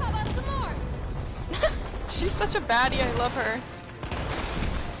 How about some more? She's such a baddie, I love her.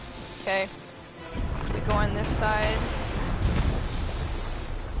 Okay. We go on this side.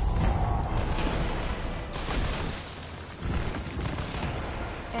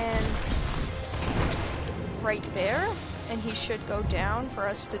 And right there, and he should go down for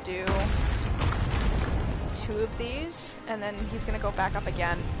us to do 2 of these, and then he's gonna go back up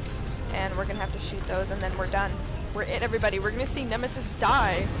again, and we're gonna have to shoot those, and then we're done. We're it, everybody. We're gonna see Nemesis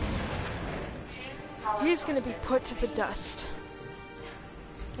die. He's gonna be put to the dust.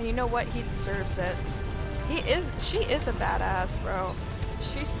 And you know what? He deserves it. She is a badass, bro.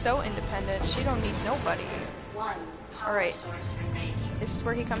 She's so independent. She don't need nobody. Alright. This is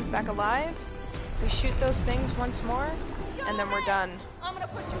where he comes back alive. We shoot those things once more, and then we're done. I'm gonna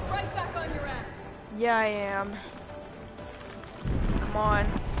put you right back on your ass. Yeah, I am. Come on.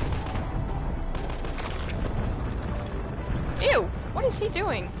 Ew! What is he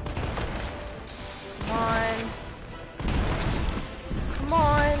doing? Come on. Come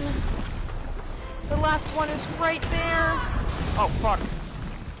on. The last one is right there. Oh, fuck.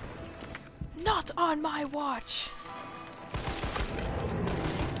 Not on my watch.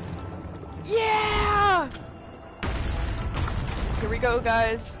 Yeah! Here we go,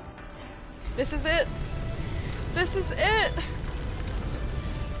 guys. This is it. This is it.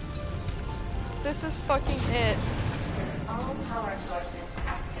 This is fucking it. All power sources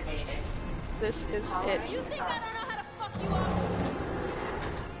activated. This is it. You think I don't know how to fuck you up?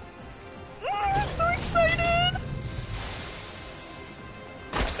 I'm so excited!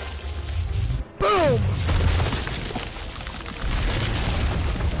 Boom!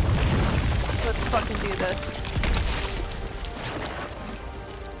 Let's fucking do this.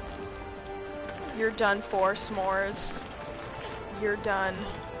 You're done for, S'mores. You're done.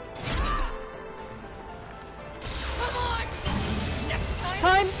 Come on! Next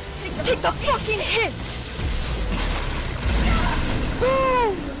time, Take the fucking hit!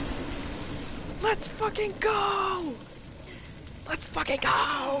 Boom! Let's fucking go! Let's fucking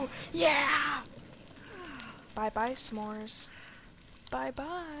go! Yeah! Bye-bye, S'mores.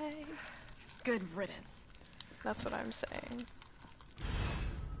 Bye-bye. Good riddance. That's what I'm saying.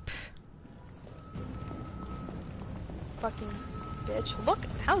 Fucking bitch. Look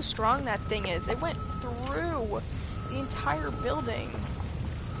how strong that thing is. It went through the entire building.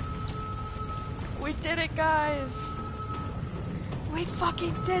 We did it, guys! We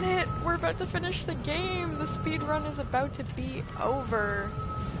fucking did it! We're about to finish the game! The speedrun is about to be over.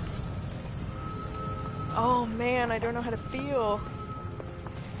 Oh man, I don't know how to feel.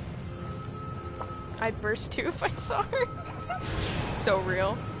 I'd burst too if I saw her. So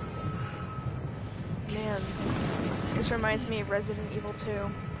real. Man, this reminds me of Resident Evil 2. I hope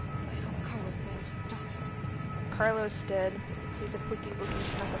Carlos managed to stop him. Carlos did. He's a quickie wookie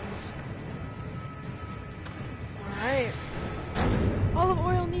snubbins. Alright. Olive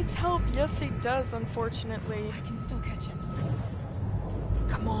Oil needs help. Yes, he does, unfortunately. I can still catch him.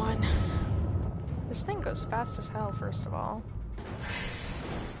 Come on. This thing goes fast as hell, first of all.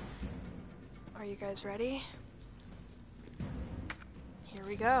 Are you guys ready? Here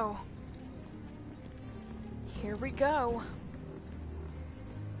we go. Here we go.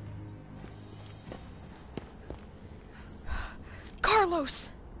 Carlos!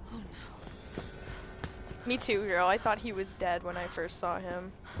 Oh no. Me too, girl. I thought he was dead when I first saw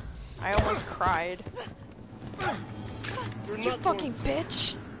him. I almost cried. You fucking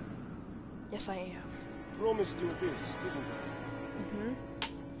bitch! Yes, I am. Promised you this, didn't I? Mm-hmm.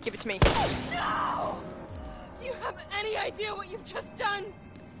 Give it to me. No! Do you have any idea what you've just done?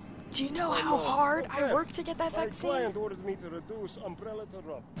 Do you know how hard I worked to get that vaccine? My client ordered me to reduce Umbrella to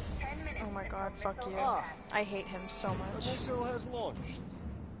rubber. Oh my god, fuck you. I hate him so much. The missile has launched.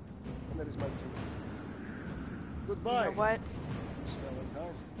 And that is my cue. Goodbye. You know what? Miss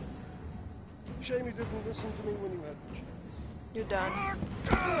Valentine. Shame you didn't listen to me when you had the chance. You're done.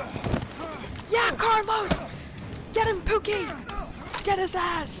 Yeah, Carlos! Get him, Pookie! Get his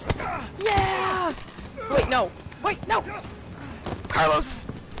ass! Yeah! Wait, no! Wait, no! Carlos!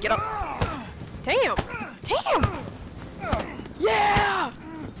 Get up! Damn! Damn! Yeah!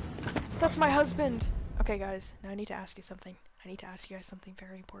 That's my husband! Okay, guys, now I need to ask you something. I need to ask you guys something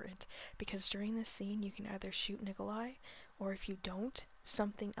very important. Because during this scene, you can either shoot Nikolai, or if you don't,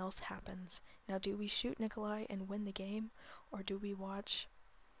 something else happens. Now, do we shoot Nikolai and win the game, or do we watch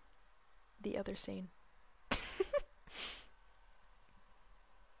the other scene?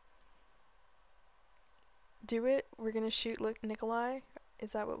 Do it? We're gonna shoot Nikolai? Is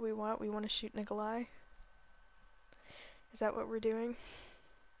that what we want? We want to shoot Nikolai? Is that what we're doing?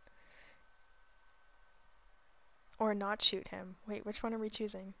 Or not shoot him? Wait, which one are we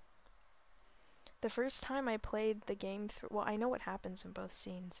choosing? The first time I played the game well, I know what happens in both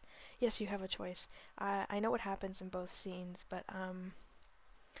scenes. Yes, you have a choice. I know what happens in both scenes, but,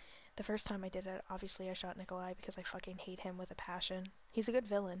 the first time I did it, obviously I shot Nikolai because I fucking hate him with a passion. He's a good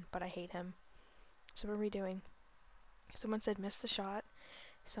villain, but I hate him. So what are we doing? Someone said miss the shot.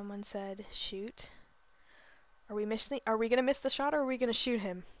 Someone said shoot. Are we gonna miss the shot, or are we gonna shoot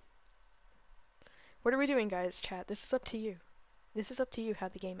him? What are we doing, guys? Chat, this is up to you. This is up to you how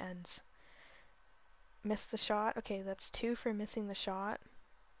the game ends. Miss the shot? Okay, that's 2 for missing the shot.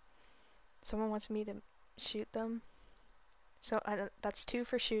 Someone wants me to shoot them. So that's 2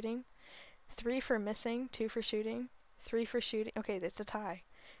 for shooting. 3 for missing, 2 for shooting. 3 for shooting. Okay, it's a tie.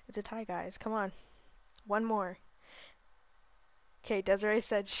 It's a tie, guys. Come on. One more. Okay, Desiree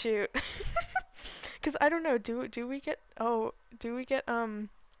said shoot. Cause I don't know, do we get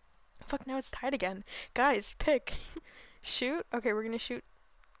fuck, now it's tied again. Guys, pick. Shoot? Okay, we're gonna shoot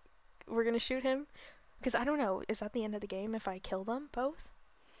him. Cause I don't know, is that the end of the game if I kill them both?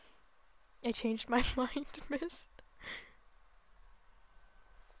 I changed my mind, miss.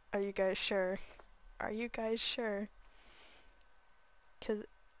 Are you guys sure? Are you guys sure? Cause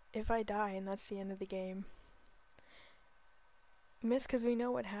if I die and that's the end of the game. Miss, cause we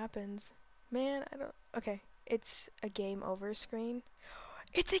know what happens. Man, I don't... Okay, it's a game over screen.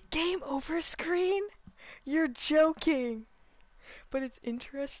 It's a game over screen?! You're joking! But it's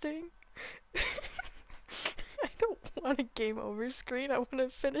interesting. I don't want a game over screen, I want to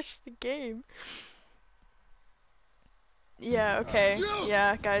finish the game. Yeah, okay.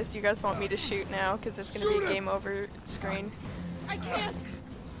 Yeah, guys, you guys want me to shoot now, cause it's gonna be a game over screen. I can't!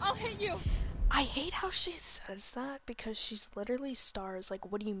 I'll hit you! I hate how she says that because she's literally stars. Like,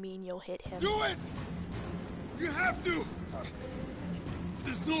 what do you mean you'll hit him? Do it! You have to!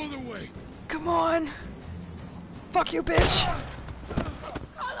 There's no other way. Come on! Fuck you, bitch!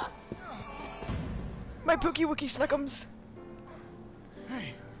 Carlos! My Pookie Wookie Snuckums!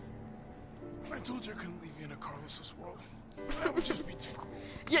 Hey, I told you I couldn't leave you in a Carlos's world. That would just be too cruel.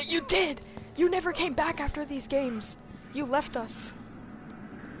 Yeah, you did! You never came back after these games. You left us.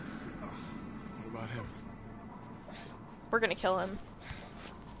 What about him? We're gonna kill him.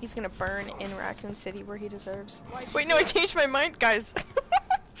 He's gonna burn in Raccoon City where he deserves. Wait, no, I changed my mind, guys.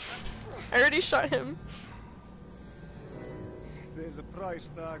 I already shot him. There's a price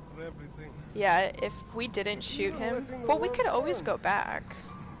tag for everything. Yeah, if we didn't shoot him... Well, we could always go back.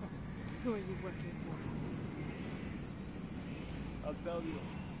 Who are you working for? I'll tell you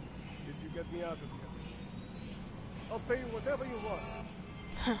if you get me out of here. I'll pay you whatever you want.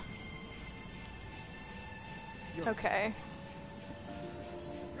 Huh. Okay.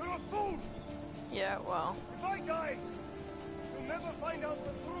 You're a fool! Yeah, well... If I die, you'll never find out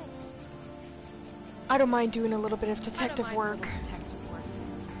the truth. I don't mind doing a little bit of detective work.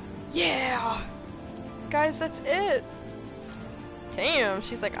 Yeah! Guys, that's it! Damn,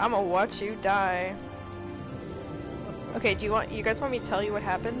 she's like, I'ma watch you die. Okay, you guys want me to tell you what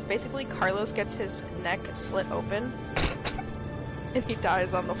happens? Basically, Carlos gets his neck slit open. And he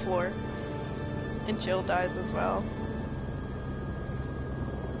dies on the floor. And Jill dies as well.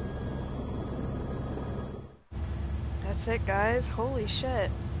 That's it, guys. Holy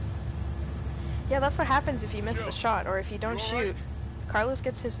shit. Yeah, that's what happens if you miss the shot, or if you don't shoot. Carlos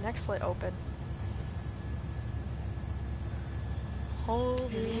gets his neck slit open.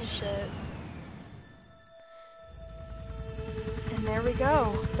 Holy shit. And there we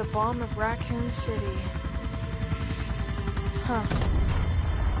go. The bomb of Raccoon City. Huh.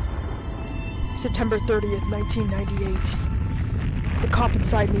 September 30th, 1998. The cop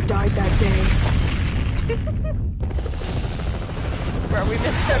inside me died that day. Bro, we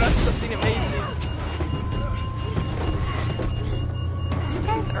missed out on something amazing. You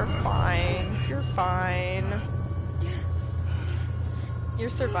guys are fine. You're fine. You're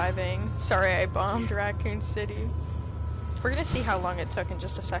surviving. Sorry I bombed Raccoon City. We're gonna see how long it took in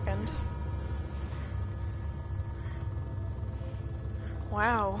just a second.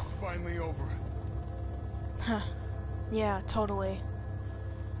 Wow. It's finally over. Huh. Yeah, totally.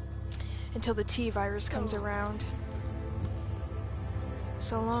 Until the T-virus comes around.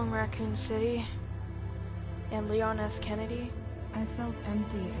 So long, Raccoon City. And Leon S. Kennedy. I felt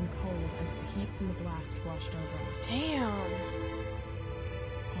empty and cold as the heat from the blast washed over us. Damn. All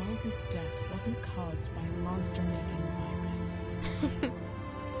this death wasn't caused by a monster-making virus.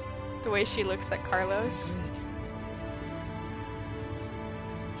 The way she looks at Carlos.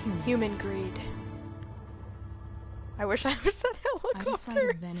 Human greed. I wish I was that helicopter. I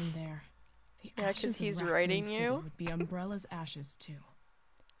decided then and there. The yeah, because he's Raccoon writing City you. would be Umbrella's ashes too.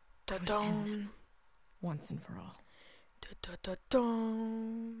 Da-dum. Once and for all.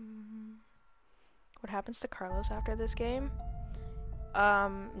 Da-da-da-dum. What happens to Carlos after this game?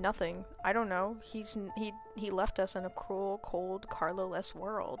 Nothing. I don't know. He left us in a cruel, cold, Carlo-less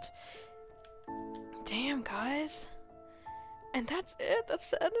world. Damn, guys. And that's it. That's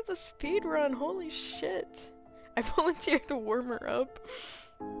the end of the speed run. Holy shit. I volunteered to warm her up.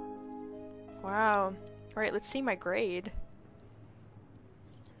 Wow. Alright, let's see my grade.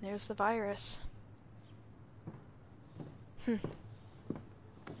 There's the virus.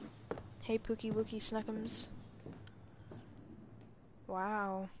 Hey, Pookie Wookie Snuckums.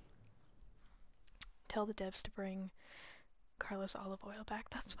 Wow. Tell the devs to bring Carlos olive oil back.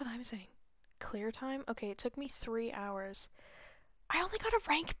 That's what I'm saying. Clear time? Okay, it took me 3 hours. I only got a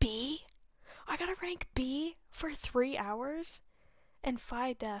rank B? I got a rank B for 3 hours? And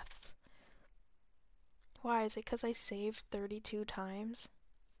 5 deaths. Why? Is it because I saved 32 times?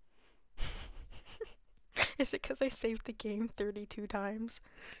 Is it because I saved the game 32 times?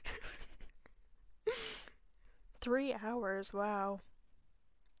 3 hours, wow.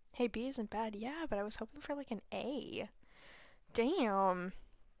 Hey, B isn't bad. Yeah, but I was hoping for like an A. Damn.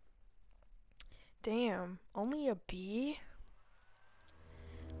 Damn. Only a B?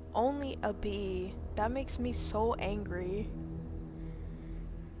 Only a B. That makes me so angry.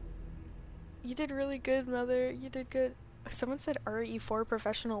 You did really good, Mother. You did good. Someone said RE4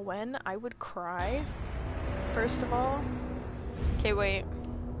 professional when? I would cry. First of all. Okay, wait.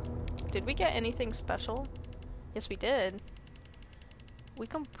 Did we get anything special? Yes, we did. We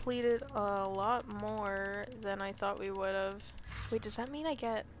completed a lot more than I thought we would have. Wait, does that mean I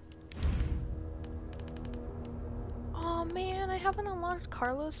get... Oh man, I haven't unlocked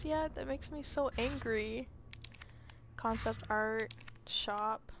Carlos yet. That makes me so angry. Concept art,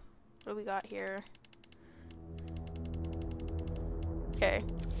 shop. What do we got here? Okay.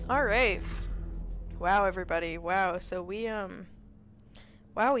 Alright. Wow, everybody. Wow, so we,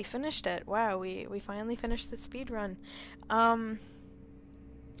 wow, we finished it. Wow, we finally finished the speedrun.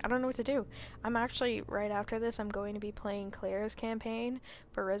 I don't know what to do. I'm actually, right after this, I'm going to be playing Claire's campaign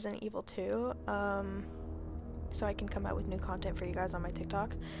for Resident Evil 2, so I can come out with new content for you guys on my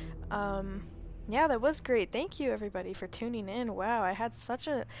TikTok. Yeah, that was great. Thank you, everybody, for tuning in. Wow, I had such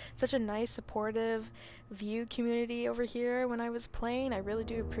a nice, supportive view community over here when I was playing. I really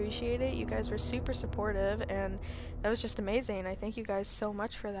do appreciate it. You guys were super supportive, and that was just amazing. I thank you guys so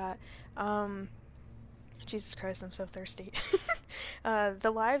much for that. Jesus Christ, I'm so thirsty.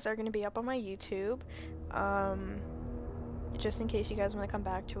 The lives are going to be up on my YouTube, just in case you guys want to come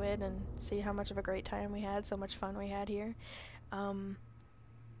back to it and see how much of a great time we had, so much fun we had here.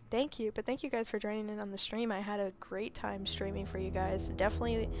 Thank you, but thank you guys for joining in on the stream. I had a great time streaming for you guys.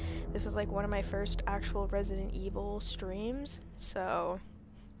 Definitely, this was like one of my first actual Resident Evil streams, so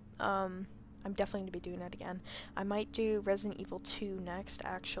I'm definitely going to be doing that again. I might do Resident Evil 2 next,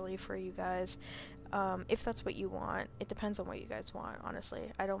 actually, for you guys. If that's what you want. It depends on what you guys want,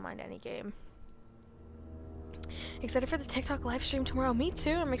 honestly. I don't mind any game. Excited for the TikTok live stream tomorrow. Me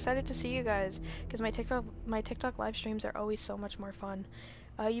too. I'm excited to see you guys, because my TikTok live streams are always so much more fun.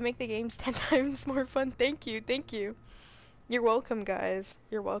 You make the games 10 times more fun. Thank you. Thank you. You're welcome, guys.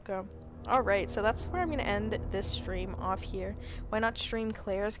 You're welcome. Alright, so that's where I'm going to end this stream off here. Why not stream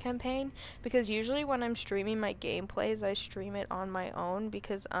Claire's campaign? Because usually when I'm streaming my gameplays, I stream it on my own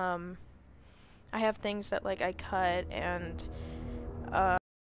because, I have things that, like, I cut and,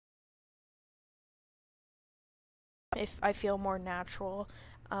 if I feel more natural,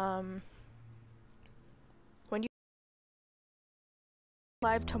 when you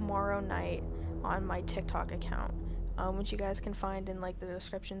live tomorrow night on my TikTok account, which you guys can find in, like, the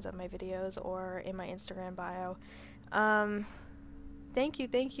descriptions of my videos or in my Instagram bio. Thank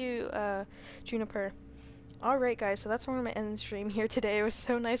you, Juniper. Alright guys, so that's where I'm gonna end the stream here today. It was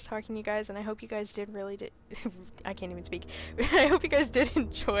so nice talking to you guys, and I hope you guys did I can't even speak. I hope you guys did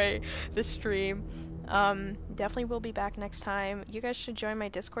enjoy the stream. Definitely will be back next time. You guys should join my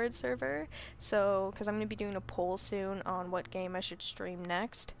Discord server, because I'm gonna be doing a poll soon on what game I should stream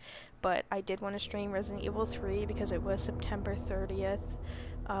next. But I did want to stream Resident Evil 3 because it was September 30th,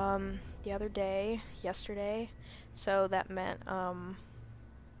 the other day, yesterday. So that meant,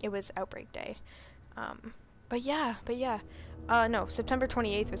 it was Outbreak Day. But yeah. No, September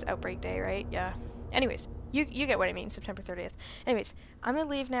 28th was Outbreak Day, right? Yeah. Anyways, you get what I mean, September 30th. Anyways, I'm gonna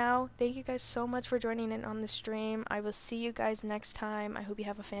leave now. Thank you guys so much for joining in on the stream. I will see you guys next time. I hope you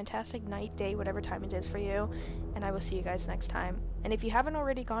have a fantastic night, day, whatever time it is for you. And I will see you guys next time. And if you haven't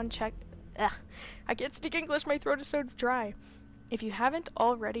already gone check... Ugh, I can't speak English, my throat is so dry. If you haven't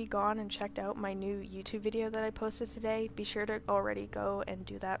already gone and checked out my new YouTube video that I posted today, be sure to already go and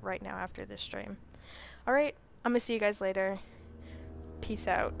do that right now after this stream. Alright, I'm gonna see you guys later. Peace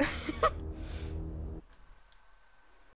out.